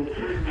written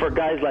for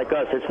guys like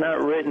us. It's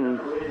not written,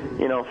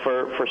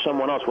 for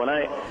someone else.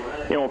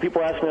 When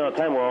people ask me all the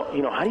time, well,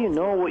 how do you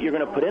know what you're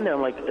going to put in there?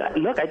 I'm like,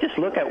 look, I just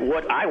look at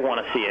what I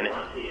want to see in it,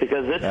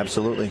 because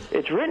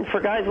it's written for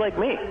guys like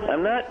me.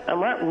 I'm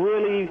not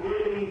really,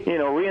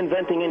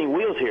 reinventing any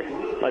wheels here.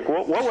 Like,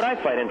 what would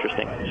I find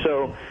interesting?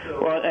 So,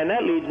 and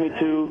that leads me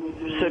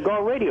to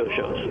cigar radio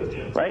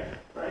shows, right?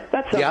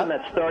 That's something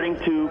that's starting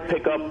to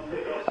pick up.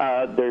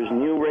 There's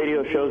new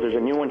radio shows. There's a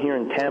new one here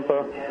in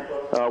Tampa.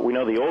 We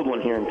know the old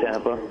one here in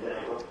Tampa.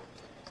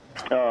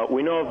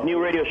 We know of new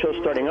radio shows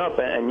starting up,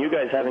 and you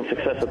guys having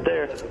success up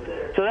there.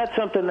 So that's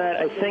something that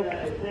I think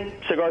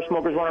cigar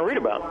smokers want to read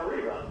about.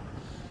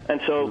 And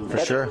so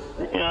that's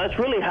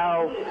really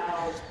how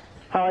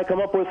I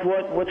come up with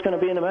what's going to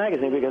be in the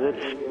magazine, because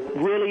it's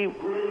really,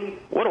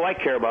 what do I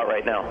care about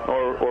right now,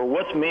 or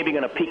what's maybe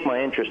going to pique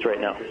my interest right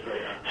now.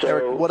 So,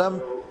 Erik,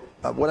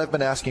 what I've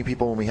been asking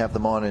people when we have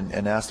them on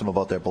and ask them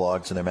about their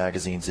blogs and their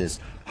magazines is,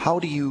 how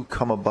do you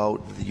come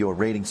about your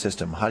rating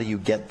system? How do you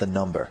get the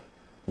number?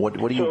 What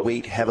do you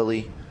weight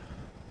heavily?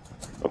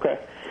 Okay.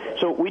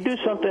 So we do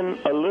something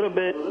a little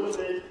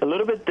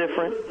bit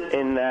different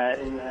in that,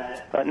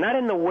 not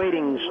in the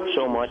weightings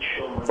so much,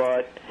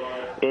 but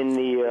in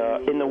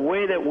the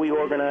way that we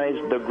organize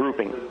the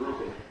grouping.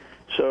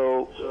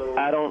 So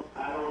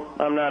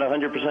I'm not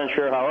 100%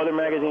 sure how other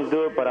magazines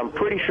do it, but I'm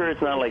pretty sure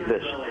it's not like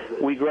this.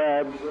 We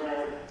grab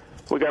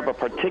a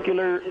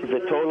particular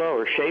vitola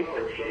or shape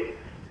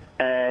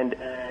and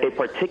a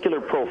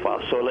particular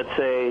profile. So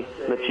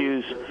let's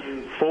use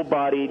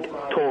full-bodied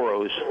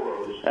toros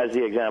as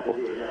the example.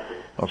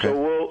 Okay. So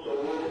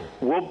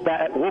we'll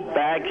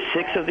bag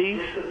 6 of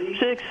these,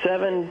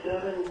 7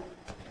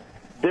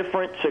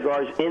 different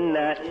cigars in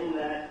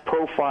that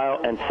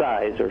profile and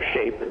size or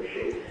shape.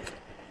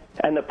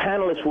 And the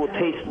panelists will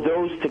taste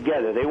those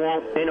together. They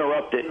won't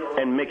interrupt it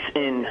and mix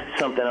in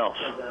something else.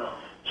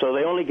 So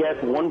they only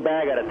get one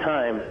bag at a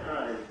time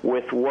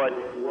with what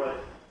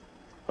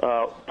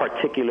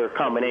particular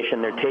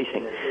combination they're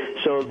tasting.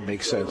 So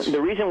makes sense.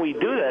 The reason we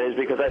do that is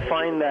because I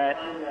find that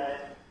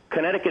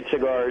Connecticut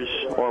cigars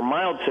or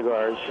mild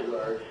cigars,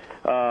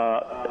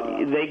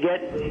 they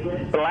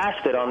get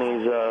blasted on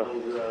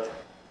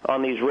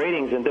these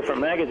ratings in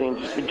different magazines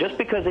just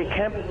because they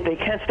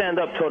can't stand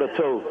up toe to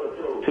toe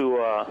to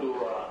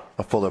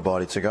a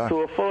fuller-bodied cigar.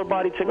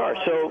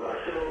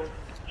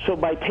 So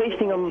by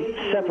tasting them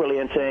separately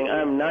and saying,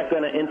 I'm not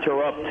going to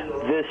interrupt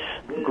this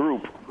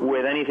group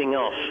with anything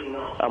else,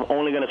 I'm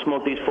only going to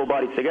smoke these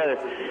full-bodied together,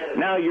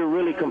 now you're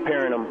really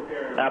comparing them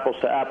apples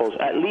to apples,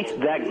 at least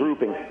that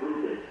grouping.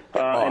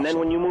 Awesome. And then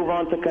when you move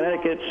on to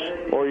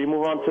Connecticut's, or you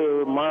move on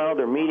to mild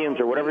or mediums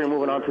or whatever you're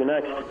moving on to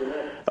next,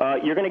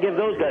 you're going to give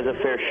those guys a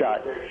fair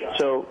shot.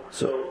 So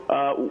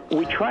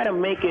we try to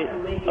make it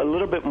a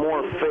little bit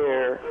more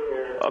fair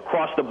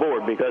across the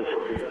board, because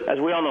as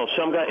we all know,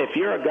 if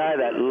you're a guy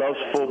that loves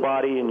full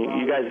body and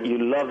you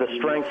love the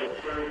strength,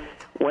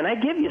 when I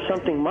give you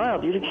something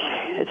mild,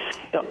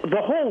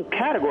 the whole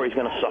category is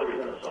going to suck.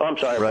 Oh, I'm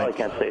sorry, I probably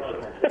can't say so.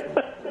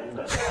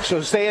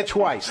 So say it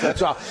twice.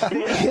 That's all. I'm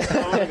going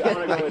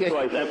to go with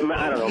twice.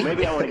 I don't know.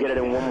 Maybe I want to get it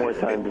in one more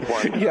time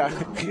before. Yeah,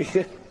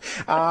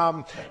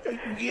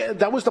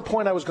 that was the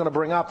point I was going to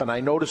bring up, and I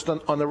noticed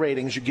on the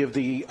ratings you give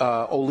the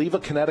Oliva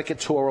Connecticut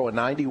Toro a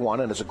 91,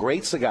 and it's a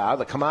great cigar.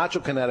 The Camacho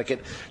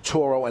Connecticut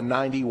Toro a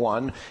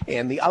 91,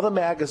 and the other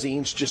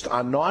magazines just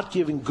are not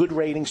giving good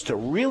ratings to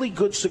really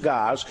good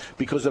cigars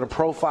because the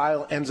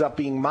profile ends up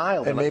being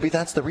mild. And maybe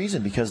that's the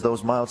reason, because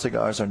those mild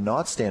cigars are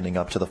not standing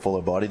up to the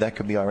fuller body. That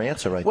could be our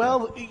answer right there.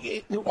 Well,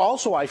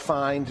 also I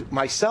find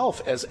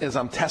myself, as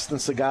I'm testing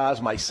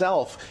cigars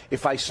myself,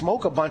 if I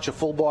smoke a bunch of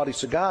full-body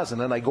cigars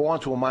and then I go on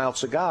to a mild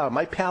cigar,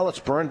 my palate's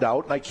burned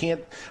out, and I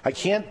can't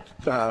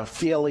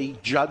fairly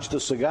judge the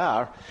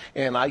cigar,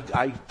 and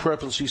I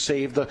purposely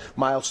save the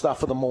mild stuff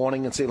for the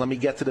morning and say, let me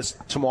get to this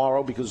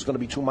tomorrow because it's going to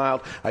be too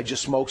mild. I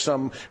just smoke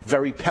some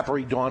very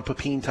peppery Don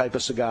Pepin type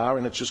of cigar,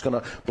 and it's just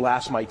going to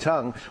blast my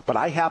tongue. But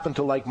I happen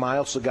to like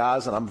mild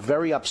cigars, and I'm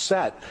very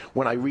upset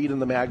when I read in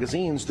the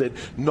magazines that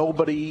none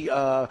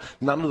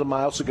of the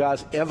mild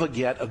cigars ever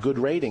get a good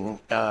rating,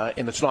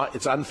 and it's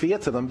unfair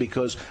to them,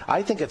 because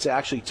I think it's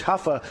actually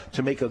tougher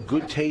to make a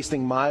good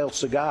tasting mild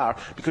cigar,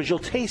 because you'll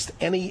taste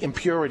any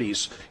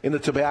impurities in the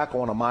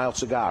tobacco on a mild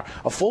cigar.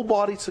 A full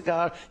bodied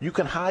cigar, you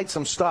can hide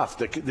some stuff.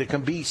 There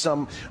can be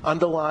some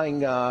underlying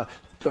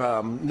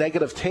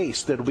negative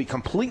taste that'll be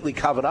completely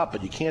covered up,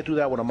 but you can't do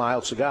that with a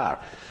mild cigar.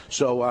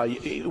 So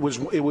it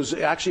was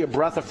actually a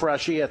breath of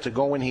fresh air to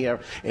go in here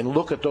and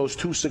look at those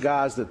two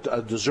cigars that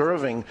are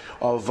deserving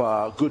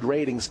of good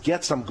ratings,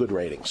 get some good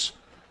ratings.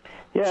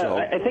 Yeah, so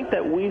I think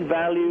that we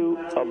value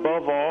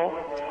above all,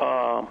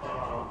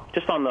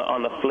 just on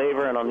the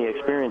flavor and on the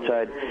experience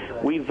side,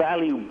 we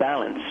value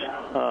balance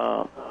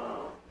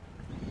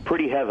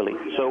pretty heavily.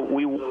 So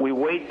we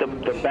weight the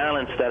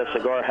balance that a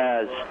cigar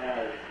has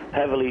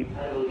heavily.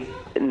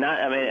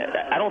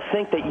 I don't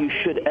think that you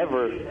should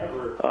ever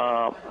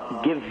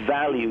give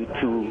value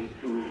to,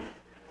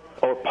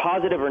 or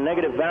positive or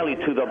negative value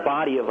to, the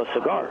body of a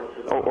cigar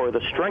or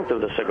the strength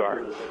of the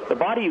cigar. The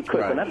body you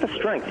could, but not the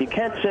strength. You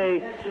can't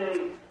say,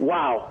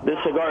 wow, this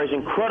cigar is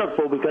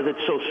incredible because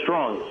it's so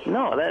strong.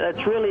 No,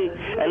 that's really,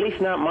 at least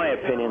not my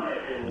opinion.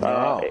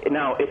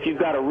 Now, if you've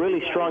got a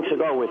really strong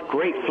cigar with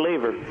great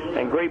flavor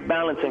and great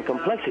balance and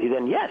complexity,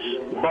 then yes.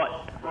 But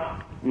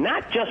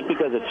not just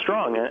because it's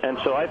strong. And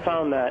so I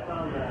found that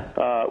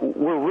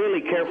we're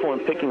really careful in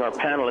picking our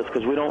panelists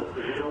because we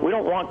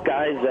don't want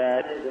guys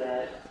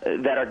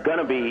that are going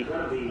to be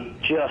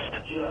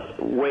just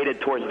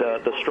weighted towards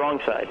the strong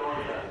side.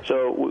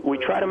 So we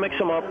try to mix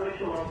them up,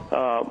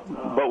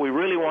 but we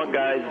really want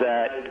guys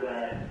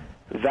that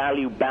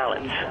value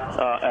balance,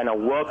 and a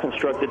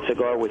well-constructed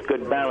cigar with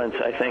good balance,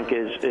 I think,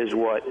 is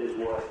what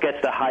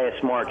gets the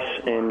highest marks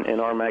in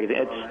our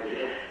magazine.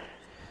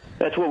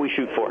 That's what we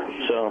shoot for.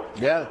 So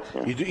yeah.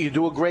 You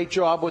do a great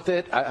job with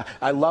it.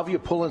 I love you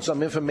pulling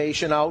some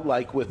information out,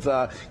 like with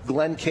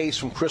Glenn Case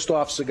from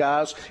Christoph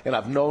Cigars, and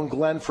I've known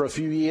Glenn for a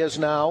few years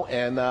now,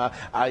 and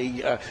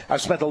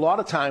I've spent a lot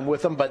of time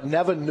with him, but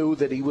never knew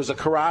that he was a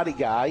karate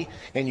guy.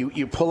 And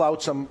you pull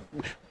out some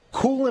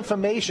cool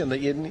information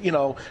that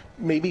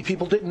maybe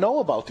people didn't know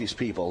about these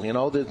people.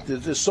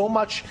 There's so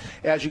much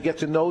as you get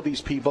to know these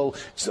people.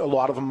 A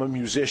lot of them are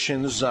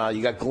musicians.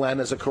 You got Glenn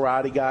as a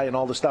karate guy and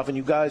all this stuff, and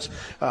you guys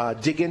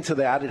dig into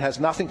that. It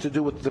has nothing to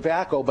do with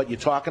tobacco, but you're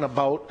talking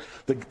about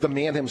the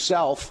man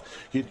himself.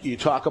 You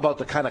talk about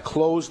the kind of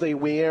clothes they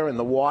wear and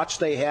the watch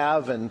they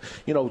have, and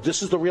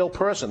this is the real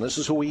person. This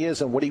is who he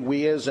is and what he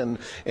wears and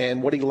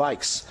what he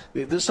likes.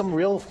 There's some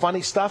real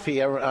funny stuff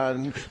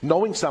here.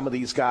 Knowing some of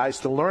these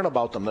guys to learn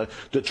about them.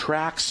 The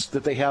tracks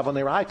that they have on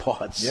their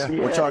iPods. Yeah,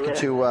 we're talking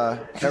to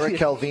Erik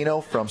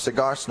Calvino from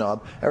Cigar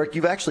Snob. Erik,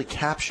 you've actually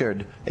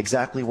captured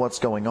exactly what's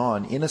going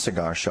on in a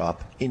cigar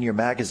shop in your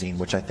magazine,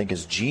 which I think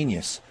is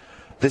genius.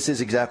 This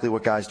is exactly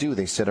what guys do.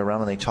 They sit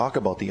around and they talk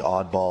about the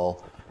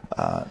oddball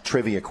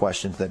trivia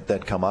questions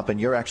that come up, and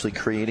you're actually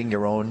creating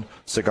your own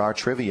cigar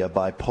trivia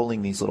by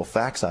pulling these little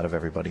facts out of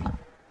everybody.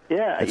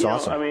 Yeah, it's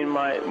awesome. I mean,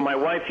 my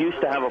wife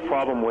used to have a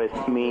problem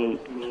with me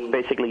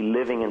basically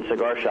living in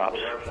cigar shops.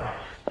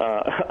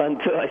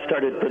 Until I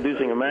started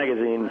producing a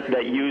magazine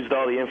that used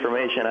all the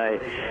information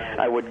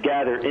I would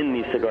gather in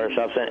these cigar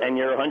shops, and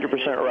you're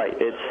 100% right.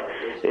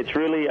 It's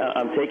really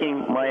I'm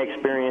taking my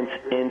experience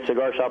in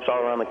cigar shops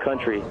all around the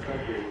country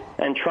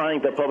and trying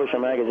to publish a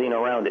magazine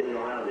around it.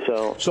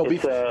 So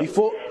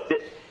before.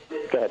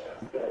 Go ahead.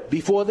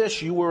 Before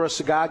this, you were a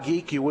cigar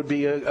geek. You would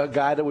be a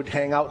guy that would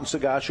hang out in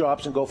cigar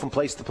shops and go from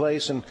place to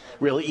place and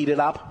really eat it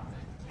up.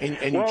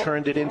 And you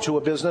turned it into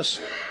a business?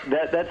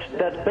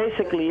 That's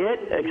basically it,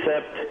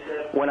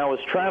 except when I was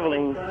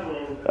traveling,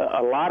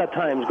 a lot of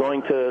times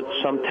going to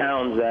some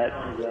towns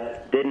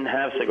that didn't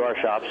have cigar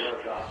shops,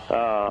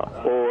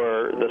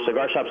 or the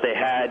cigar shops they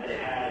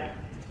had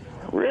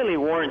really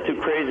weren't too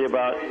crazy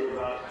about,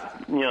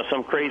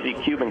 some crazy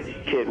Cuban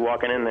kid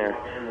walking in there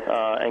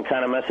and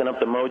kind of messing up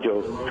the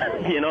mojo.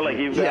 Like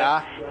you've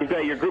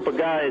got your group of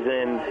guys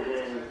in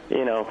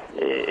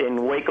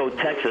Waco,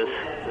 Texas,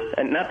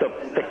 and not to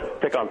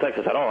pick on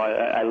Texas at all.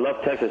 I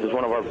love Texas. It's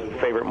one of our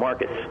favorite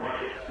markets.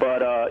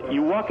 But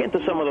you walk into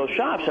some of those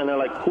shops, and they're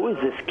like, who is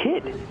this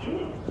kid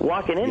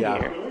walking in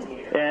here?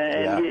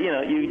 And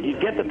you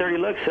get the dirty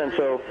looks, and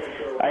so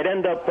I'd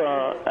end up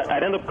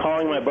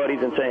calling my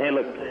buddies and saying, hey,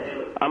 look,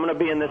 I'm going to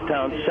be in this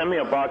town. Send me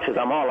a box because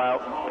I'm all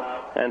out.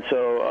 And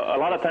so a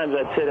lot of times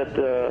I'd sit at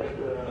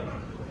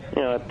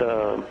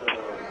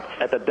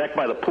the deck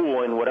by the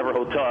pool in whatever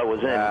hotel I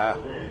was in,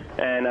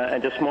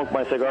 and just smoke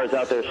my cigars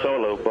out there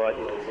solo. But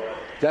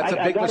that's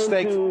a big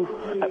mistake.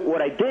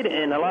 What I did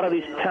in a lot of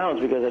these towns,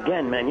 because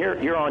again, man,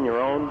 you're on your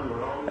own,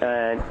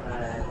 and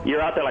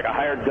you're out there like a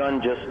hired gun,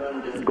 just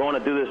going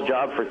to do this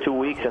job for 2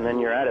 weeks, and then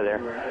you're out of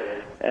there.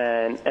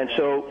 And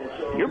so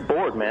you're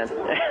bored, man,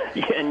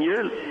 and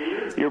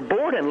you're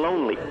bored and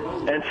lonely,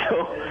 and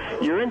so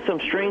you're in some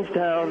strange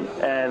town.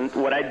 And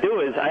what I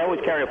do is I always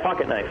carry a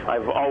pocket knife.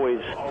 I've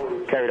always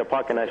carried a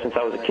pocket knife since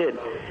I was a kid,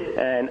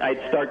 and I'd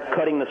start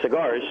cutting the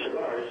cigars.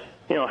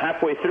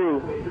 Halfway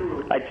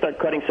through, I'd start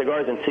cutting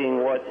cigars and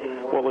seeing what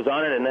was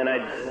on it, and then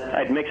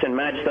I'd mix and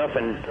match stuff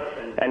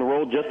and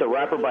roll just a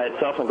wrapper by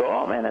itself and go,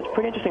 oh man, that's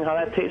pretty interesting how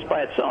that tastes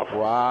by itself.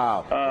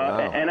 Wow.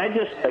 And I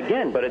just,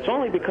 again, but it's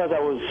only because I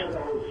was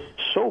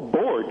so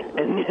bored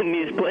in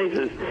these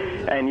places,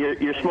 and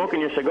you're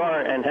smoking your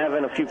cigar and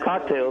having a few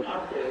cocktails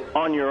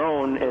on your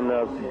own in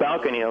the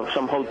balcony of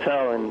some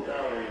hotel and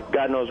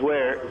God knows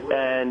where,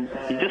 and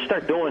you just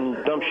start doing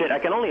dumb shit. I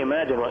can only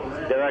imagine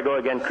there I go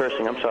again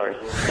cursing, I'm sorry.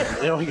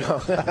 There we go.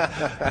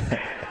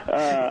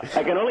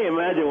 I can only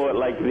imagine what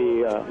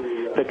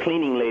the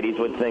cleaning ladies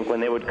would think when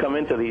they would come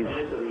into these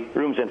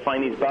rooms and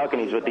find these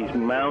balconies with these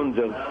mounds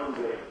of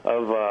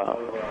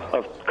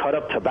cut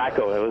up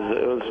tobacco.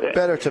 It was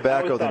better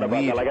tobacco than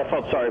weed. I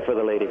felt sorry for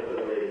the lady.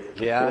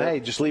 Yeah, hey,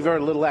 just leave her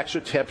a little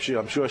extra tip.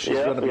 I'm sure she's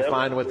going to be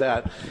fine with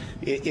that.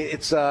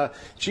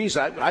 Geez,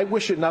 I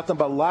wish you nothing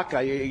but luck.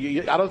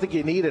 I don't think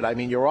you need it. I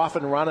mean, you're off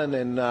and running,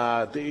 and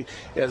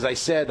as I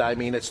said, I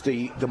mean, it's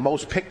the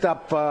most picked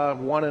up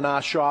one in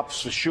our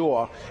shops for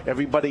sure.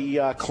 Everybody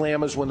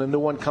clamors when the new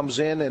one comes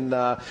in, and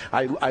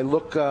I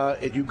look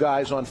at you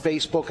guys on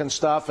Facebook and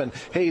stuff, and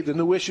hey, the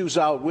new issue's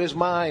out. Where's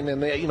mine?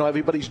 And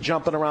everybody's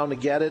jumping around to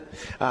get it.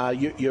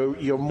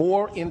 You're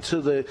more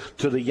into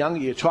the younger.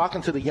 You're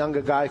talking to the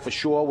younger guy for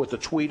sure with the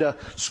Twitter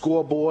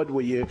scoreboard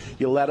where you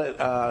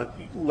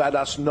let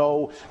us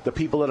know the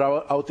people that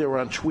are out there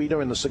on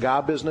Twitter in the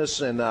cigar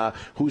business and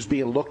who's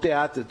being looked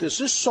at. There's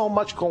just so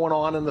much going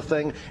on in the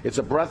thing. It's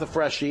a breath of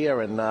fresh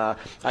air, and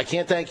I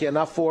can't thank you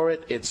enough for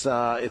it. It's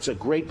a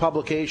great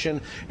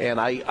publication, and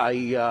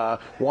I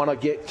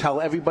want to tell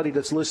everybody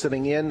that's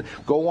listening in,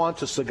 go on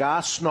to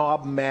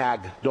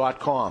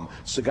cigarsnobmag.com,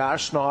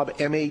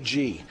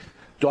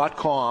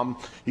 cigarsnobmag.com.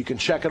 You can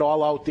check it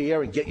all out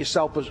there and get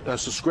yourself a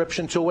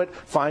subscription to it.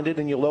 Find it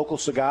in your local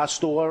cigar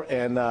store,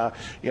 and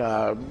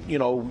you're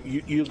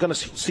going to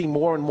see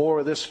more and more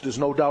of this. There's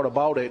no doubt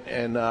about it.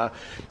 And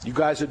you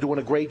guys are doing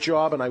a great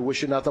job, and I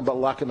wish you nothing but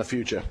luck in the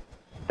future.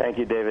 Thank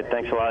you, David.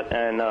 Thanks a lot.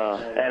 And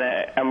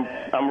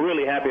I'm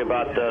really happy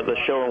about the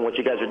show and what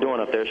you guys are doing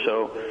up there.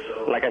 So,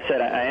 like I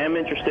said, I am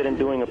interested in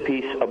doing a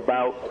piece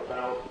about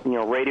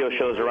radio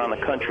shows around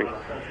the country.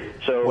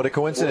 So what a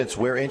coincidence!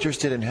 We're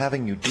interested in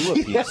having you do a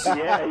piece.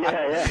 Yeah. Sure.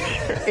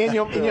 And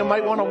you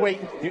might want to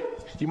wait.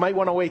 You might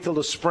want to wait till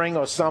the spring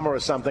or summer or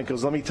something,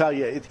 because let me tell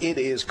you, it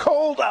is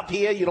cold up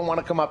here. You don't want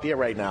to come up here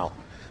right now.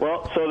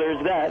 Well, so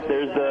there's that.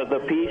 There's the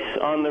piece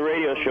on the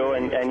radio show,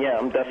 and yeah,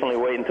 I'm definitely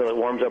waiting until it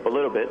warms up a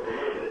little bit.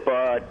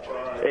 But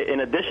in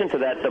addition to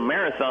that, the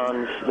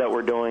marathons that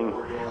we're doing,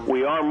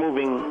 we are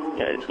moving,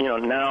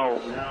 now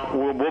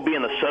we'll be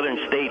in the southern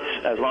states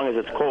as long as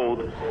it's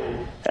cold.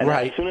 And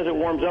right. As soon as it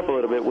warms up a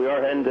little bit, we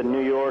are heading to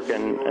New York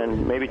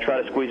and maybe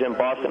try to squeeze in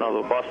Boston,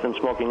 although Boston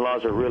smoking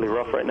laws are really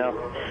rough right now.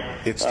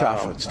 It's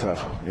tough.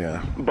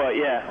 Yeah. But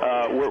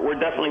yeah, we're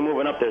definitely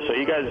moving up there. So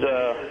you guys,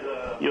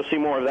 you'll see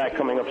more of that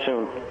coming up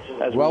soon.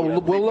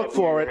 We'll look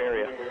for it.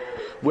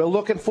 We're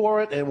looking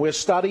for it, and we're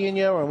studying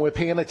you, and we're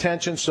paying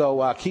attention.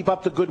 So keep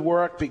up the good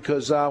work,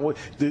 because I'm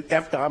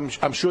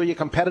sure your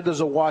competitors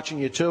are watching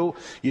you too.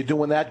 You're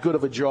doing that good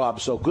of a job.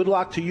 So good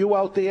luck to you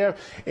out there,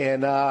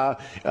 and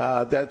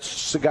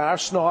that's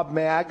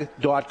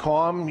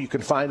cigarsnobmag.com. You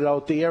can find it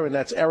out there, and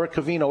that's Erik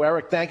Calvino.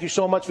 Erik, thank you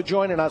so much for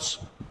joining us.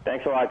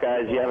 Thanks a lot,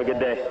 guys. You have a good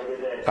day.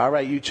 All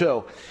right, you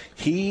too.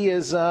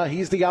 He's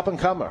the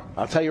up-and-comer.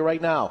 I'll tell you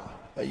right now.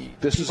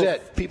 This is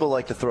it. People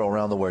like to throw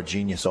around the word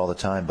genius all the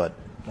time, but,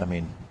 I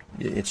mean,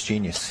 it's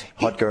genius.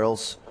 Hot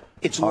girls.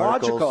 It's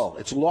articles. logical.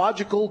 It's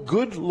logical,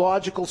 good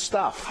logical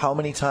stuff. How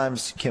many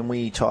times can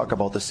we talk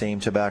about the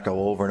same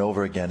tobacco over and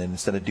over again, and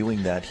instead of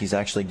doing that, he's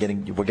actually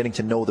we're getting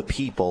to know the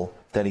people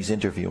that he's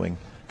interviewing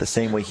the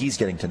same way he's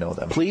getting to know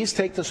them. Please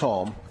take this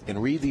home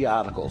and read the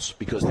articles,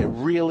 because they're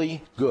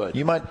really good.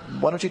 Why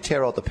don't you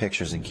tear out the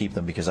pictures and keep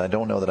them, because I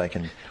don't know that I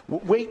can.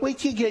 Wait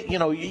till you get,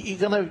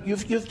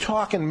 you've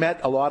talked and met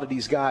a lot of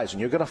these guys,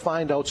 and you're gonna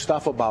find out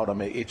stuff about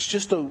them. It's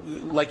just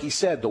like he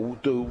said, the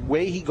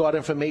way he got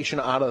information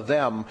out of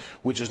them,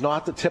 which is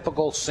not the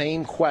typical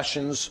same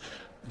questions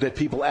that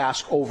people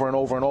ask over and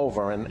over and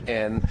over.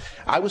 And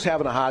I was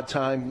having a hard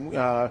time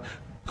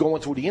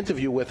going through the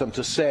interview with him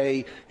to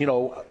say,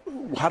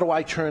 how do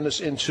I turn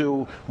this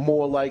into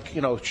more like,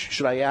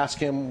 should I ask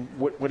him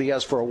what he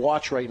has for a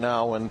watch right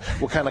now, and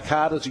what kind of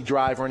car does he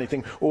drive or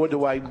anything, or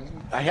do I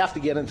have to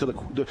get into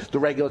the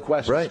regular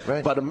questions.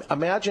 Right. But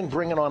imagine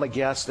bringing on a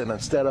guest, and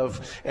instead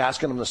of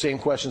asking him the same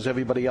questions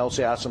everybody else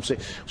asks him, say,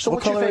 so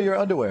what color are your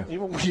underwear?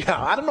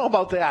 Yeah, I don't know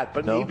about that,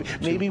 but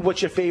maybe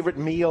what's your favorite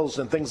meals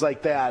and things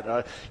like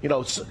that.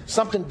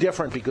 Something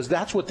different, because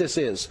that's what this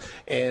is.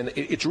 And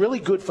it's really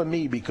good for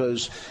me,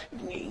 because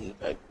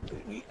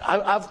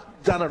I've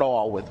done it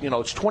all with,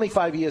 it's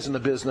 25 years in the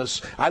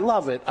business. I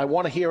love it. I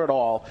want to hear it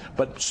all.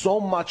 But so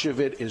much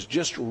of it is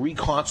just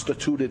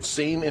reconstituted,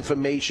 same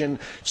information,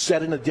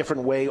 said in a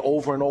different way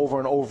over and over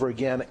and over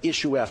again,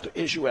 issue after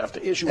issue after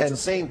issue. It's the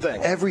same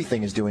thing.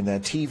 Everything is doing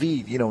that.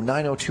 TV,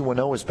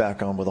 90210 is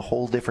back on with a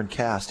whole different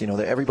cast.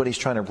 Everybody's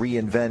trying to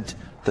reinvent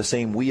the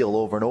same wheel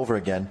over and over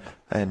again.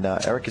 And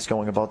Erik is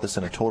going about this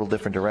in a total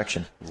different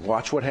direction.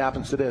 Watch what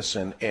happens to this.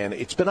 And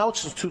it's been out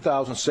since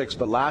 2006,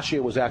 but last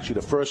year was actually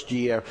the first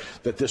year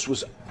that this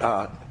was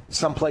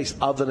someplace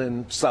other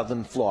than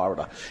southern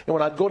Florida. And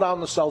when I'd go down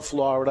to South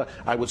Florida,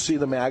 I would see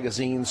the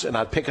magazines, and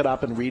I'd pick it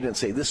up and read it and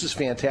say, this is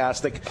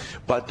fantastic.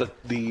 But the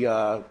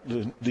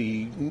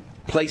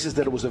places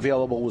that it was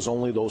available was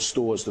only those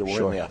stores that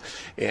were in there.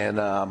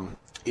 And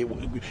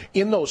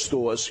in those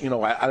stores,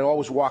 I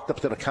always walked up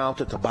to the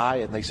counter to buy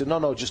it, and they said,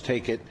 no, just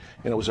take it.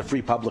 And it was a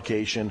free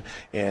publication,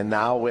 and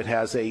now it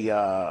has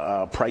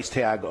a price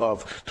tag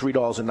of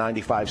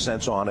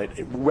 $3.95 on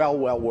it. Well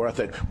worth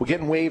it. We're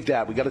getting waved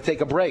at. We got to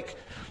take a break.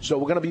 So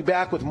we're going to be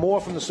back with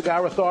more from the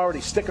Cigar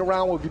Authority. Stick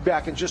around. We'll be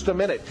back in just a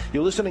minute.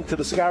 You're listening to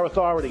the Cigar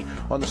Authority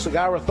on the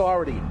Cigar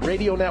Authority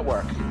Radio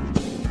Network.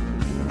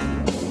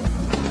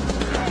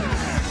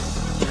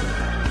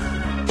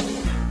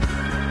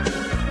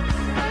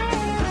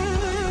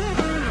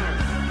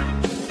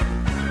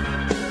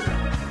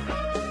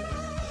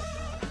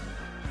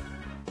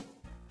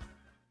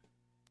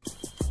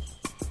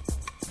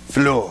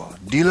 Fleur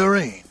de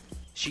Lorraine.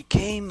 She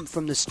came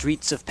from the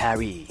streets of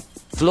Paris.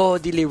 Fleur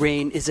de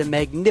Lorraine is a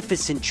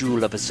magnificent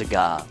jewel of a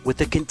cigar with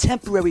a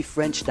contemporary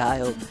French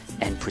style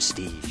and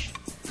prestige.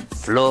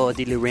 Fleur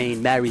de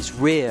Lorraine marries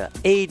rare,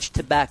 aged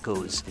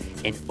tobaccos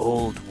and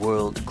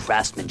old-world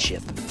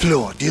craftsmanship.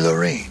 Fleur de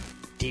Lorraine.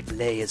 Deep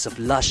layers of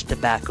lush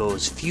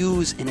tobaccos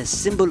fuse in a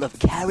symbol of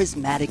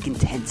charismatic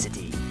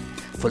intensity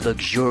for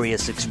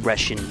luxurious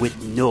expression with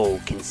no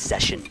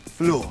concession.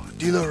 Fleur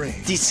de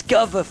Lorraine.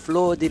 Discover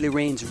Fleur de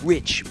Lorraine's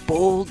rich,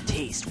 bold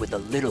taste with a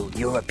little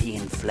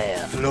European flair.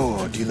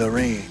 Fleur de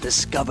Lorraine.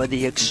 Discover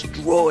the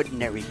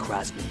extraordinary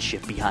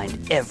craftsmanship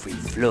behind every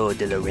Fleur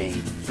de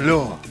Lorraine.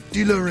 Fleur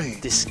de Lorraine.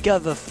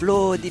 Discover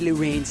Fleur de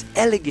Lorraine's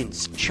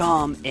elegance,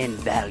 charm, and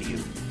value.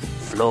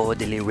 Fleur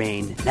de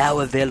Lorraine, now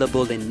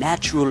available in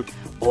natural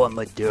or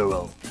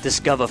Maduro.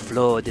 Discover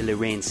Fleur de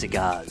Lorraine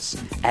cigars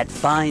at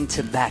fine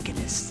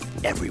tobacconists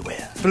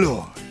everywhere.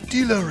 Fleur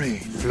de Lorraine.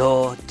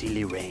 Fleur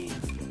de Lorraine.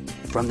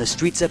 From the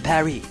streets of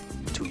Paris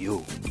to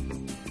you.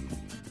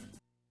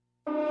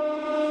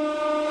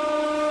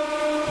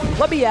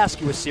 Let me ask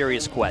you a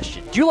serious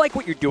question. Do you like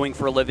what you're doing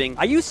for a living?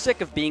 Are you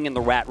sick of being in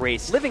the rat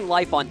race, living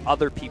life on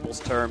other people's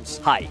terms?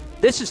 Hi,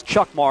 this is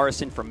Chuck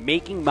Morrison from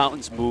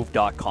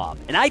MakingMountainsMove.com,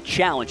 and I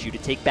challenge you to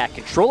take back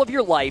control of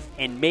your life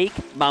and make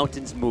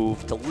mountains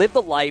move to live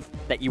the life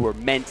that you were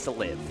meant to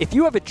live. If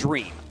you have a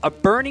dream, a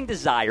burning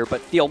desire,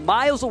 but feel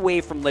miles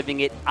away from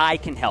living it, I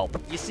can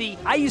help. You see,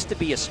 I used to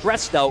be a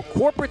stressed out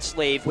corporate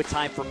slave with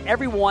time for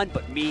everyone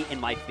but me and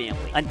my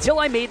family, until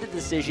I made the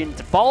decision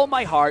to follow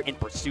my heart and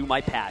pursue my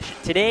passion.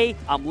 Today,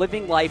 I'm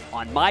living life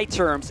on my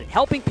terms and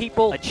helping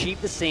people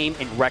achieve the same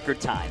in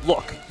record time.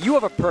 Look, you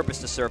have a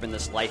purpose to serve in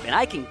this life, and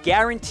I can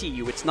guarantee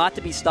you it's not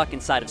to be stuck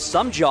inside of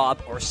some job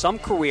or some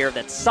career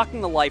that's sucking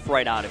the life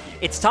right out of you.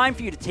 It's time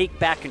for you to take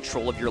back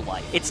control of your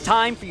life. It's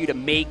time for you to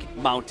make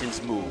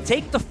mountains move.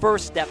 Take the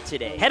first step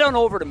today. Head on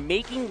over to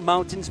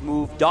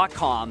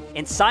MakingMountainsMove.com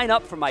and sign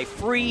up for my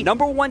free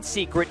 #1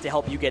 secret to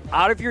help you get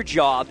out of your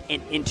job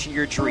and into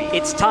your dream.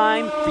 It's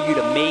time for you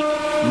to make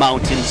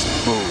mountains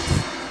move.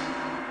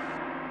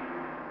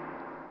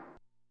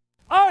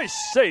 I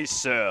say,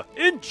 sir,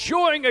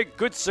 enjoying a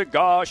good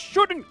cigar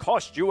shouldn't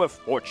cost you a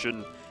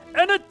fortune.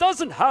 And it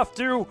doesn't have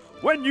to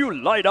when you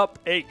light up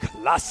a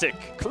classic.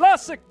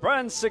 Classic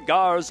brand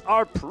cigars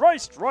are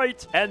priced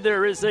right, and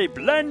there is a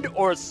blend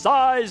or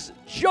size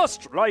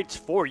just right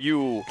for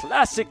you.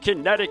 Classic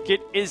Connecticut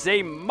is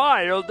a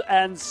mild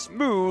and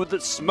smooth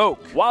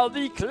smoke, while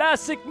the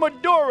Classic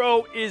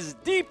Maduro is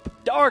deep,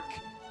 dark,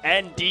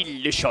 and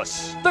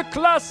delicious. The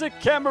Classic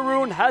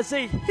Cameroon has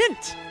a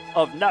hint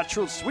of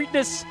natural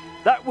sweetness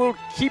that will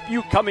keep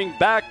you coming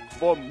back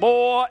for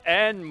more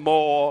and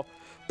more.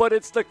 But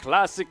it's the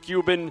Classic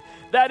Cuban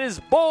that is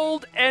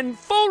bold and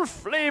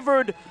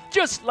full-flavored,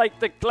 just like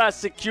the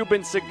Classic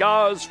Cuban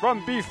cigars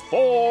from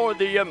before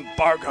the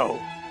embargo.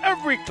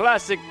 Every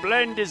Classic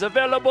blend is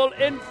available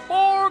in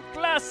 4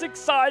 classic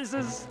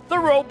sizes: the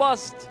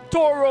Robust,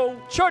 Toro,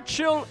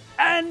 Churchill,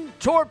 and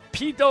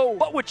Torpedo.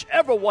 But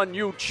whichever one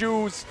you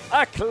choose,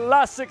 a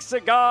Classic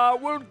cigar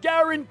will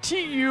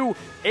guarantee you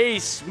a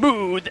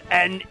smooth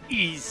and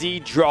easy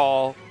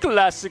draw.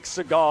 Classic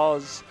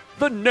Cigars.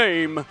 The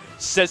name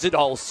says it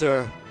all,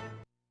 sir.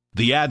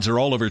 The ads are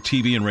all over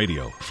TV and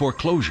radio.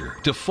 Foreclosure,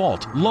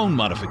 default, loan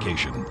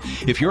modification.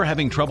 If you're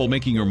having trouble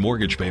making your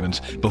mortgage payments,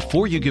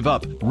 before you give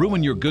up,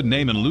 ruin your good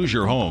name and lose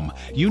your home,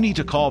 you need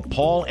to call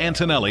Paul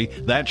Antonelli,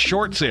 that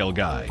short sale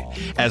guy.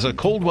 As a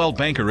Coldwell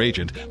Banker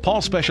agent,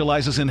 Paul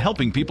specializes in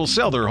helping people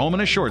sell their home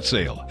in a short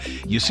sale.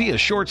 You see, a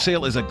short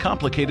sale is a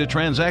complicated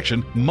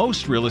transaction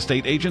most real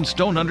estate agents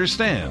don't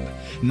understand.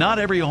 Not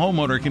every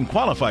homeowner can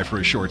qualify for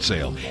a short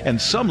sale, and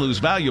some lose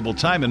valuable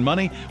time and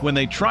money when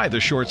they try the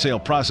short sale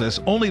process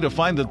only to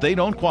find that they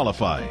don't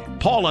qualify.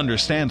 Paul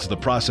understands the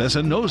process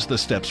and knows the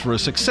steps for a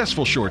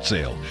successful short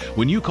sale.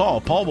 When you call,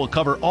 Paul will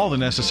cover all the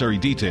necessary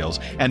details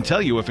and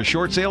tell you if a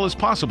short sale is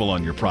possible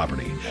on your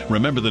property.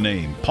 Remember the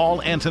name, Paul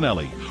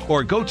Antonelli,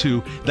 or go to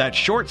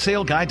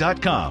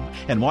thatshortsaleguy.com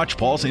and watch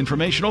Paul's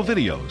informational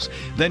videos.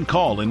 Then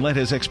call and let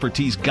his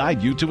expertise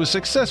guide you to a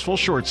successful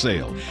short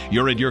sale.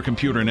 You're at your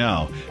computer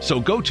now, so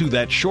go to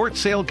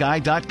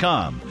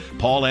thatshortsaleguy.com.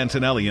 Paul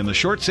Antonelli and the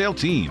short sale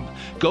team.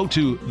 Go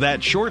to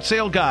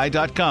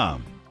thatshortsaleguy.com.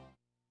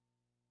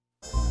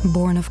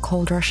 Born of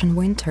cold Russian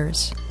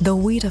winters, the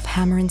wheat of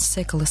hammer and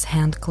sickle is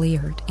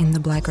hand-cleared in the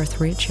Black Earth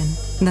region,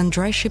 then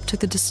dry shipped to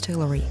the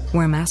distillery,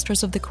 where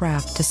masters of the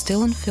craft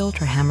distill and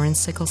filter hammer and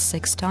sickle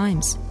 6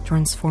 times,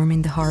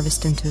 transforming the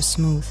harvest into a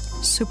smooth,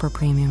 super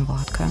premium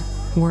vodka,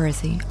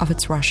 worthy of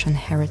its Russian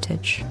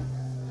heritage.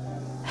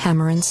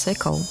 Hammer and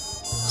sickle,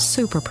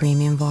 super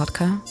premium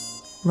vodka,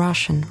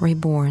 Russian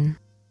reborn.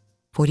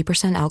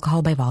 40%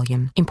 alcohol by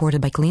volume,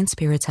 imported by Clean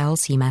Spirits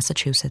LLC,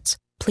 Massachusetts.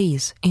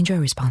 Please enjoy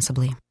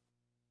responsibly.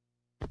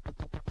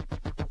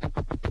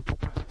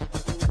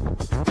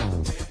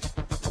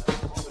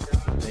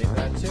 Name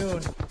that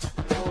tune.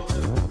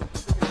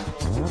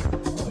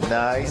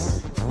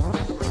 Nice.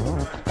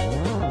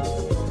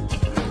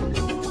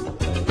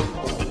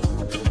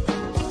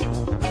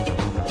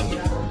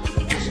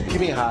 Give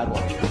me a hard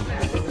one.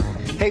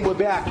 Hey, we're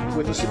back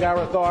with the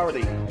Cigar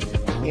Authority.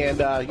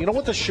 And you know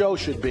what the show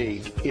should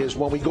be is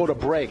when we go to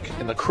break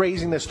and the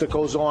craziness that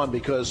goes on,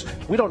 because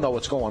we don't know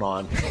what's going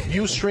on.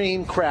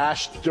 Ustream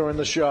crashed during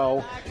the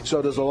show,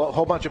 so there's a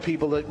whole bunch of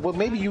people that, well,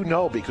 maybe you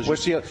know because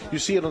you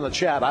see it in the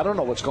chat. I don't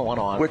know what's going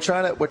on. We're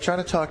trying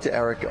to talk to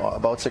Erik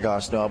about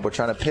Cigar Snob. We're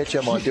trying to pitch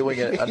him on doing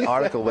an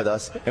article with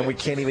us, and we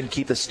can't even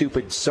keep the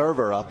stupid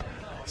server up.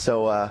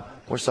 So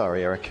we're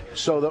sorry, Erik.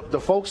 So the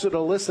folks that are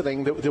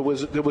listening, there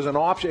was an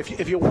option.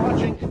 If you're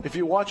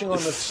watching on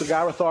the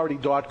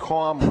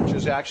CigarAuthority.com, which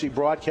is actually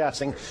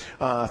broadcasting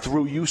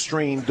through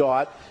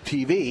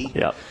Ustream.tv.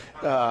 Yep.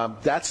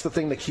 That's the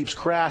thing that keeps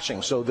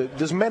crashing. So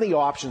there's many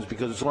options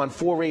because it's on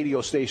 4 radio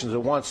stations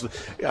at once.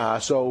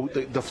 So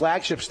the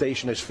flagship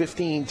station is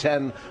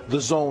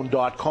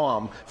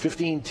 1510thezone.com,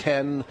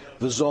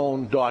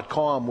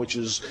 1510thezone.com, which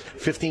is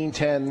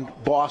 1510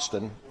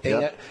 Boston.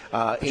 Yep.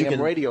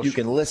 AM radio. You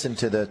can listen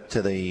to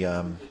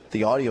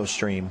the audio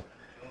stream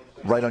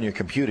right on your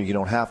computer. You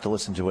don't have to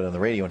listen to it on the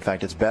radio. In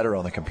fact, it's better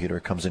on the computer.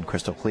 It comes in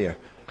crystal clear.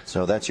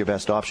 So that's your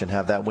best option.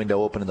 Have that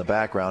window open in the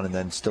background and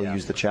then still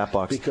use the chat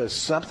box. Because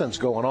something's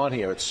going on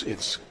here.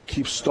 It's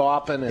keeps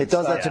stopping. It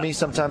does that to me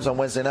sometimes on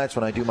Wednesday nights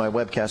when I do my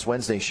Webcast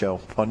Wednesday show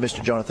on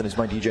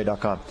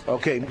MrJonathanIsMyDJ.com.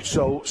 Okay,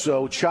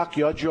 so Chuck,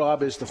 your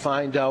job is to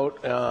find out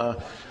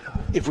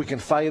if we can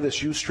fire this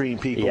Ustream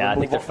people. Yeah, I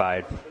think they're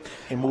fired.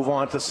 And move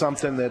on to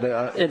something that.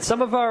 And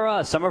some of our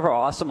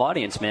awesome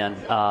audience, man,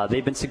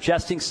 they've been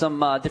suggesting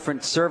some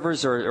different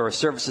servers or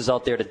services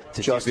out there to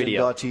do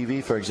video.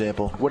 Justin.tv, for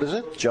example. What is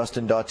it?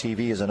 Justin.tv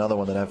is another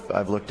one that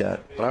I've looked at.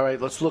 All right,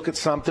 let's look at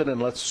something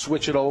and let's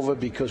switch it over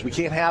because we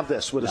can't have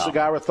this with the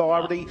Cigar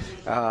Authority.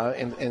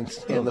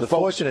 The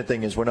fortunate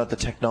thing is we're not the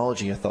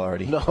technology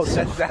authority. No,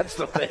 that's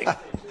the thing.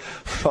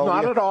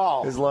 Not at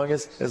all. As long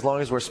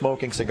as we're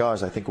smoking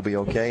cigars, I think we'll be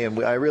okay.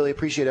 And I really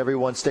appreciate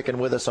everyone sticking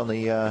with us on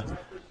the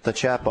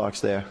chat box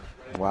there.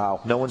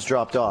 Wow. No one's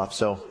dropped off,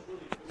 so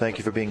thank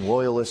you for being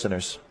loyal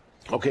listeners.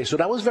 Okay, so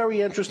that was very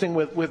interesting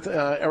with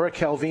Erik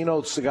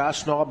Calvino,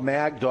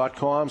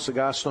 CigarSnobMag.com,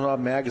 Cigar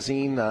Snob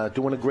Magazine,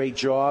 doing a great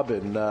job,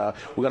 and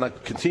we're going to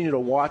continue to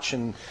watch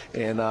and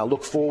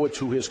look forward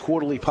to his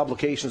quarterly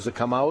publications that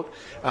come out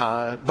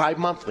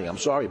bi-monthly.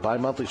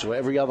 So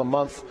every other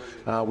month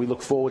we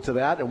look forward to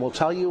that, and we'll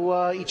tell you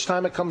each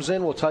time it comes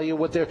in. We'll tell you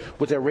what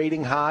they're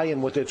rating high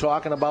and what they're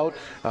talking about.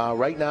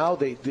 Right now,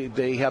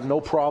 they have no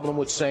problem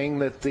with saying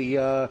that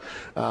the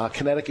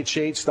Connecticut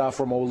Shade stuff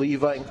from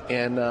Oliva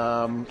and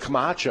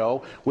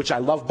Camacho, which I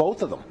love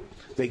both of them.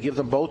 They give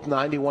them both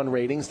 91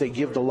 ratings. They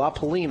give the La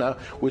Polina,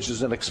 which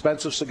is an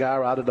expensive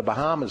cigar out of the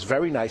Bahamas,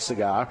 very nice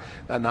cigar,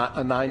 a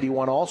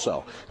 91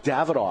 also.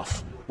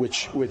 Davidoff,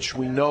 which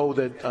we know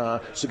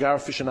that Cigar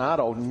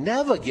Aficionado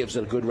never gives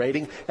it a good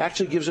rating,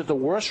 actually gives it the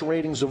worst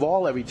ratings of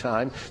all every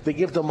time. They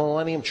give the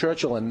Millennium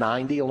Churchill a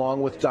 90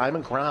 along with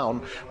Diamond Crown,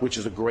 which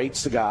is a great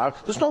cigar.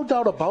 There's no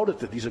doubt about it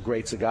that these are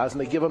great cigars,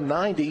 and they give them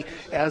 90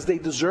 as they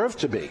deserve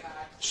to be.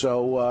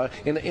 So,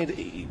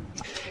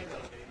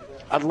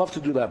 I'd love to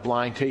do that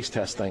blind taste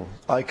test thing.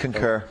 I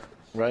concur.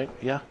 Right?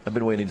 Yeah. I've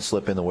been waiting to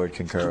slip in the word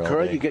concur.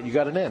 Concur? All day. You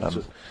got it in. All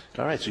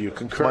right, so you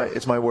concur.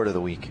 It's my word of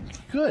the week.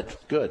 Good.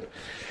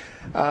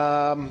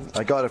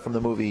 I got it from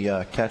the movie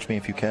Catch Me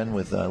If You Can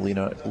with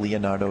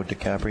Leonardo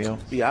DiCaprio.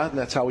 Yeah, and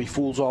that's how he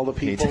fools all the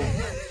people.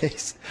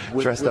 He's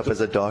dressed up as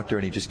a doctor,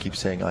 and he just keeps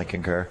saying, I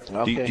concur.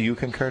 Okay. Do you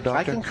concur,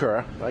 doctor?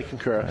 I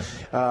concur.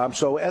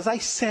 So as I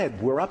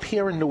said, we're up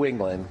here in New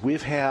England.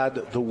 We've had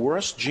the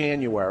worst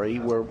January.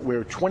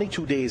 We're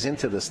 22 days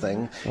into this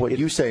thing.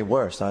 You say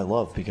worst, I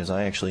love, because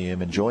I actually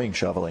am enjoying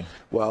shoveling.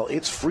 Well,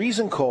 it's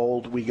freezing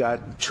cold. We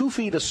got 2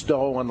 feet of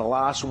snow on the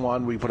last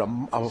one. We put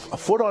a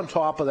foot on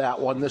top of that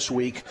one this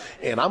week,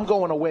 and I'm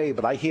going away,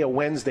 but I hear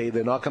Wednesday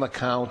they're not going to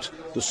count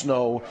the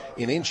snow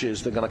in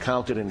inches. They're going to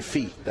count it in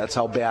feet. That's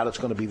how bad it's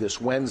going to be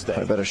this Wednesday.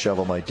 I better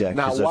shovel my deck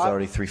because there's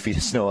already 3 feet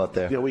of snow out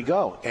there. There we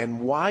go.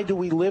 And why do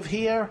we live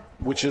here?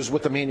 Which is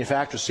what the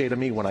manufacturers say to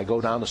me when I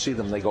go down to see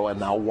them. They go, and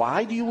now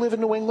why do you live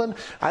in New England?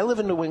 I live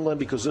in New England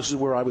because this is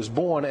where I was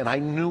born, and I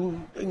knew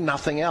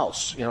nothing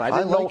else.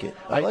 I like it.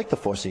 I like the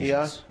 4 seasons.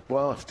 Yeah.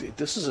 Well,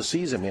 this is a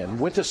season, man.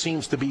 Winter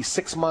seems to be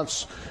 6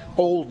 months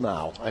old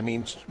now. I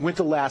mean,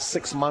 winter lasts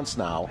 6 months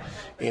now,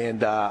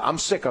 and I'm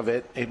sick of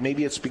it.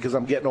 Maybe it's because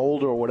I'm getting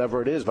older or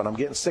whatever it is, but I'm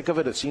getting sick of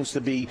it. It seems to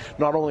be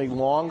not only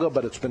longer,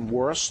 but it's been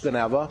worse than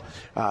ever.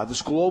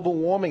 This global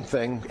warming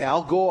thing,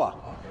 Al Gore,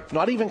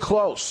 not even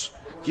close.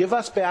 Give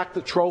us back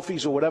the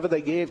trophies or whatever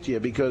they gave to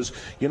you because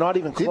you're not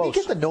even close. Didn't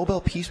he get the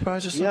Nobel Peace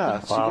Prize or something?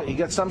 Yeah, wow. He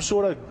got some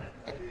sort of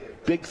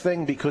big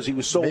thing because he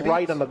was so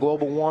right on the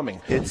global warming.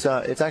 It's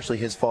actually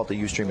his fault that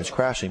Ustream is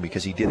crashing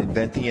because he did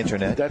invent the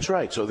internet. That's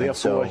right. So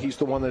therefore, he's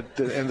the one that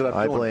ended up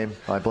doing it.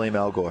 I blame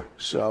Al Gore.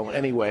 So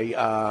anyway,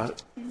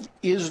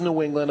 is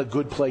New England a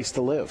good place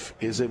to live?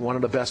 Is it one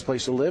of the best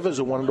places to live? Is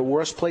it one of the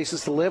worst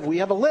places to live? We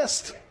have a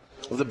list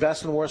of the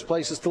best and worst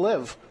places to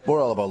live.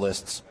 We're all about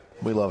lists.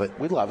 We love it.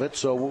 We love it.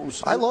 So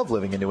I love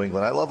living in New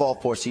England. I love all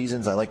 4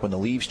 seasons. I like when the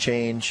leaves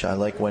change. I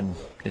like when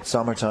it's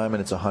summertime and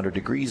it's 100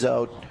 degrees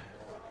out.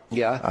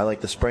 Yeah. I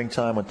like the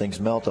springtime when things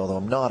melt, although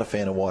I'm not a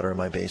fan of water in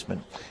my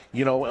basement.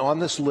 You know, on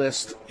this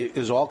list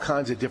is all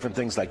kinds of different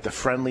things, like the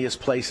friendliest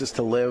places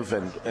to live,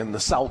 and the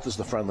South is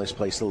the friendliest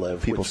place to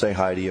live. People say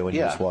hi to you when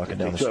you're just walking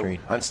down the street.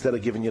 Instead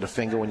of giving you the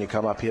finger when you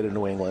come up here to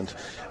New England.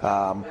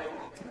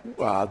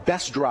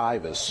 Best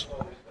drivers.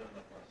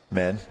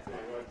 Men.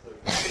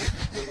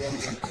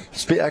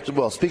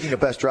 Speaking of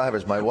best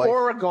drivers, my wife...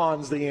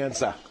 Oregon's the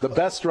answer. The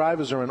best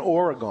drivers are in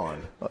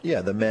Oregon.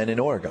 Yeah, the men in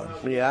Oregon.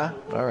 Yeah?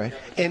 All right.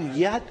 And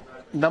yet,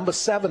 number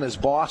 7 is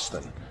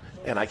Boston.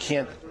 And I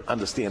can't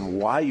understand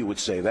why you would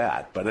say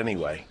that. But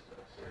anyway,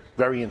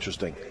 very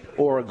interesting.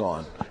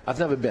 Oregon. I've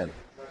never been.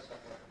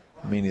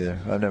 Me neither.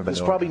 I've never been.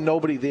 There's probably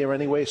nobody there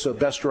anyway, so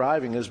best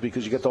driving is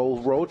because you get the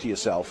whole road to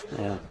yourself,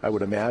 I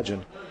would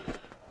imagine.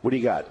 What do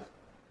you got?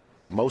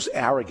 Most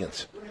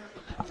arrogant.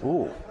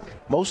 Ooh.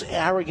 Most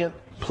arrogant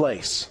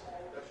place.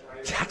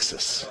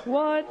 Texas.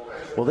 What?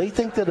 Well, they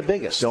think they're the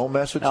biggest. Don't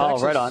mess with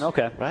Texas. Oh, right on.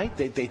 Okay. Right?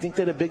 They think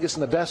they're the biggest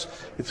and the best.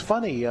 It's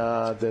funny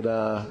that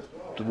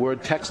the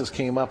word Texas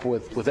came up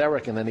with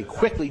Erik, and then he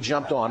quickly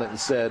jumped on it and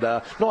said,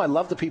 no, I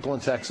love the people in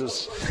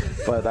Texas,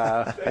 but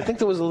I think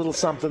there was a little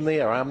something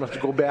there. I'm going to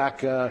have to go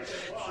back.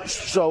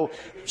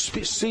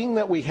 Seeing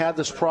that we had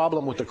this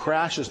problem with the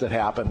crashes that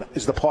happened,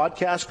 is the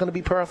podcast going to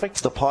be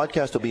perfect? The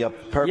podcast will be up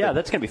perfect. Yeah,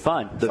 that's going to be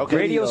fine. The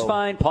radio's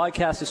fine,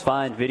 podcast is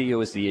fine, video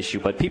is the issue.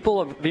 But people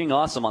are being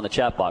awesome on the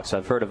chat box.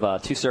 I've heard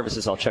of 2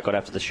 services I'll check out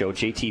after the show,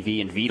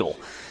 JTV and Vidal.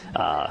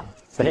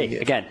 But hey,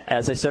 again,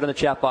 as I said in the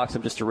chat box,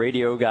 I'm just a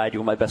radio guy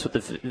doing my best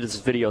with this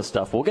video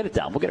stuff. We'll get it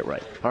down. We'll get it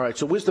right. All right,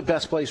 so where's the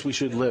best place we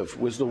should live?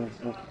 Where's the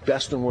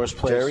best and worst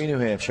place? Derry, New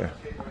Hampshire.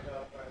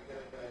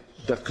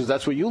 Because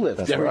that's where you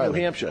live, Derry, New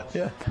Hampshire.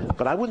 Yeah.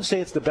 But I wouldn't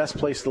say it's the best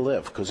place to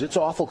live, because it's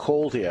awful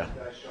cold here.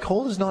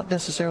 Cold is not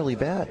necessarily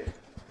bad.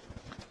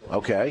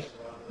 Okay.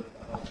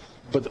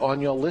 But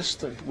on your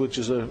list, which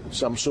is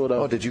some sort of...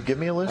 Oh, did you give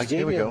me a list? I gave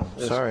Here we you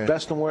go. Sorry.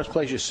 Best and worst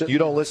place. You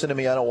don't listen to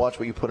me. I don't watch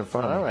what you put in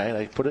front of me. All right.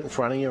 I put it in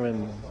front of you,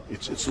 and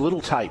it's a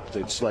little typed.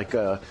 It's like...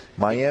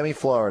 Miami,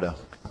 Florida.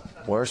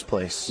 Worst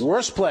place.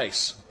 Worst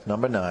place.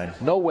 Number 9.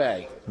 No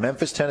way.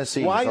 Memphis,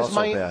 Tennessee is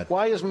also bad.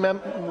 Why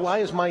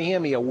is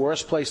Miami a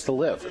worse place to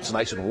live? It's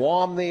nice and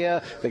warm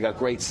there. They got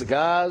great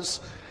cigars.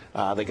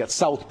 They got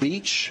South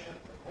Beach.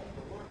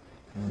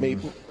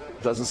 Maybe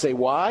doesn't say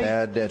why.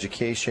 Bad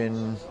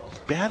education.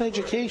 Bad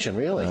education,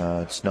 really.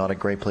 It's not a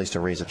great place to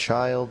raise a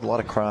child. A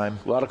lot of crime.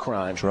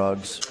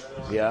 Drugs.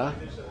 Yeah.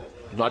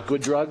 Not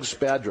good drugs,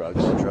 bad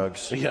drugs. Bad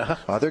drugs. Yeah.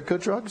 Are there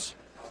good drugs?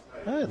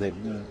 They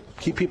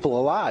keep people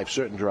alive,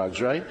 certain drugs,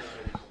 right?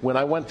 When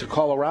I went to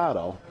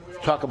Colorado,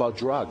 talk about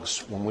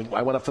drugs.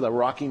 I went up for the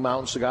Rocky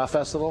Mountain Cigar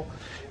Festival,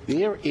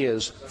 there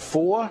is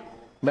 4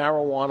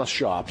 marijuana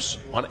shops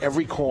on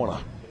every corner.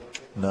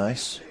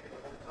 Nice.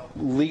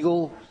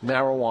 Legal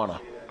marijuana.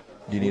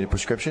 Do you need a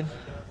prescription?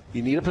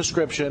 You need a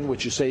prescription,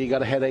 which you say you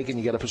got a headache and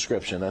you get a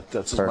prescription.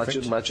 That's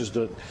as much as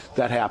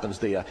that happens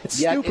there. It's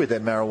stupid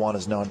that marijuana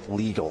is not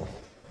legal.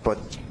 But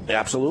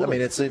absolutely. I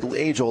mean, it's an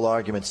age-old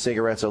argument.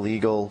 Cigarettes are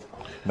legal.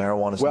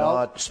 Marijuana is not.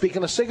 Well,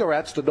 speaking of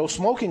cigarettes, the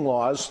no-smoking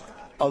laws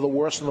are the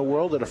worst in the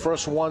world. They're the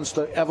first ones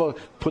to ever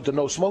put the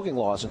no-smoking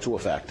laws into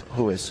effect.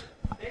 Who is?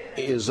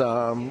 Is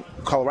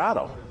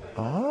Colorado.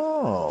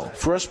 Oh.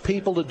 First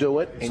people to do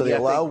it. So they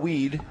allow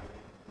weed.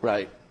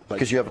 Right.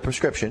 Because you have a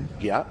prescription.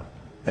 Yeah.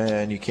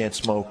 And you can't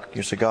smoke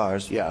your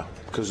cigars. Yeah,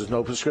 because there's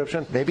no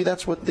prescription. Maybe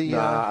that's what the...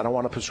 Nah, I don't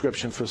want a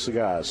prescription for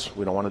cigars.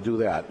 We don't want to do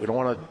that. We don't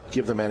want to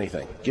give them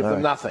anything. Give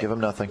them nothing. Give them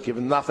nothing. Give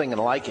them nothing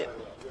and like it.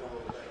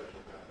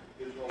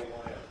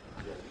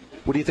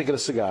 What do you think of the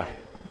cigar?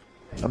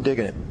 I'm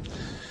digging it.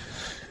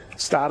 It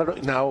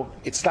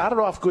started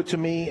off good to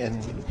me,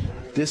 and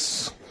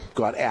this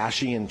got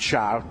ashy and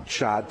charred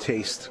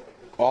taste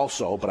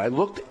also. But I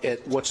looked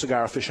at what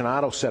Cigar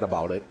Aficionado said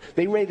about it.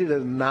 They rated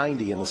it a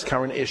 90 in this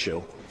current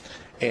issue.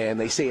 And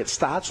they say it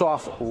starts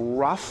off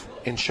rough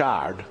and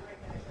charred,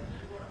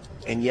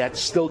 and yet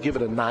still give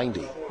it a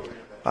 90.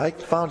 I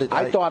found it.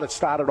 I thought it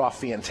started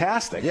off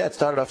fantastic. Yeah, it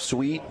started off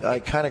sweet. I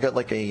kind of got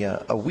like a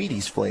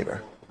Wheaties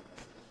flavor.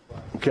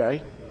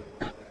 Okay.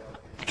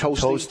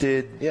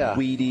 Toasted, yeah.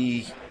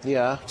 Weedy,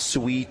 yeah,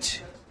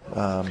 sweet.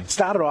 It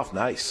started off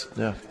nice.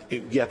 Yeah.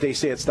 Yet they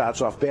say it starts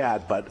off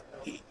bad, but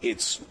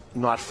it's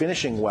not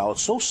finishing well.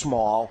 It's so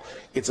small.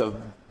 It's a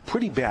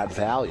pretty bad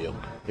value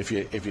if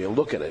you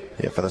look at it.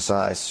 Yeah, for the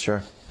size,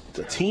 sure. It's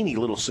a teeny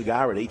little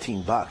cigar at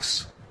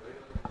 $18.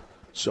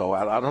 So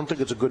I don't think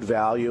it's a good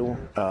value.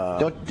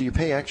 Do you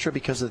pay extra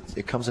because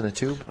it comes in a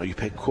tube? Oh,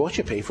 of course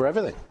you pay for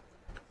everything.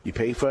 You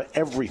pay for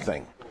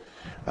everything.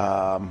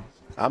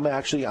 I'm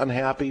actually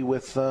unhappy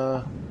with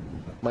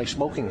my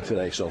smoking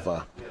today so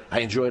far. I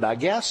enjoyed our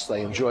guests. I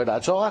enjoyed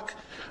our talk.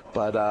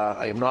 But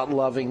I am not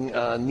loving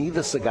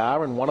neither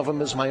cigar, and one of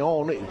them is my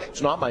own.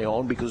 It's not my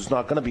own because it's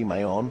not going to be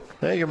my own.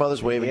 Hey, your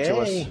mother's waving to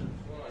us.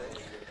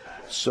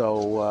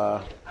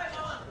 So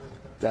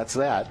that's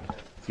that.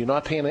 If you're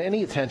not paying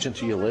any attention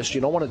to your list,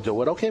 you don't want to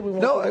do it. Okay, we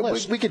won't do the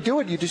list. We could do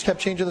it. You just kept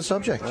changing the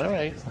subject. All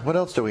right. What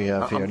else do we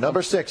have here?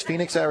 Number 6,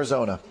 Phoenix,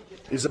 Arizona.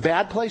 Is a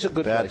bad place a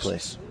good place? Bad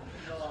place.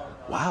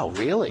 Wow,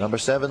 really? Number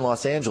 7,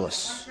 Los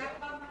Angeles.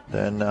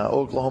 Then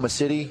Oklahoma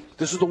City.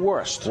 This is the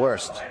worst.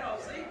 Worst.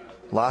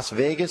 Las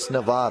Vegas,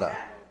 Nevada.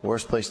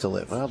 Worst place to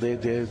live. Well,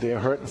 they're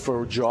hurting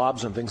for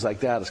jobs and things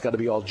like that. It's got to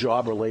be all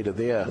job-related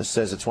there. This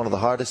says it's one of the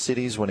hardest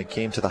cities when it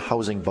came to the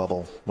housing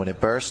bubble. When it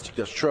burst.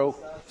 That's true.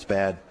 It's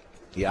bad.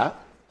 Yeah.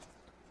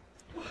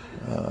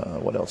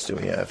 What else do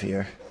we have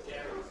here?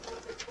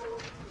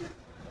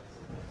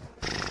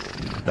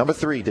 Number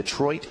 3,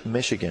 Detroit,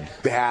 Michigan.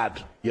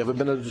 Bad. You ever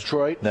been to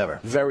Detroit? Never.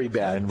 Very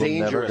bad. And we'll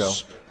never go.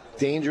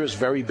 Dangerous,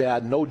 very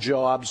bad. No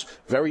jobs,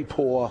 very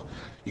poor.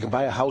 You can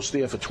buy a house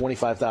there for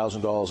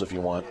 $25,000 if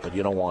you want, but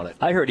you don't want it.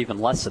 I heard even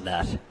less than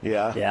that.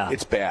 Yeah? Yeah.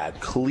 It's bad.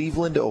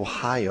 Cleveland,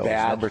 Ohio.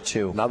 Bad. Number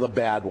 2. Another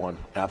bad one.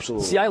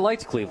 Absolutely. See, I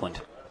liked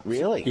Cleveland.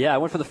 Really? Yeah, I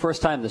went for the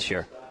first time this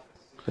year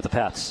with the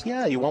Pats.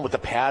 Yeah, you went with the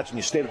Pats and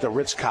you stayed at the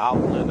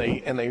Ritz-Carlton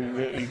and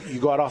you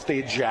got off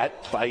their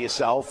jet by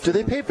yourself. Do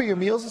they pay for your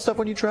meals and stuff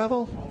when you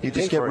travel? You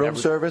just get room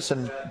service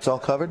and it's all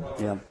covered?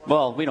 Yeah.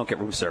 Well, we don't get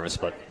room service,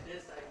 but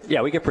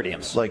yeah, we get per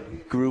diems.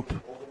 Like group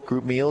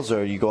meals,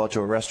 or you go out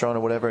to a restaurant or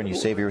whatever and you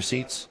save your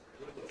receipts?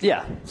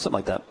 Yeah, something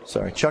like that.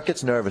 Sorry, Chuck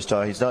gets nervous,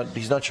 Todd.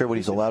 He's not sure what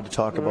he's allowed to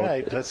talk about.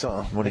 Right, that's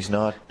all. When he's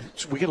not.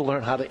 We got to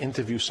learn how to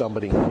interview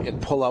somebody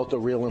and pull out the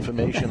real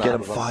information. Get out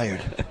him of them.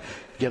 fired.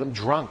 Get him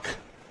drunk.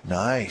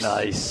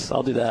 Nice.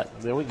 I'll do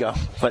that. There we go.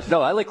 But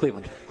no, I like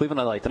Cleveland. Cleveland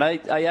I liked. And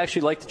I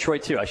actually like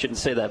Detroit too. I shouldn't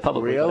say that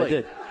publicly, but I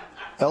did.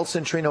 El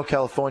Centrino,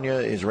 California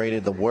is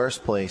rated the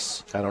worst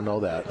place. I don't know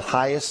that.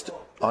 Highest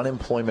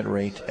unemployment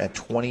rate at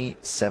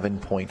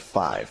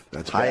 27.5.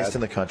 That's highest bad.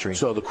 in the country.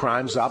 So the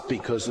crime's up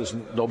because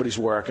nobody's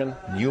working.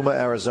 Yuma,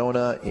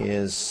 Arizona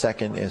is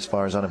second as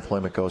far as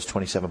unemployment goes,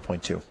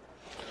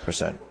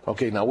 27.2%.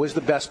 Okay, now where's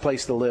the best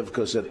place to live?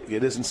 Because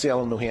it isn't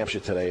Salem, New Hampshire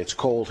today. It's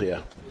cold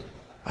here.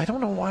 I don't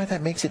know why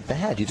that makes it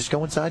bad. You just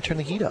go inside, turn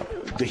the heat up.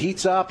 The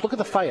heat's up. Look at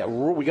the fire.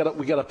 We got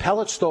a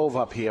pellet stove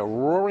up here,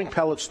 roaring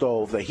pellet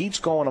stove. The heat's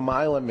going a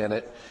mile a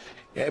minute.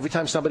 Every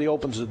time somebody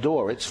opens the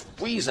door, it's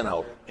freezing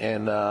out.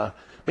 And I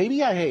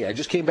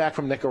just came back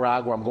from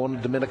Nicaragua. I'm going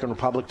to Dominican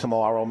Republic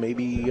tomorrow.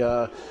 Maybe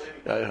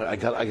I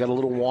got a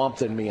little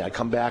warmth in me. I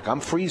come back.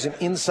 I'm freezing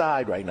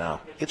inside right now.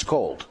 It's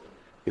cold.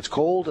 It's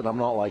cold, and I'm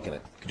not liking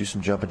it. Could do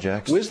some jumping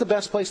jacks. Where's the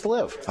best place to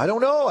live? I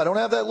don't know. I don't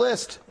have that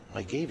list.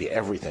 I gave you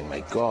everything.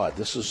 My God,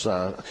 this is,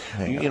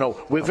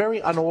 we're very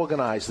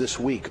unorganized this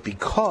week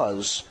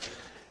because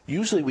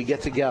usually we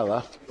get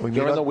together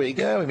during the week.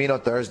 Yeah, we meet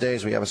on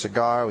Thursdays. We have a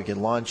cigar, we get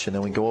lunch, and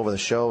then we go over the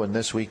show. And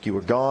this week you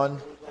were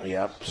gone.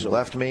 Yep. So you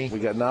left me. We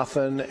got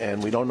nothing,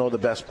 and we don't know the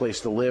best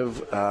place to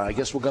live. I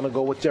guess we're going to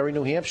go with Derry,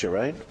 New Hampshire,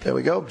 right? There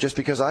we go, just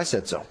because I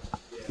said so.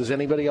 Does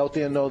anybody out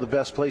there know the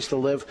best place to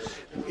live?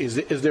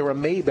 Is there a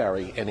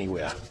Mayberry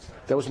anywhere?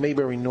 That was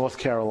Mayberry, North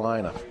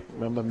Carolina.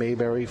 Remember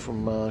Mayberry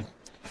from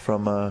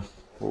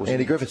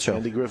Andy Griffith's show.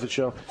 Andy Griffith's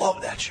show.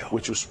 Love that show.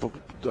 Which was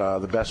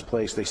the best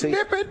place. They say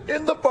nip it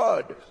in the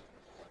bud.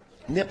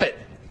 Nip it.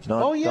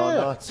 Don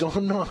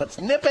Knotts.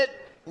 Nip it.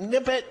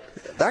 Nip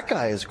it. That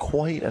guy is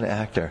quite an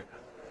actor.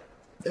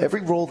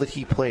 Every role that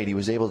he played, he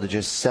was able to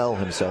just sell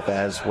himself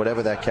as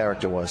whatever that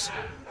character was.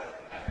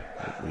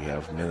 We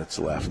have minutes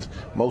left.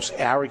 Most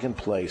arrogant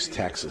place,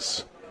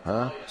 Texas.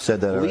 Huh? Said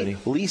that already.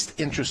 Least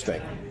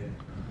interesting.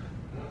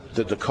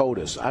 The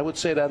Dakotas. I would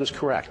say that is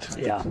correct.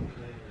 Yeah.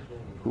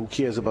 Who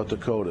cares about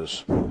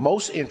Dakotas?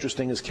 Most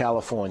interesting is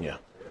California.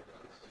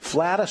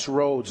 Flattest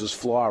roads is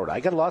Florida. I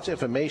got lots of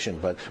information,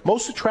 but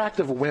most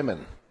attractive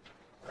women.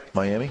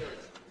 Miami?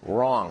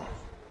 Wrong.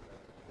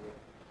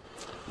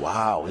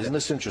 Wow, isn't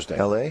this interesting?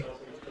 L.A.?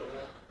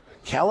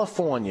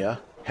 California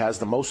has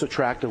the most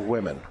attractive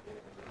women,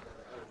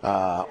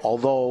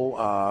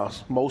 although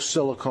most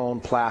silicone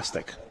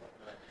plastic.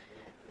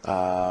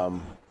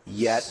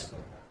 Yet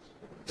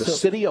the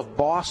city of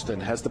Boston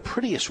has the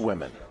prettiest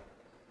women.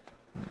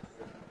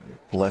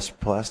 Less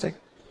plastic,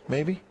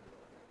 maybe?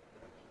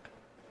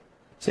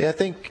 See, I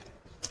think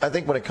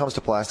when it comes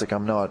to plastic,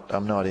 I'm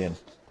not in.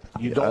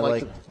 You don't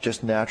like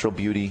just natural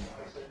beauty,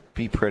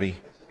 be pretty.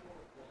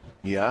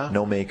 Yeah.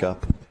 No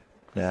makeup,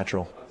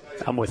 natural.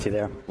 I'm with you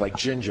there. Like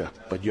Ginger,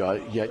 but you're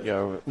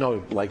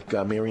like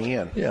Mary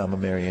Ann. Yeah, I'm a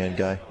Mary Ann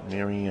guy.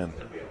 Mary Ann.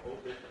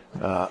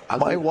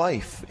 My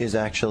wife is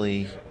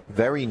actually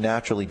very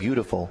naturally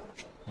beautiful,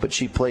 but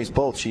she plays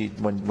both.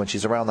 When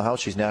she's around the house,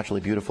 she's naturally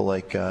beautiful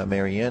like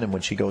Mary Ann, and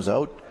when she goes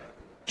out,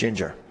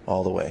 Ginger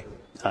all the way.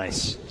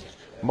 Nice.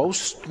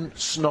 Most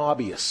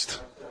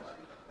snobbiest.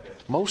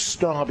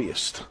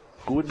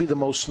 Who would be the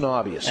most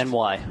snobbiest? And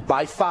why?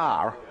 By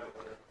far,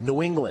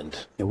 New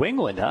England. New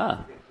England, huh?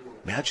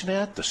 Imagine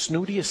that, the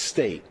snootiest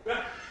state.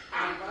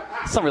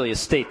 It's not really a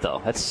state,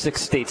 though. That's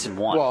 6 states in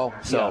one. Well,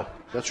 yeah,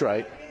 that's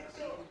right.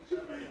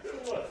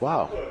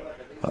 Wow.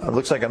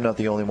 Looks like I'm not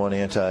the only one I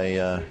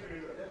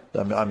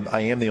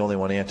am the only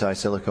one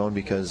anti-silicone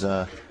because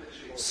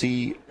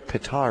C.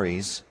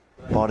 Pitaris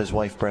bought his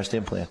wife breast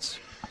implants.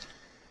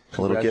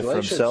 A little gift for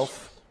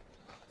himself.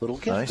 Little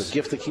gift. Nice. The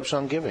gift that keeps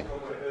on giving.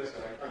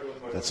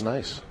 That's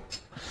nice.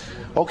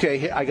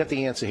 Okay, I got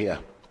the answer here.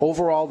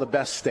 Overall, the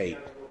best state.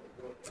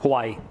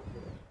 Hawaii.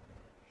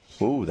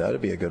 Ooh, that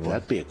would be a good one.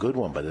 That'd be a good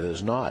one, but it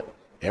is not.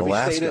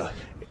 Alaska.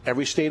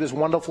 Every state is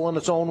wonderful in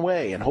its own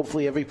way, and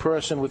hopefully every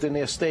person within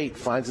their state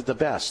finds it the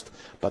best.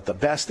 But the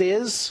best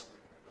is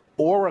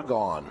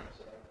Oregon.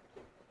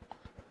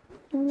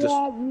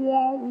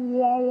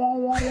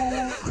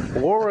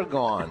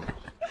 Oregon.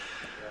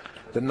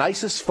 The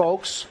nicest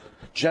folks,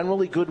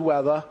 generally good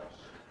weather,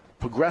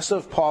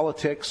 progressive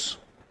politics,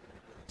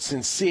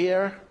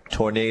 sincere.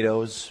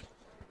 Tornadoes,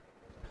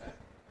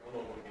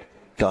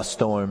 dust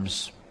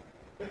storms.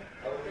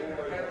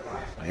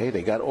 Hey,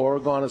 they got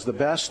Oregon as the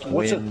best.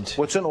 What's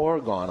in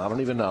Oregon? I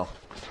don't even know.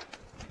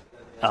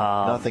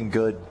 Nothing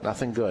good.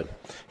 Nothing good.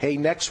 Hey,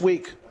 next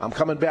week, I'm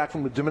coming back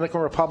from the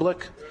Dominican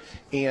Republic,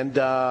 and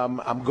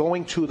I'm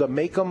going to the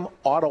Macomb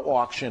Auto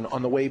Auction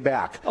on the way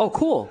back. Oh,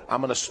 cool.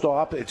 I'm going to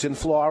stop. It's in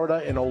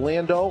Florida, in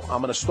Orlando.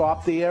 I'm going to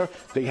stop there.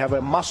 They have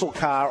a muscle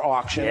car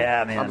auction.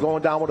 Yeah, man. I'm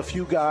going down with a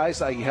few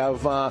guys. I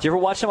have. Did you ever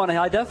watch them on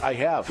high def? I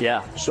have.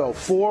 Yeah. So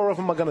 4 of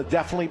them are going to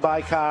definitely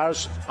buy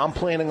cars. I'm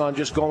planning on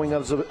just going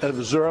as an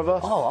observer.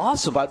 Oh,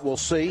 awesome. But we'll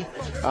see.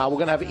 We're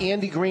going to have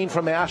Andy Green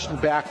from Ashton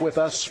back with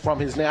us from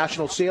his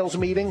national sales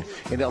meeting,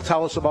 and he'll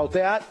tell us about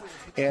that.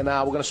 And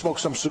we're going to smoke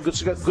some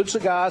good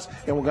cigars,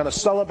 and we're going to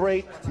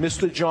celebrate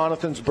Mr.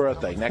 Jonathan's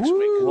birthday next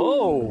week.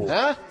 Whoa.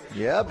 Huh?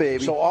 Yeah,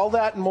 baby. So all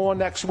that and more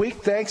next week.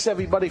 Thanks,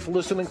 everybody, for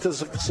listening to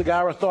the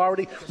Cigar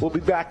Authority. We'll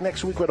be back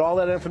next week with all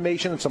that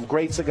information and some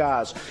great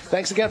cigars.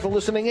 Thanks again for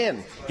listening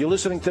in. You're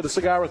listening to the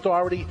Cigar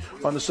Authority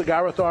on the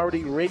Cigar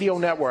Authority Radio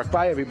Network.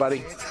 Bye, everybody.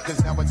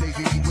 Because nowadays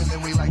we need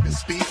women we like to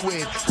speak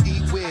with,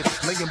 eat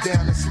with, lay them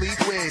down and sleep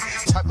with.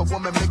 Type of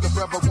woman make a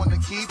brother want to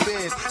keep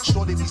it.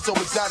 Shorty be so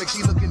exotic,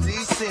 she looking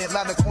decent.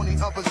 Lot of corny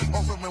others be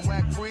offering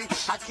whack free.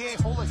 I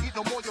can't hold her heat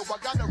no more, yo, I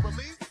gotta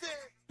release it.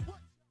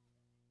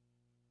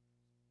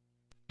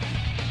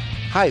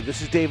 Hi,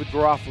 this is David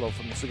Garofalo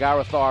from the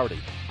Cigar Authority.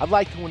 I'd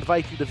like to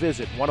invite you to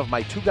visit one of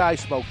my Two Guys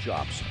Smoke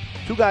Shops.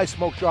 Two Guys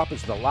Smoke Shop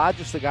is the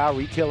largest cigar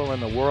retailer in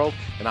the world,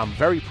 and I'm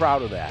very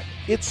proud of that.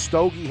 It's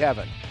Stogie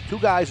Heaven. Two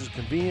Guys is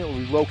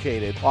conveniently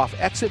located off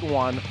Exit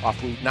 1,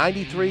 off Route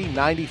 93,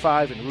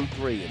 95, and Route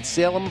 3 in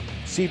Salem,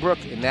 Seabrook,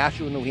 and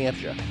Nashua, New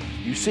Hampshire.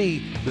 You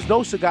see, there's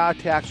no cigar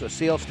tax or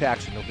sales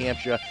tax in New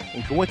Hampshire,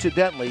 and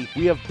coincidentally,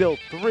 we have built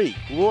 3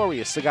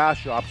 glorious cigar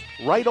shops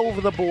right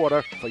over the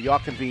border for your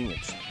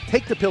convenience.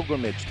 Take the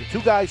pilgrimage to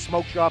Two Guys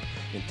Smoke Shop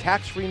in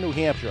tax-free New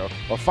Hampshire,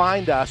 or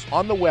find us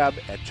on the web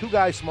at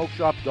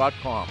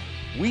twoguysmokeshop.com.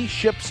 We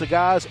ship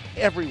cigars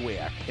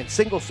everywhere, and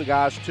single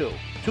cigars too.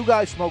 Two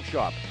Guys Smoke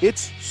Shop.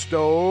 It's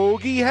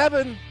Stogie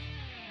Heaven.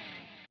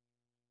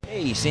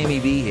 Hey, Sammy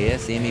B here,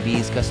 Sammy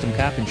B's Custom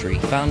Carpentry,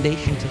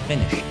 foundation to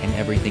finish and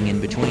everything in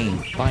between.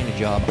 Find a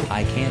job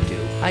I can't do.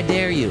 I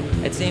dare you.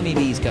 At Sammy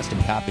B's Custom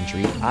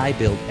Carpentry, I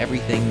build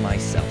everything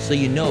myself, so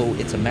you know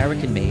it's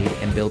American made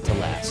and built to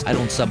last. I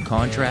don't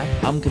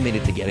subcontract. I'm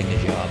committed to getting the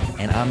job,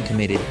 and I'm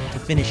committed to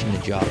finishing the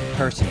job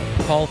personally.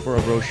 Call for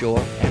a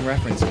brochure and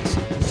references.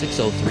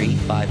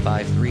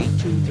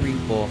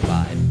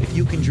 603-553-2345. If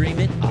you can dream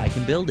it, I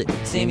can build it.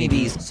 Sammy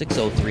B's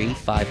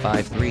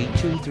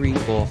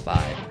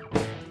 603-553-2345.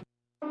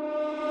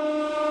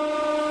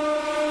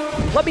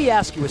 Let me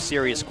ask you a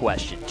serious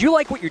question. Do you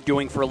like what you're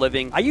doing for a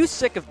living? Are you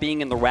sick of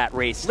being in the rat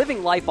race,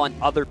 living life on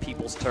other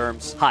people's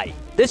terms? Hi,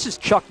 this is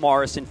Chuck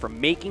Morrison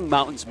from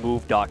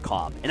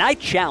MakingMountainsMove.com, and I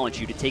challenge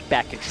you to take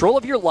back control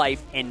of your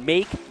life and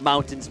make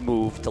mountains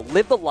move to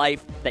live the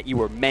life that you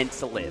were meant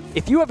to live.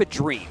 If you have a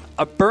dream,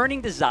 a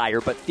burning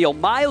desire, but feel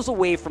miles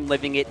away from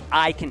living it,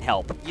 I can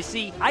help. You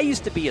see, I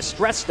used to be a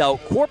stressed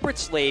out corporate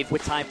slave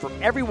with time for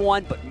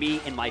everyone but me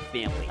and my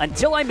family,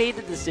 until I made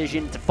the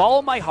decision to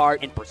follow my heart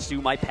and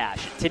pursue my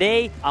passion.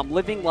 Today, I'm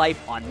living life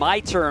on my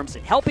terms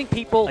and helping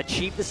people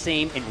achieve the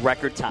same in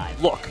record time.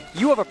 Look,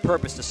 you have a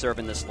purpose to serve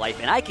in this life,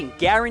 and I can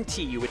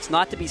guarantee you it's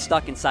not to be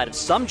stuck inside of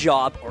some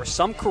job or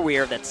some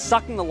career that's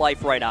sucking the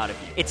life right out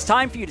of you. It's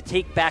time for you to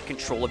take back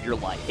control of your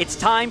life. It's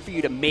time for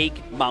you to make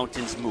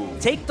mountains move.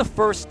 Take the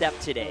first step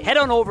today. Head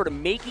on over to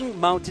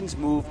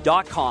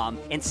MakingMountainsMove.com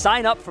and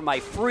sign up for my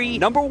free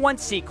 #1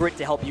 secret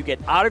to help you get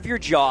out of your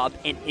job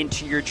and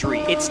into your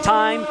dream. It's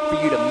time for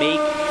you to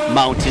make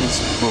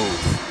mountains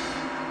move.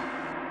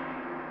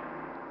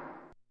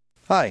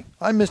 Hi,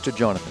 I'm Mr.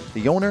 Jonathan,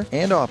 the owner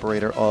and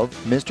operator of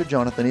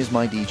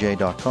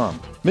MrJonathanIsMyDJ.com.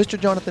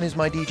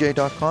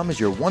 MrJonathanIsMyDJ.com is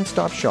your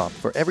one-stop shop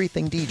for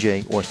everything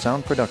DJ or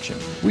sound production.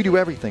 We do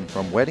everything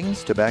from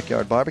weddings to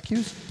backyard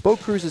barbecues, boat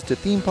cruises to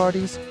theme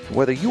parties.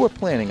 Whether you are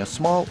planning a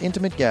small,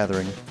 intimate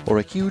gathering or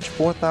a huge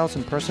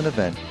 4,000-person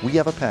event, we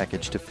have a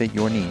package to fit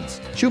your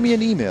needs. Shoot me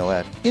an email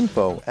at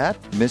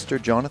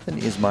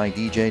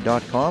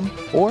info@MrJonathanIsMyDJ.com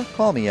or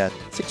call me at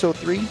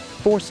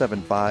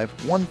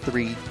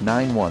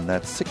 603-475-1391.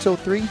 That's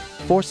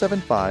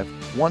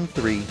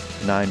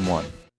 603-475-1391.